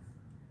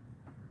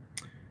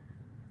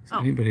 Is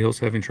anybody else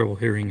having trouble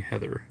hearing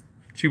Heather?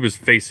 She was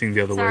facing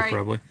the other way,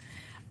 probably.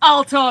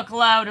 I'll talk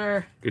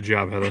louder. Good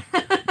job, Heather.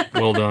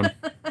 Well done.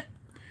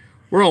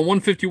 We're on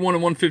 151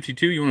 and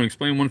 152. You want to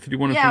explain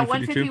 151 and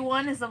 152? Yeah,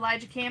 151 is the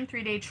Elijah Cam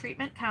 3-day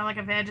treatment, kind of like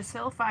a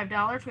Vagisil,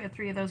 $5. We have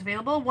 3 of those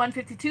available.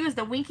 152 is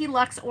the Winky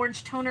Lux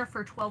orange toner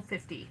for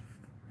 $12.50.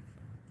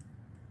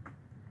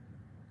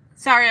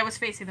 Sorry, I was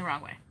facing the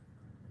wrong way.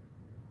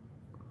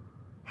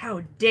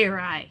 How dare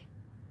I?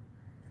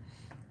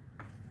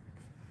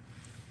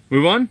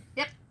 Move on?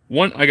 Yep.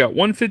 I got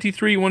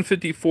 153,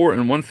 154,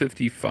 and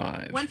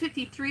 155.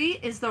 153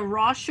 is the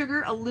raw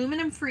sugar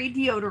aluminum-free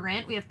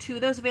deodorant. We have 2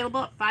 of those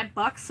available at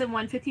 $5. And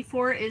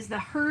 154 is the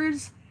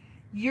Hers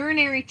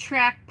urinary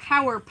tract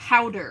power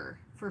powder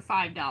for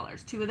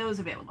 $5. 2 of those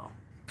available.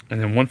 And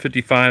then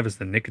 155 is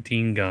the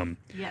nicotine gum.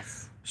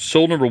 Yes.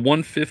 Sold number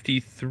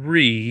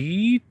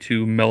 153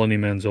 to Melanie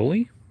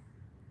Manzoli.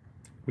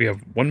 We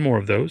have 1 more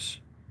of those.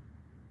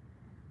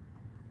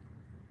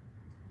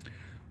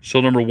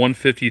 Sold number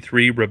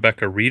 153,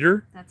 Rebecca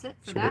Reeder. That's it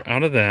for that. So we're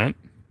out of that.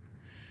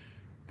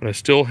 But I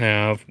still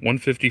have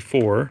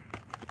 154.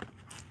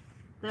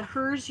 The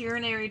Hers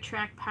urinary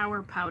tract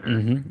power powder.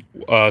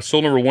 Mm-hmm.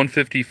 Sold number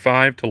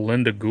 155 to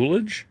Linda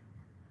Goolage.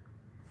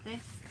 Okay.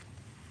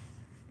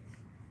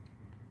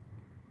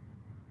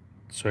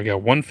 So I got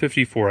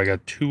 154. I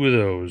got 2 of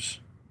those.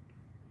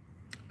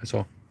 That's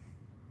all.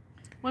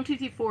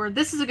 154.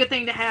 This is a good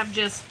thing to have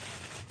just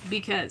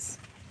because.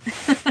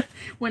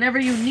 Whenever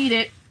you need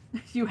it,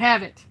 you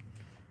have it.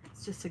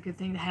 It's just a good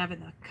thing to have in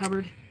the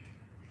cupboard.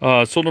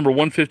 Sold number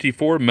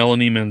 154,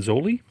 Melanie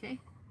Manzoli. Okay.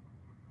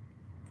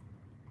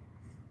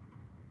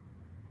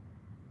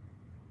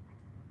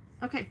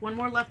 Okay, 1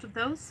 more left of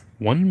those.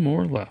 1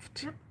 more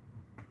left.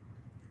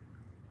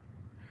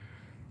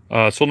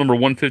 Yep. Sold number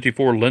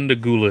 154, Linda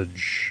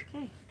Goolage.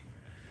 Okay.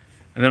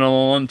 And then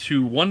on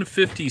to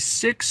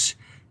 156,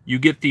 you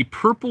get the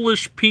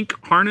purplish pink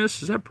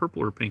harness. Is that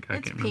purple or pink? I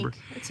can't remember.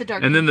 It's a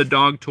dark And then the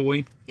dog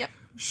toy. Yep.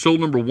 Sold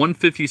number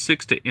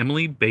 156 to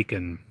Emily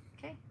Bacon.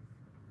 Okay.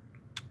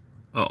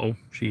 Uh-oh,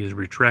 she has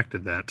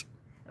retracted that.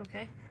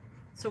 Okay.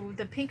 So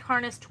the pink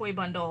harness toy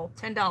bundle,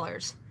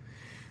 $10.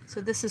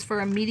 So this is for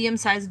a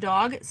medium-sized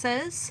dog, it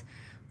says.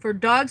 For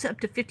dogs up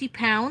to 50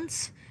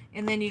 pounds.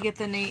 And then you get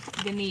the neat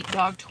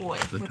dog toy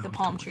with the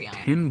palm tree on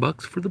it.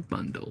 $10 for the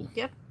bundle.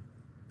 Yep.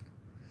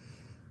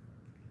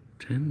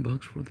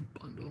 $10 for the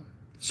bundle.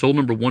 Sold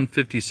number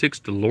 156,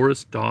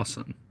 Dolores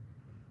Dawson.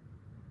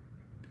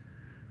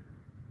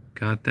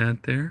 Got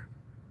that there?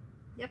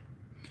 Yep.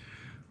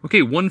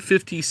 Okay,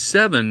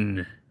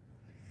 157.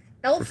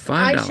 Elf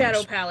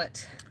eyeshadow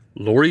palette.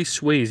 Lori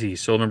Swayze,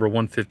 sold number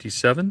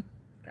 157.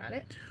 Got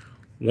it.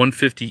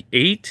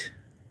 158.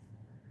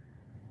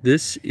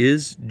 This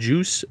is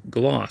Juice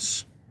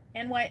Gloss.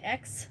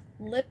 NYX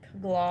lip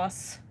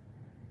gloss.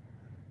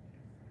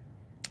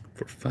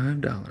 For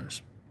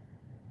 $5.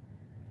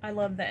 I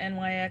love the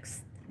NYX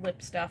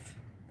lip stuff.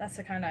 That's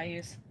the kind I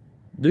use.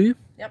 Do you?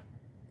 Yep.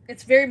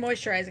 It's very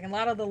moisturizing. A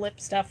lot of the lip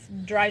stuff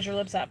dries your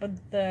lips out, but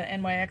the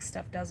NYX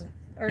stuff doesn't.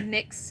 Or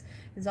NYX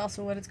is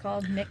also what it's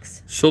called.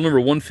 NYX. Sold number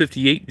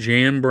 158,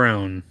 Jan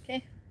Brown.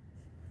 Okay.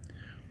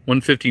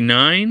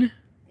 159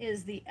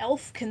 is the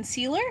e.l.f.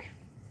 concealer.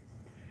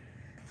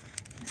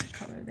 There's a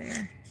color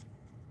there.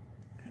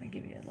 Kind of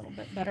give you a little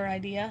bit better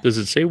idea. Does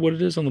it say what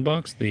it is on the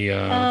box? The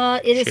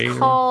it is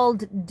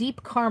called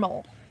Deep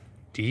Caramel.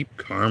 Deep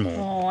Caramel.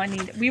 Oh,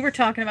 we were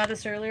talking about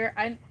this earlier.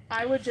 I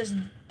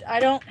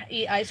don't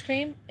eat ice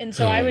cream, and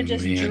so I would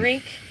just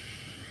drink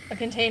a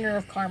container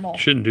of caramel.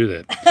 Shouldn't do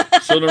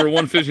that. So number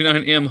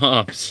 159, M.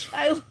 Hops.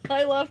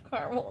 I love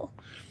caramel.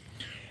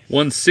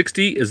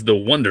 160 is the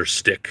Wonder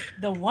Stick.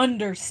 The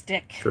Wonder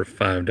Stick. For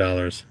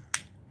 $5.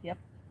 Yep.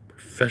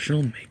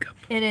 Professional makeup.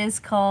 It is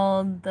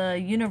called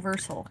the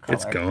Universal color.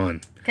 It's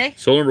gone. Okay.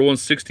 So number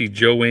 160,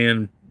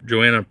 Joanna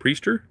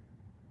Priester.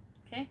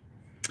 Okay.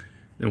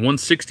 And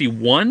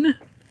 161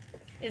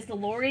 is the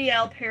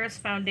L'Oreal Paris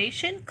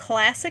Foundation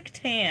Classic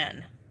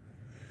Tan.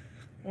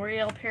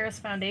 L'Oreal Paris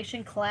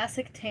Foundation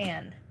Classic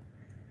Tan.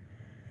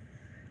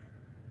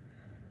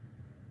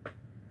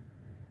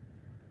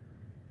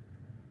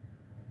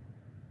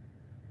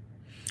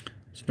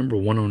 It's number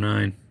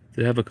 109.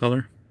 Did it have a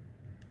color?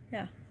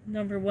 Yeah,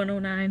 number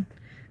 109.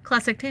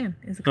 Classic Tan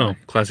is the color.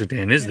 Oh, Classic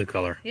Tan is the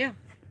color. Yeah.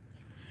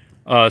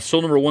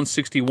 Sold number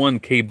 161,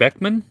 K.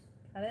 Beckman.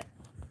 Got it.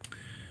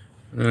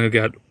 And then I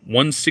got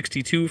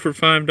 162 for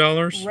 $5.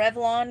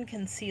 Revlon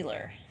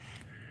Concealer.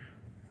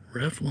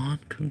 Revlon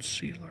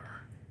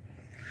Concealer.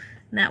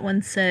 And that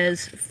one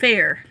says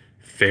Fair.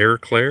 Fair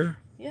Claire.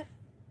 Yep.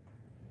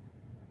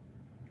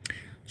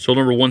 Sold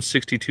number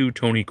 162,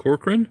 Tony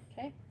Corcoran.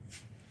 Okay.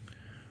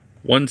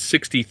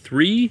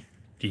 163,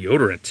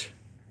 deodorant.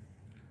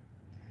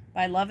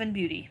 By Love and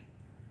Beauty.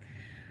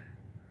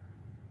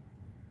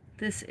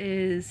 This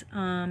is,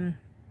 what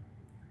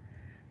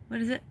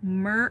is it?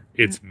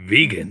 It's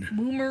vegan.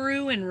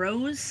 Moomaroo and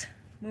Rose.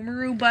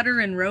 Moomaroo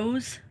butter and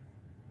rose.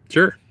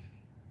 Sure.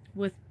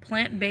 With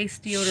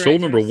plant-based deodorant.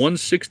 Sold number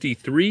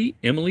 163,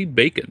 Emily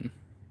Bacon.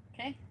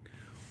 Okay.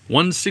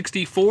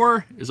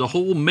 164 is a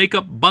whole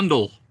makeup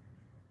bundle.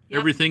 Yep.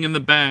 Everything in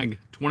the bag.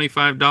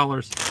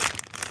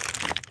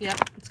 $25.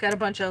 Yep. It's got a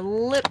bunch of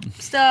lip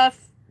stuff,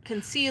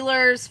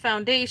 concealers,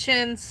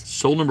 foundations.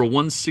 Sold number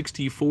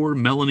 164,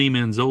 Melanie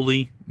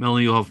Manzoli.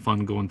 Melanie, you'll have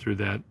fun going through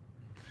that.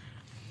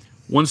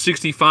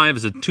 165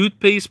 is a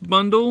toothpaste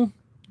bundle.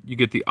 You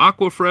get the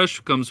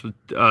Aquafresh, comes with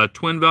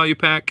twin value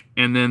pack,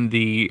 and then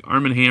the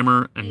Arm &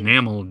 Hammer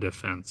Enamel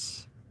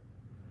Defense.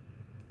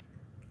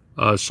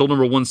 Sold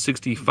number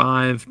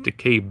 165 to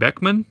K.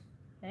 Beckman.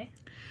 Okay.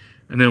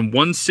 And then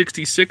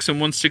 166 and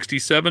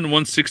 167.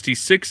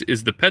 166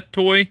 is the pet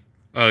toy,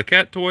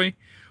 cat toy.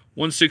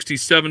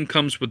 167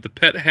 comes with the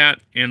pet hat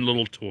and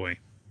little toy.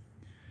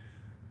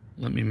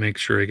 Let me make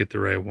sure I get the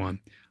right one.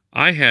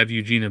 I have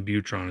Eugenia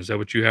Butron. Is that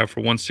what you have for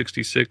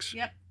 166?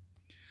 Yep.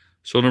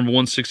 So number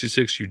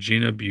 166,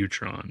 Eugenia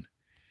Butron.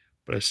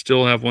 But I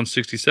still have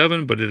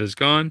 167, but it is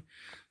gone.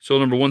 So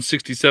number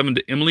 167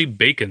 to Emily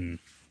Bacon.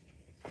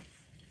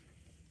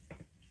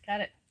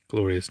 Got it.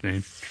 Glorious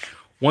name.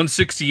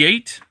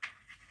 168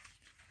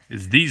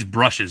 is these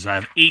brushes. I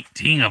have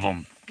 18 of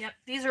them. Yep,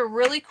 these are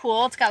really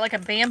cool. It's got like a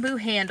bamboo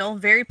handle,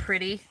 very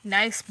pretty.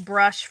 Nice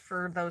brush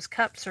for those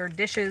cups or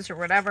dishes or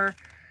whatever.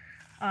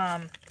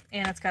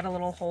 And it's got a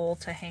little hole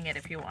to hang it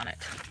if you want it.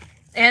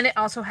 And it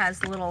also has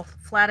the little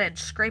flat edge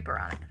scraper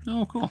on it.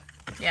 Oh, cool.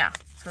 Yeah,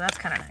 so that's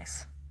kind of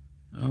nice.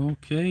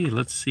 Okay,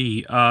 let's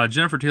see.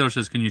 Jennifer Taylor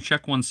says, can you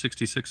check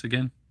 166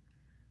 again?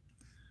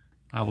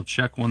 I will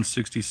check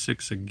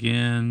 166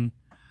 again.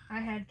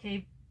 I had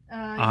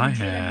I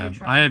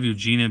have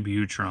Eugenia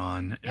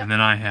Butron, yep. And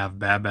then I have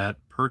Babette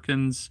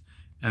Perkins,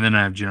 and then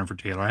I have Jennifer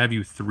Taylor. I have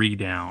you 3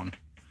 down.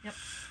 Yep.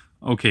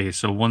 Okay,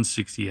 so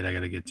 168 I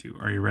got to get to.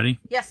 Are you ready?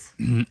 Yes.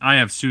 I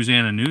have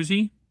Susanna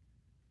Nuzzi.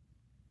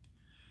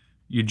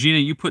 Eugenia,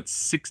 you put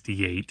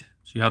 68,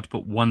 so you have to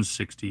put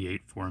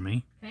 168 for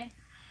me. Okay.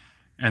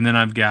 And then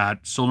I've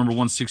got soul number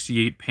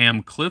 168,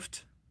 Pam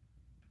Clift.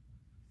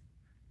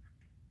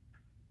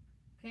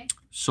 Okay.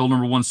 Soul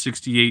number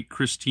 168,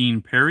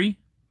 Christine Perry.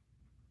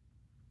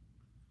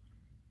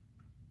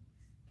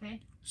 Okay.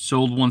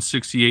 Sold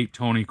 168,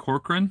 Tony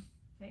Corcoran.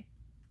 Okay.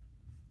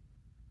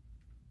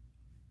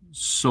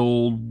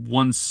 Sold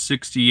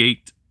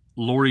 168,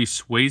 Lori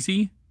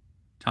Swayze,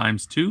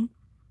 ×2.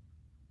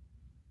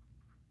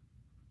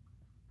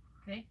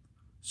 Okay.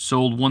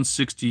 Sold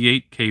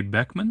 168, K.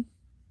 Beckman.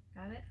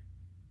 Got it.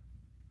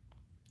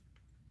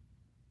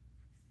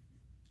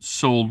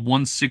 Sold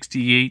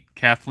 168,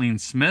 Kathleen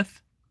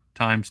Smith,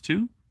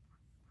 ×2.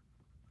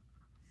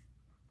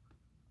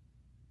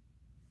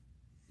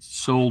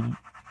 Sold,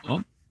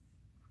 oh,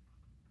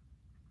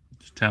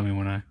 just tell me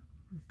when I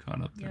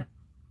caught up there. Yep.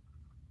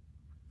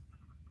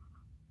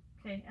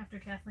 Okay, after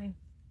Kathleen.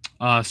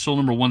 Sold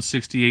number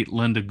 168,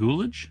 Linda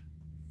Coolidge.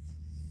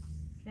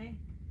 Okay.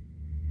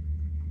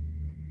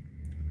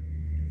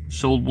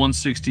 Sold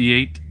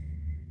 168,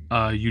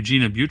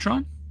 Eugenia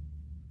Butron.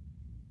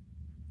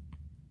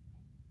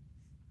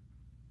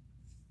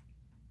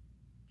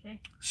 Okay.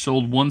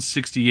 Sold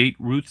 168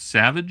 Ruth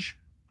Savage.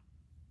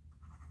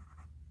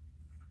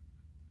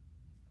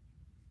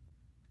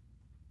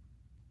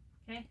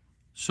 Okay.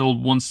 Sold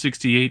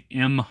 168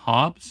 M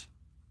Hobbs.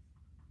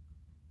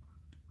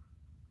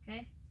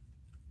 Okay.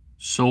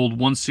 Sold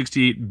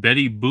 168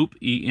 Betty Boop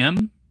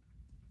EM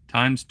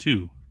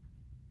 ×2.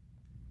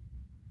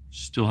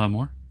 Still have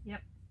more?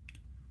 Yep.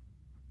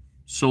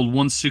 Sold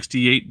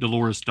 168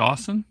 Dolores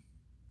Dawson.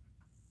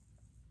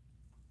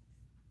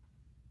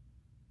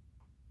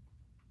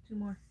 2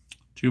 more.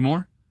 2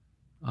 more?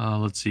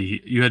 Let's see.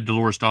 You had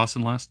Dolores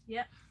Dawson last?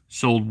 Yep.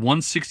 Sold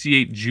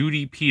 168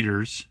 Judy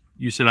Peters.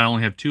 You said I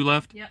only have 2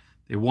 left? Yep.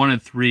 They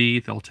wanted 3.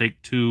 They'll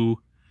take 2.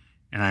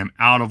 And I'm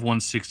out of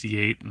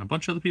 168. And a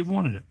bunch of other people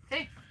wanted it.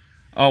 Okay.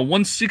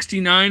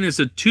 169 is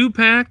a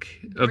 2-pack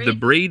of the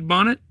braid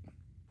bonnet.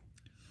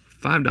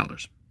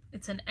 $5.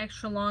 It's an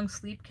extra long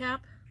sleep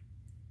cap.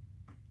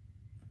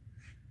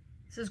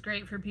 This is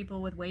great for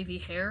people with wavy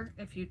hair.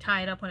 If you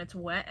tie it up when it's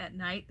wet at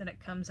night, then it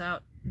comes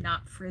out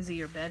not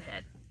frizzy or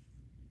bedhead.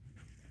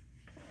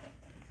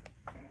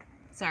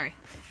 Sorry.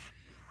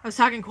 I was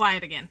talking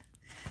quiet again.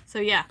 So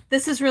yeah,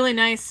 this is really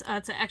nice.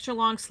 It's an extra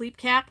long sleep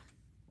cap.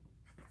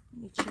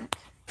 Let me check.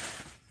 Does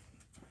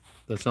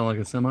that sound like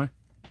a semi?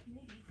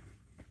 Maybe.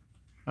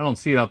 I don't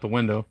see it out the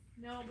window.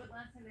 No, but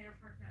last time they were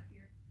parked out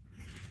here.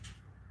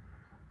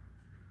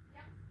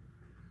 Yep.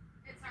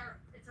 It's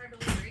our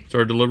delivery. It's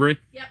our delivery?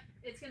 Yep.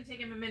 It's going to take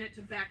him a minute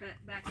to back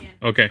in.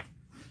 Okay.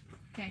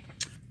 Okay.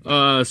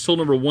 Sold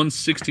number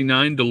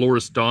 169,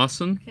 Dolores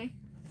Dawson. Okay.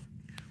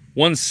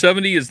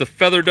 170 is the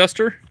Feather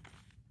Duster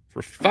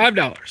for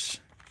 $5.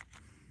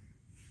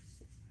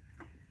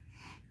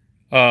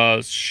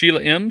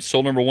 Sheila M,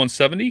 sold number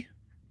 170.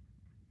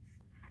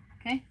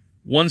 Okay.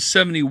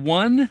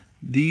 171,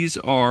 these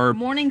are...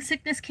 Morning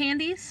Sickness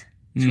Candies.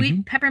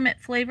 Sweet peppermint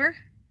flavor.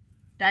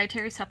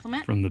 Dietary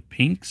supplement. From the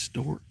Pink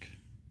Stork.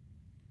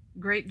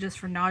 Great just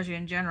for nausea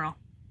in general.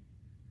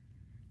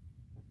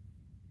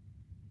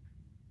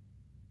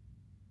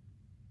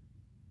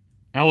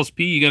 Alice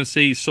P, you got to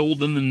say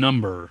sold in the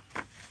number.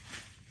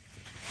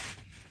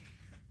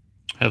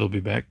 Heather will be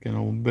back in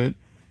a little bit.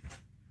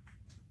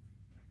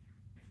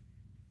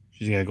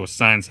 She's got to go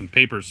sign some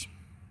papers.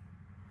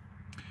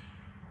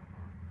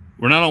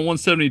 We're not on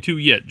 172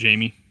 yet,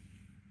 Jamie.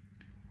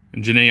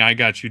 And Janae, I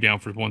got you down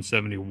for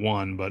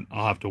 171, but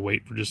I'll have to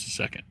wait for just a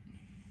second.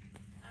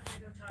 I'm gonna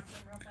go talk to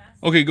them real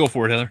fast. Okay, go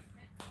for it, Heather.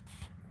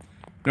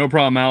 No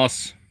problem,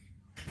 Alice.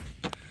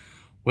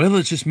 Well,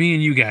 it's just me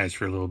and you guys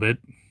for a little bit.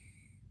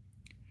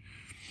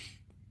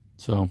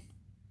 So,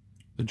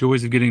 the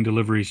joys of getting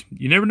deliveries.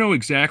 You never know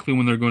exactly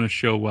when they're going to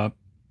show up.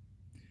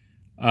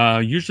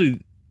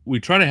 Usually, we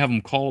try to have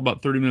them call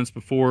about 30 minutes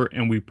before,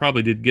 and we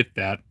probably did get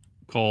that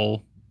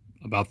call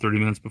about 30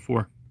 minutes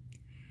before.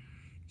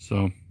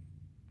 So,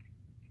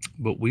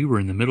 but we were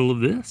in the middle of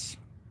this.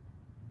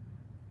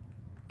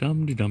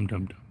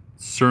 Dum-de-dum-dum-dum.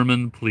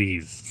 Sermon,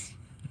 please.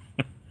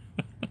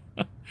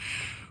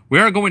 We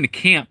are going to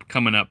camp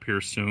coming up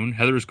here soon.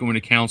 Heather is going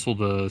to counsel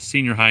the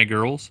senior high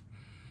girls.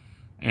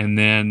 And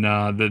then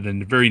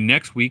the very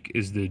next week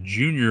is the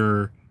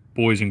junior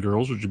boys and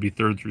girls, which would be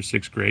 3rd through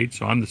 6th grade.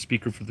 So I'm the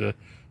speaker for the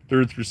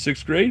 3rd through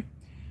 6th grade.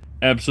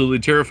 Absolutely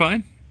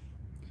terrifying.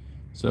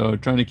 So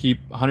trying to keep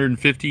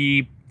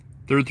 150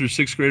 3rd through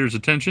 6th graders'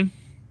 attention.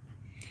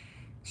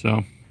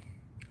 So,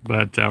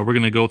 but we're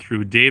going to go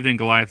through David and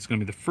Goliath. It's going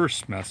to be the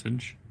first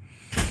message.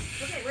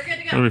 Okay, we're good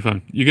to go. That'll be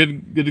fun. You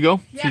good to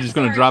go? Yeah, So you're just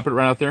going to drop it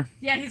right out there?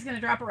 Yeah, he's going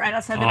to drop it right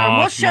outside the door.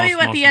 We'll show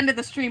you at the end of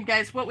the stream,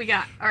 guys, what we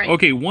got. All right.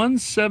 Okay,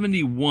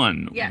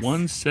 171. Yes.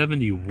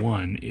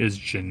 171 is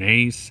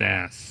Janae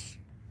Sass.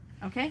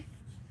 Okay.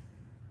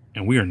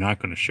 And we are not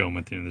going to show them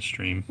at the end of the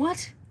stream.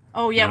 What?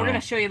 Oh, yeah, No, we're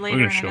going to show you later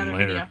we're in gonna show them another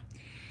later.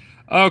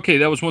 video. Okay,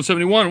 that was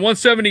 171.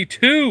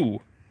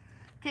 172.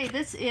 Okay,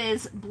 this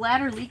is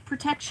bladder leak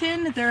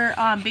protection. They're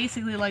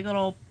basically like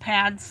little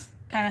pads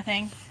kind of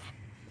thing.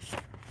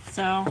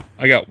 So.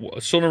 I got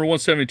soul number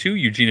 172,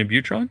 Eugenia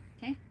Butron.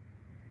 Okay.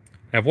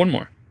 I have one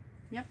more.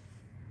 Yep.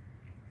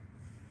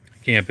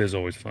 Camp is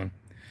always fun.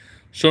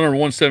 Soul number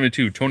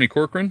 172, Tony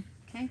Corcoran.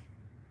 Okay.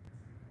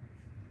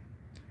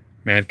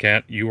 Mad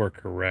Cat, you are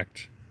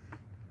correct.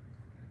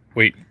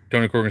 Wait,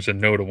 Tony Corcoran said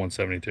no to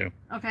 172.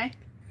 Okay.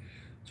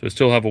 So I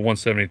still have a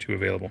 172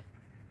 available.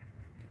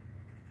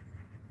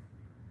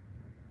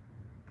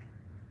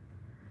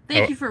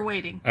 Thank you for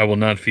waiting. I will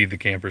not feed the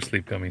campers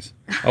sleep gummies.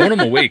 I want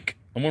them awake.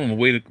 I want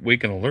them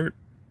awake and alert.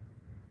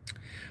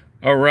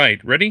 All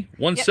right, ready?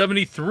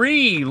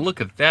 173. Yep.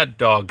 Look at that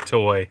dog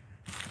toy.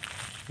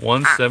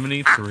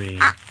 173.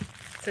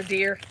 It's a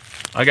deer.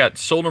 I got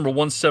soul number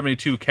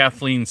 172,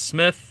 Kathleen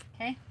Smith.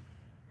 Okay.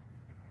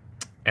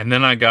 And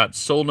then I got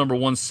soul number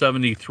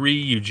 173,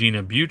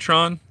 Eugenia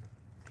Butron.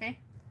 Okay.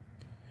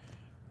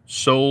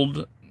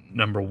 Sold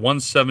number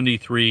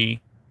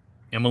 173,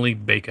 Emily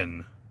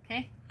Bacon.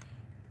 Okay.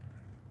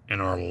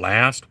 And our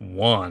last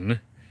one.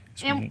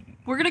 And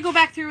we're going to go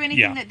back through anything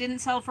Yeah. that didn't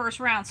sell first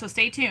round, so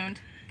stay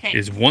tuned. Okay.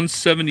 is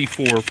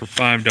 $174 for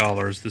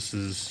 $5. This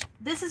is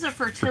a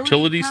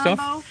fertility combo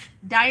stuff?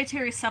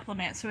 dietary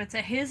supplement. So it's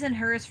a his and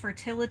hers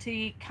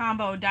fertility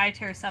combo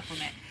dietary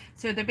supplement.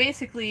 So they're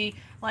basically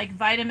like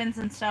vitamins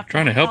and stuff.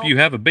 Trying to help you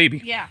have a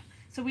baby. Yeah.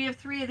 So we have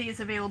 3 of these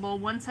available,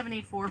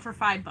 $174 for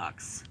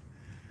 $5.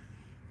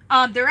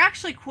 They're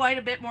actually quite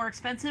a bit more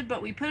expensive,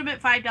 but we put them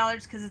at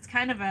 $5 because it's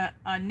kind of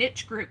a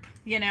niche group,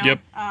 you know. Yep.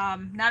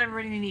 Not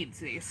everybody needs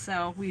these,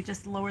 so we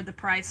just lowered the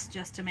price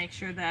just to make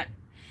sure that,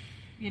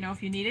 you know,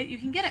 if you need it, you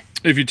can get it.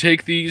 If you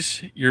take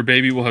these, your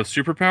baby will have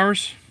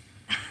superpowers.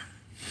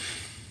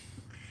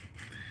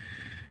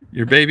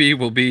 Your baby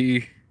will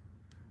be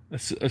a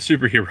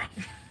superhero.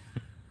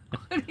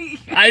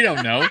 I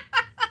don't know.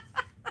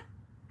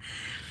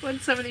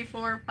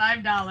 $174,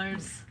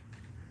 $5.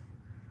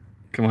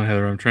 Come on,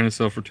 Heather. I'm trying to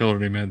sell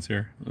fertility meds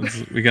here.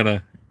 We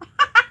gotta.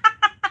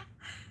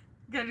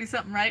 Gotta do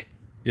something right.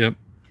 Yep.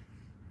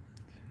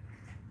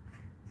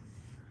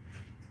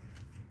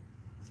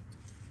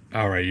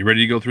 All right, you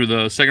ready to go through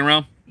the second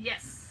round?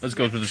 Yes. Let's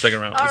go through the second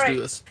round. All Let's right. do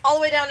this. All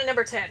the way down to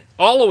number 10.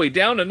 All the way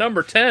down to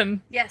number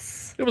 10?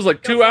 Yes. It was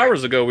like 2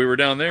 hours ago we were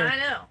down there. I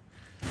know.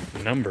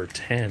 Number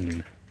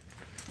 10.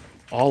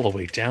 All the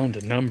way down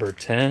to number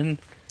 10.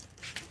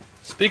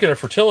 Speaking of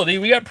fertility,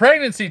 we got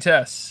pregnancy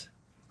tests.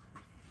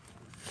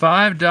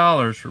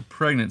 $5 for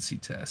pregnancy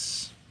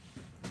tests.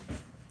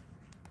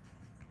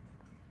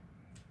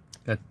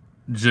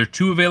 Is there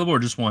 2 available or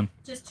just 1?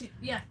 Just 2.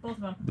 Yeah, both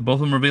of them. Both of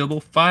them are available.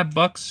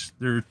 $5.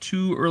 There are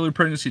 2 early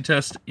pregnancy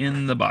tests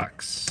in the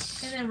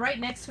box. And then right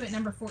next to it,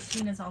 number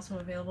 14 is also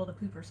available, the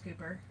Pooper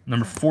Scooper.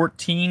 Number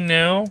 14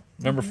 now.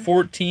 Number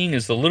 14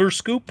 is the Litter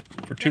Scoop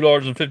for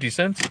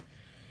 $2.50.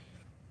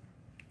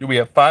 Do we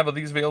have 5 of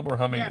these available or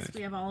how many? Yes,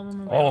 we have all of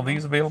them available. All of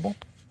these available?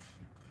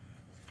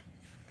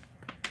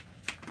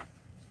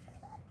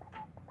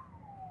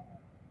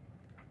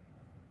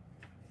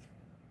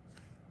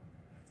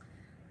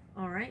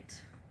 All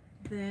right.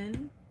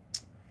 Then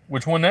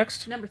Which one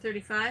next? number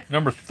 35.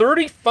 Number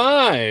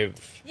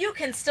 35. You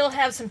can still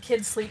have some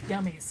kids sleep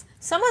gummies.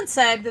 Someone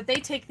said that they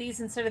take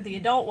these instead of the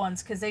adult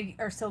ones because they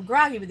are still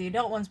groggy with the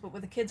adult ones, but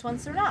with the kids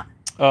ones, they're not.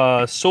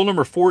 Soul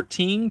number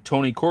 14,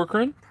 Tony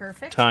Corcoran.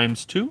 Perfect.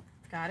 Times 2.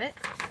 Got it.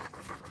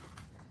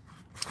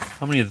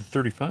 How many of the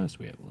 35s do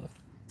we have left?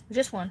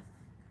 Just 1.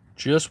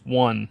 Just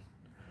 1.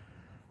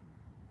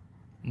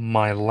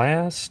 My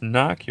last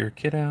knock your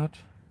kid out.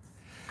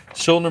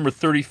 Soul number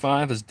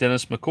 35 is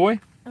Dennis McCoy.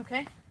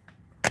 Okay.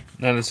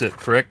 That is it,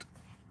 correct?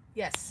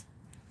 Yes.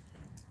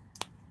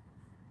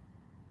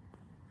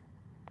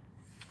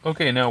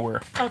 Okay, now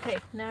where? Okay,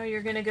 now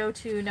you're going to go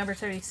to number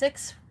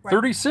 36. Right.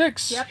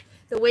 36? Yep.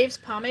 The Waves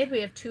Pomade,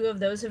 we have 2 of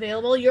those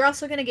available. You're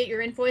also going to get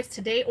your invoice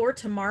today or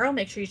tomorrow.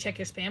 Make sure you check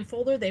your spam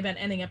folder. They've been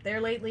ending up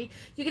there lately.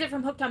 You get it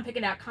from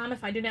hookedonpickin.com.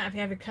 If you have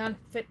your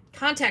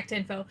contact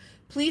info,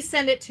 please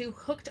send it to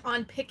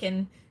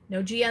hookedonpickin,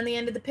 no G on the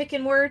end of the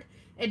Pickin word,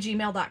 at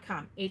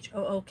gmail.com.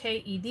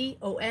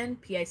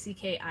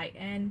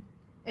 HOOKEDONPICKIN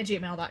at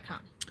gmail.com.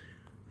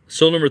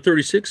 Soul number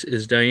 36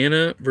 is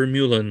Diana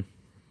Vermeulen.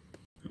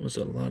 That was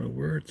a lot of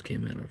words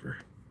came out of her.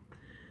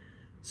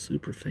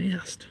 Super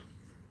fast.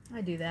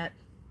 I do that.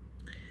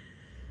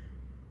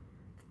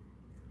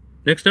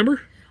 Next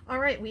number? All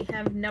right, we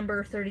have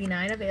number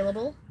 39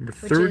 available. Number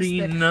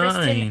 39.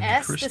 Kristen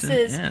S. This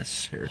is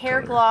S.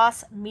 Hair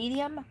Gloss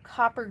Medium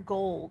Copper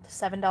Gold,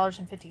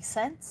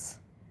 $7.50.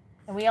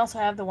 And we also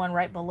have the one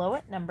right below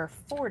it, number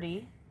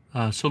 40.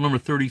 Soul number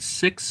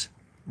 36,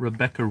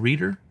 Rebecca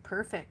Reeder.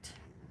 Perfect.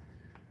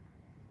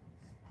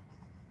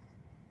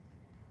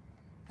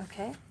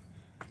 Okay.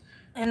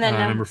 And then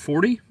number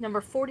 40?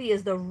 Number 40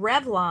 is the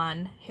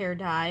Revlon hair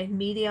dye,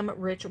 medium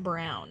rich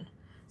brown.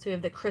 So we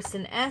have the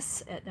Kristen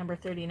S at number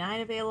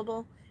 39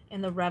 available,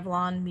 and the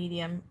Revlon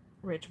medium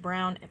rich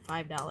brown at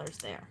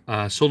 $5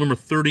 there. Soul number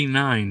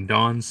 39,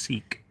 Dawn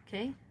Seek.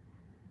 Okay.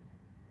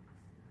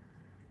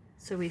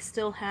 So we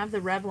still have the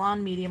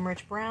Revlon medium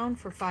rich brown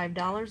for $5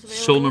 available.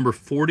 Soul number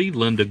 40,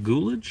 Linda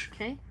Coolidge.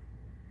 Okay.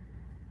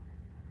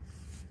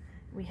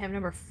 We have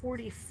number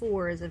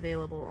 44 is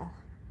available.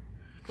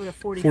 Go to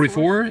 44.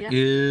 44 yep.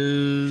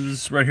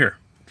 is right here.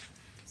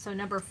 So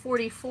number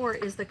 44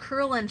 is the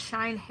Curl and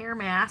Shine Hair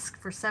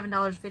Mask for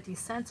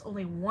 $7.50.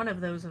 Only one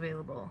of those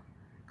available.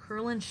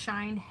 Curl and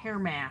Shine Hair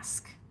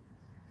Mask.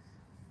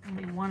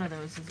 Only one of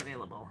those is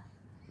available.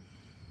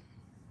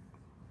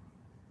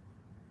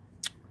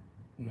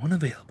 One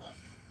available.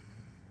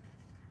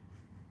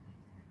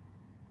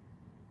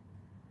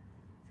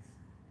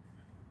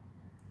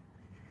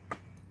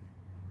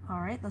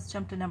 All right, let's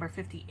jump to number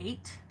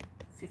 58.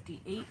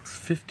 58.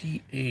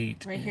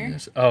 58. Right here?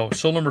 Is, oh,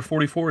 soul number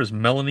 44 is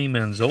Melanie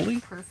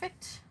Manzoli.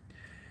 Perfect.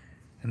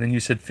 And then you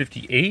said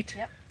 58?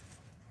 Yep.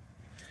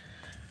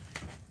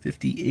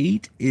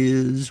 58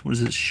 is, what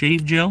is it,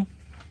 shave gel?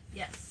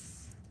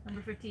 Yes.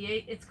 Number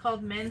 58, it's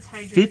called Men's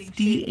Hydrating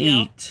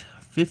 58.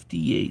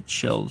 58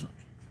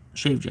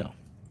 shave gel.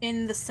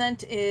 In the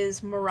scent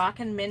is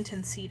Moroccan Mint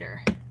and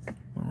Cedar.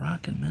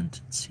 Moroccan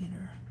Mint and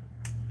Cedar.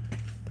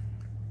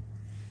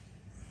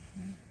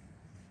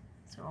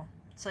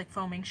 So It's like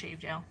foaming shave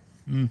gel.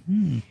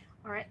 Mm-hmm.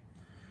 All right.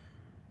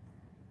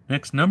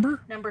 Next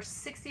number? Number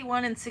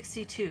 61 and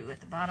 62 at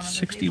the bottom of the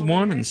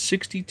 61 and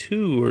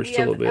 62 are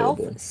still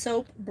available. Elf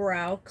Soap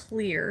Brow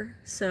Clear,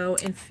 so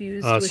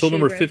infused with sold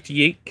number shea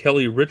 58,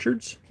 Kelly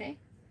Richards. Okay.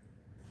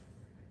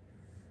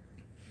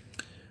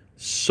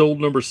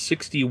 Sold number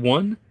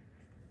 61,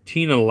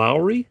 Tina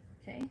Lowry.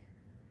 Okay. And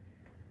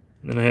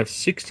then I have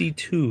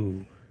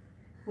 62.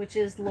 Which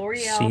is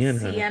L'Oreal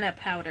Sienna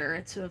powder.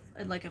 It's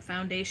like a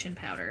foundation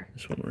powder.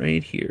 This one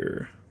right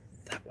here.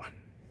 That one.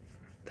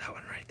 That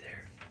one right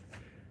there.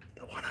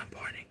 The one I'm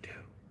pointing to.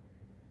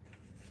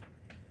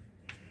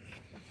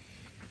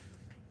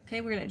 Okay,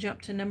 we're going to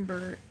jump to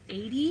number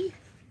 80.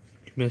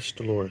 Miss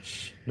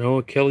Dolores.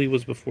 No, Kelly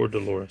was before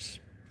Dolores.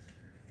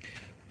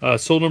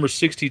 Sold number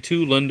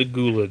 62, Linda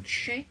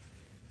Coolidge. Okay.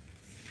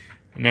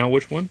 And now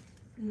which one?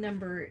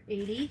 Number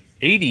 80.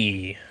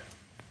 80.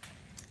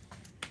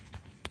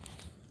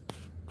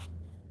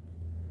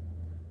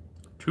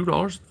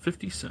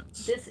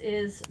 $2.50. This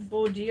is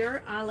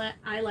Baudier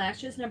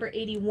eyelashes. Number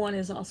 81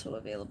 is also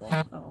available.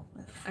 Oh,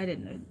 I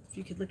didn't know if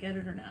you could look at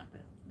it or not,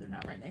 but they're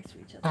not right next to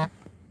each other.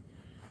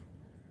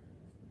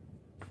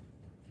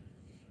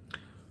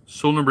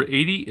 Sold number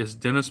 80 is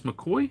Dennis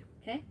McCoy.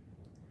 Okay.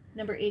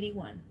 Number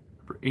 81.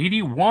 Number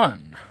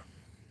 81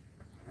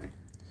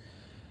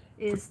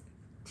 is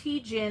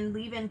T-Gin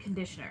leave-in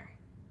conditioner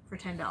for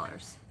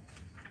 $10.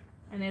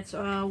 And it's,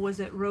 was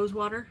it rose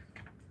water?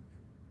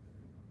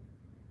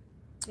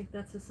 I think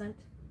that's the scent.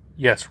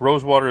 Yes,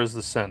 rose water is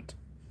the scent.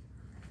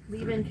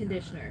 Leave-in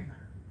conditioner.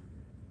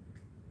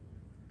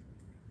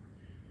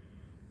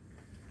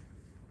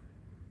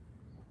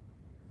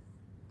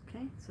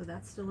 Okay, so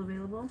that's still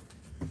available.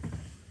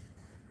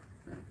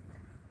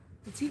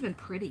 It's even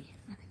pretty.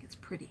 I think it's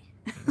pretty.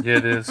 Yeah,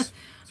 it is.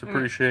 It's a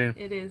pretty shade.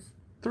 It is.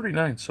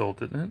 39 sold,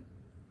 didn't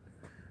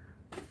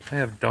it? I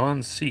have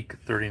Dawn Seek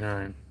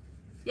 39.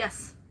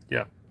 Yes.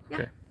 Yeah.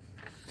 Yep. Okay.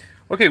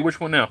 Okay, which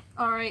one now?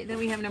 All right, then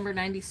we have number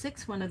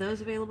 96, one of those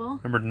available.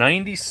 Number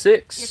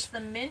 96. It's the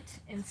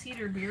Mint and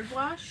Cedar Beard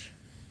Wash.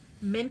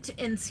 Mint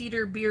and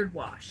Cedar Beard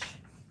Wash.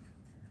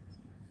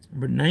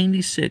 Number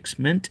 96,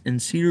 Mint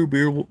and Cedar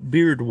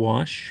Beard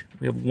Wash.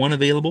 We have one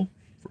available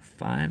for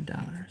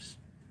 $5.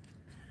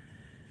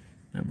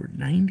 Number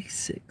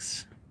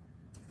 96.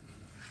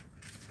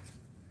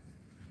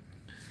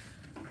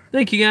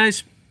 Thank you,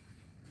 guys.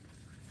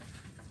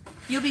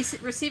 You'll be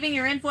receiving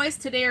your invoice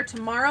today or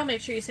tomorrow.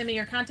 Make sure you send me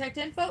your contact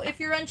info if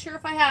you're unsure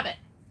if I have it.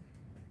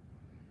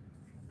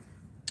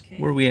 Okay.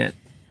 Where are we at?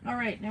 All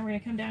right, now we're going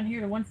to come down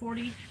here to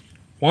 140.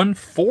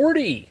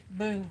 140.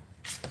 Boom.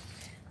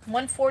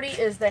 140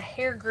 is the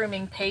hair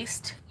grooming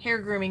paste. Hair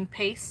grooming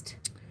paste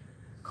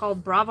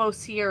called Bravo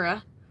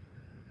Sierra.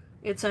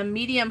 It's a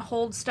medium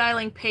hold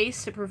styling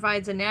paste. It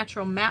provides a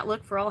natural matte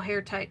look for all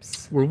hair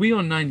types. Were we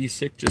on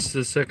 96 just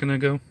a second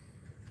ago?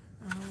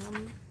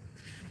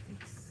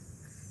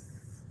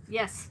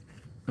 Yes.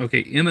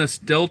 Okay, MS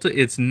Delta,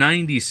 it's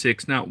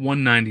 96, not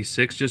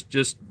 196.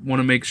 Just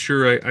want to make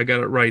sure I got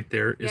it right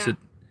there. Is it?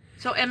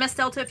 So MS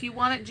Delta, if you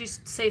want it,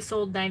 just say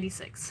sold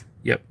 96.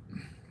 Yep.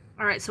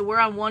 All right, so we're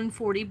on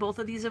 140. Both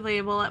of these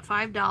available at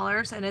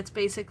 $5, and it's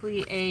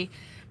basically a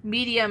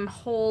medium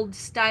hold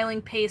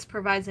styling paste,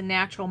 provides a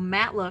natural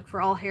matte look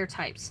for all hair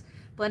types.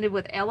 Blended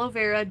with aloe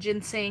vera,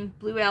 ginseng,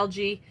 blue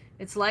algae.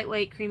 Its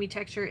lightweight, creamy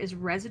texture is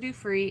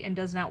residue-free and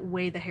does not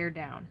weigh the hair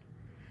down.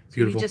 So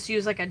Beautiful. you just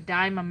use like a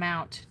dime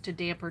amount to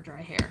damp or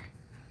dry hair.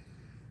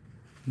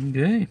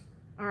 Okay.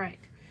 All right.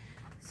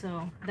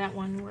 So that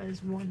one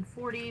was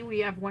 140.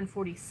 We have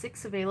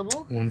 146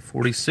 available.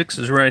 146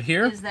 is right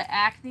here. Is the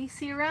acne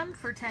serum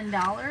for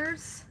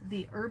 $10.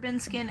 The Urban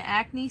Skin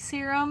Acne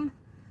Serum.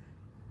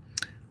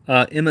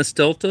 MS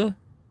Delta,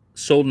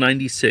 sold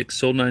 96.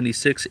 Sold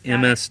 96,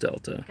 MS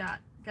Delta.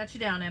 Got you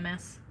down,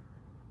 MS.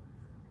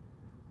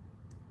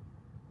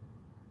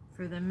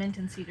 For the Mint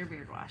and Cedar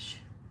Beard Wash.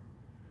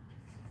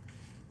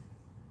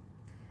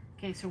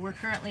 Okay, so we're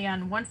currently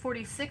on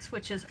 146,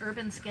 which is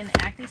Urban Skin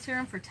Acne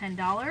Serum for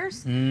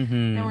 $10.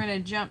 Then we're going to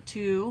jump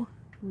to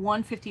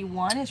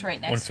 151 is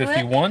right next to it.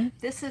 151?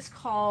 This is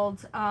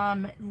called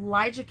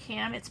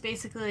Lijacam. It's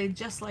basically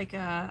just like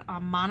a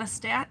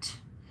monostat,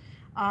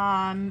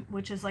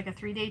 which is like a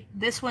 3-day.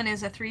 This one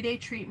is a 3-day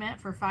treatment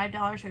for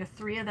 $5. We have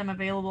 3 of them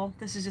available.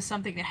 This is just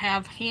something to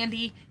have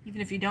handy. Even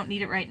if you don't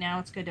need it right now,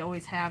 it's good to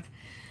always have.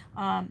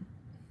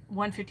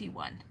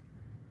 151.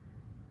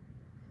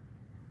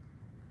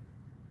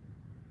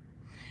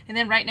 And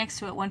then right next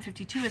to it,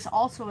 152 is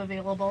also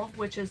available,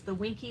 which is the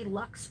Winky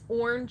Lux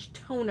Orange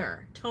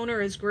Toner.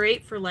 Toner is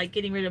great for like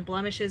getting rid of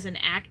blemishes and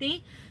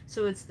acne.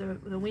 So it's the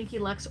Winky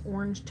Lux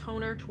Orange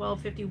Toner,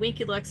 $12.50.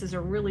 Winky Lux is a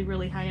really,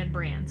 really high-end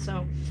brand.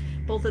 So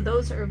both of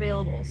those are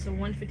available. So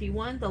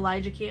 151, the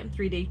Lijacam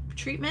 3-day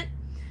treatment,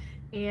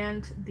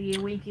 and the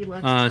Winky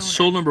Lux Toner.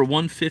 Sold number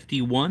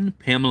 151,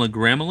 Pamela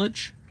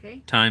Gramelich,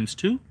 Okay.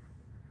 ×2.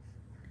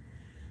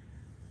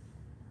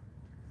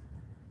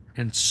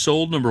 And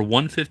sold number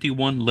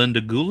 151,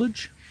 Linda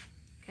Coolidge.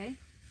 Okay.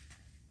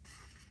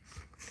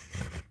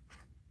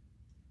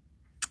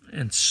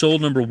 And And soul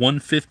number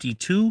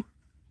 152,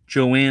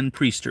 Joanne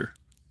Priester.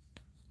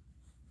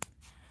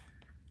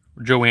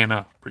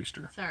 Joanna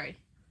Priester. Sorry.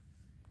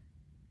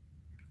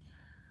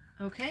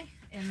 Okay,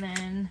 and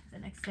then the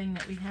next thing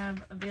that we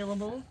have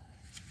available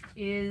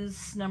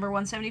is number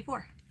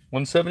 174.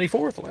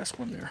 174, the last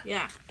one there.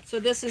 Yeah,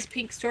 so this is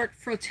Pink Stork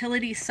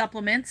Fertility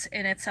Supplements,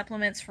 and it's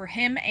supplements for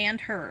him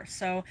and her.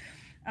 So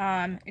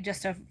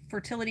just a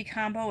fertility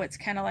combo. It's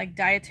kind of like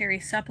dietary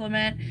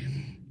supplement.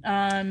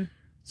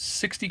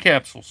 60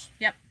 capsules.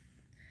 Yep.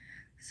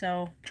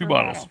 So 2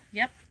 bottles. bottle.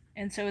 Yep.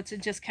 And so it's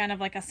just kind of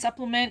like a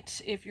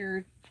supplement if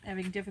you're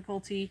having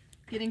difficulty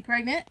getting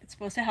pregnant. It's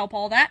supposed to help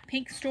all that.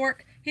 Pink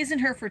Stork, his and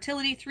her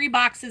fertility, 3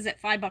 boxes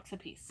at $5 a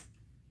piece.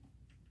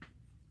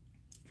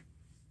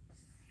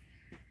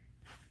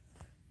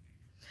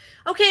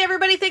 Okay,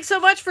 everybody, thanks so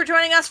much for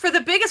joining us for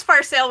the biggest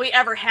fire sale we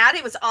ever had.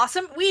 It was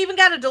awesome. We even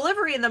got a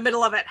delivery in the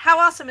middle of it. How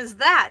awesome is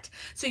that?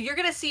 So you're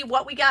going to see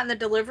what we got in the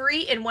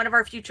delivery in one of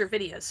our future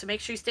videos. So make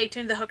sure you stay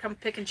tuned to the Hook 'em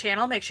Pickin'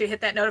 channel. Make sure you hit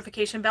that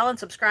notification bell and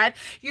subscribe.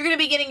 You're going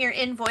to be getting your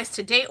invoice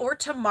today or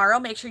tomorrow.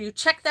 Make sure you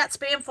check that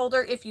spam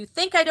folder. If you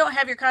think I don't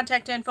have your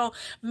contact info,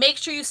 make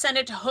sure you send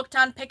it to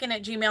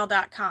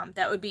hookedonpickin@gmail.com.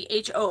 That would be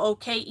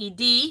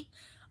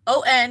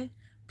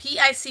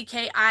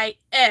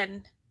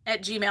HOOKEDONPICKIN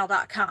at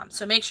gmail.com.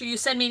 So make sure you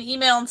send me an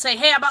email and say,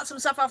 hey, I bought some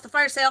stuff off the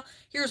fire sale.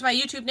 Here's my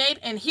YouTube name,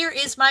 and here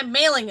is my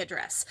mailing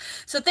address.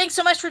 So thanks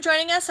so much for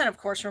joining us. And of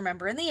course,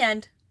 remember, in the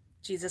end,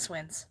 Jesus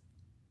wins.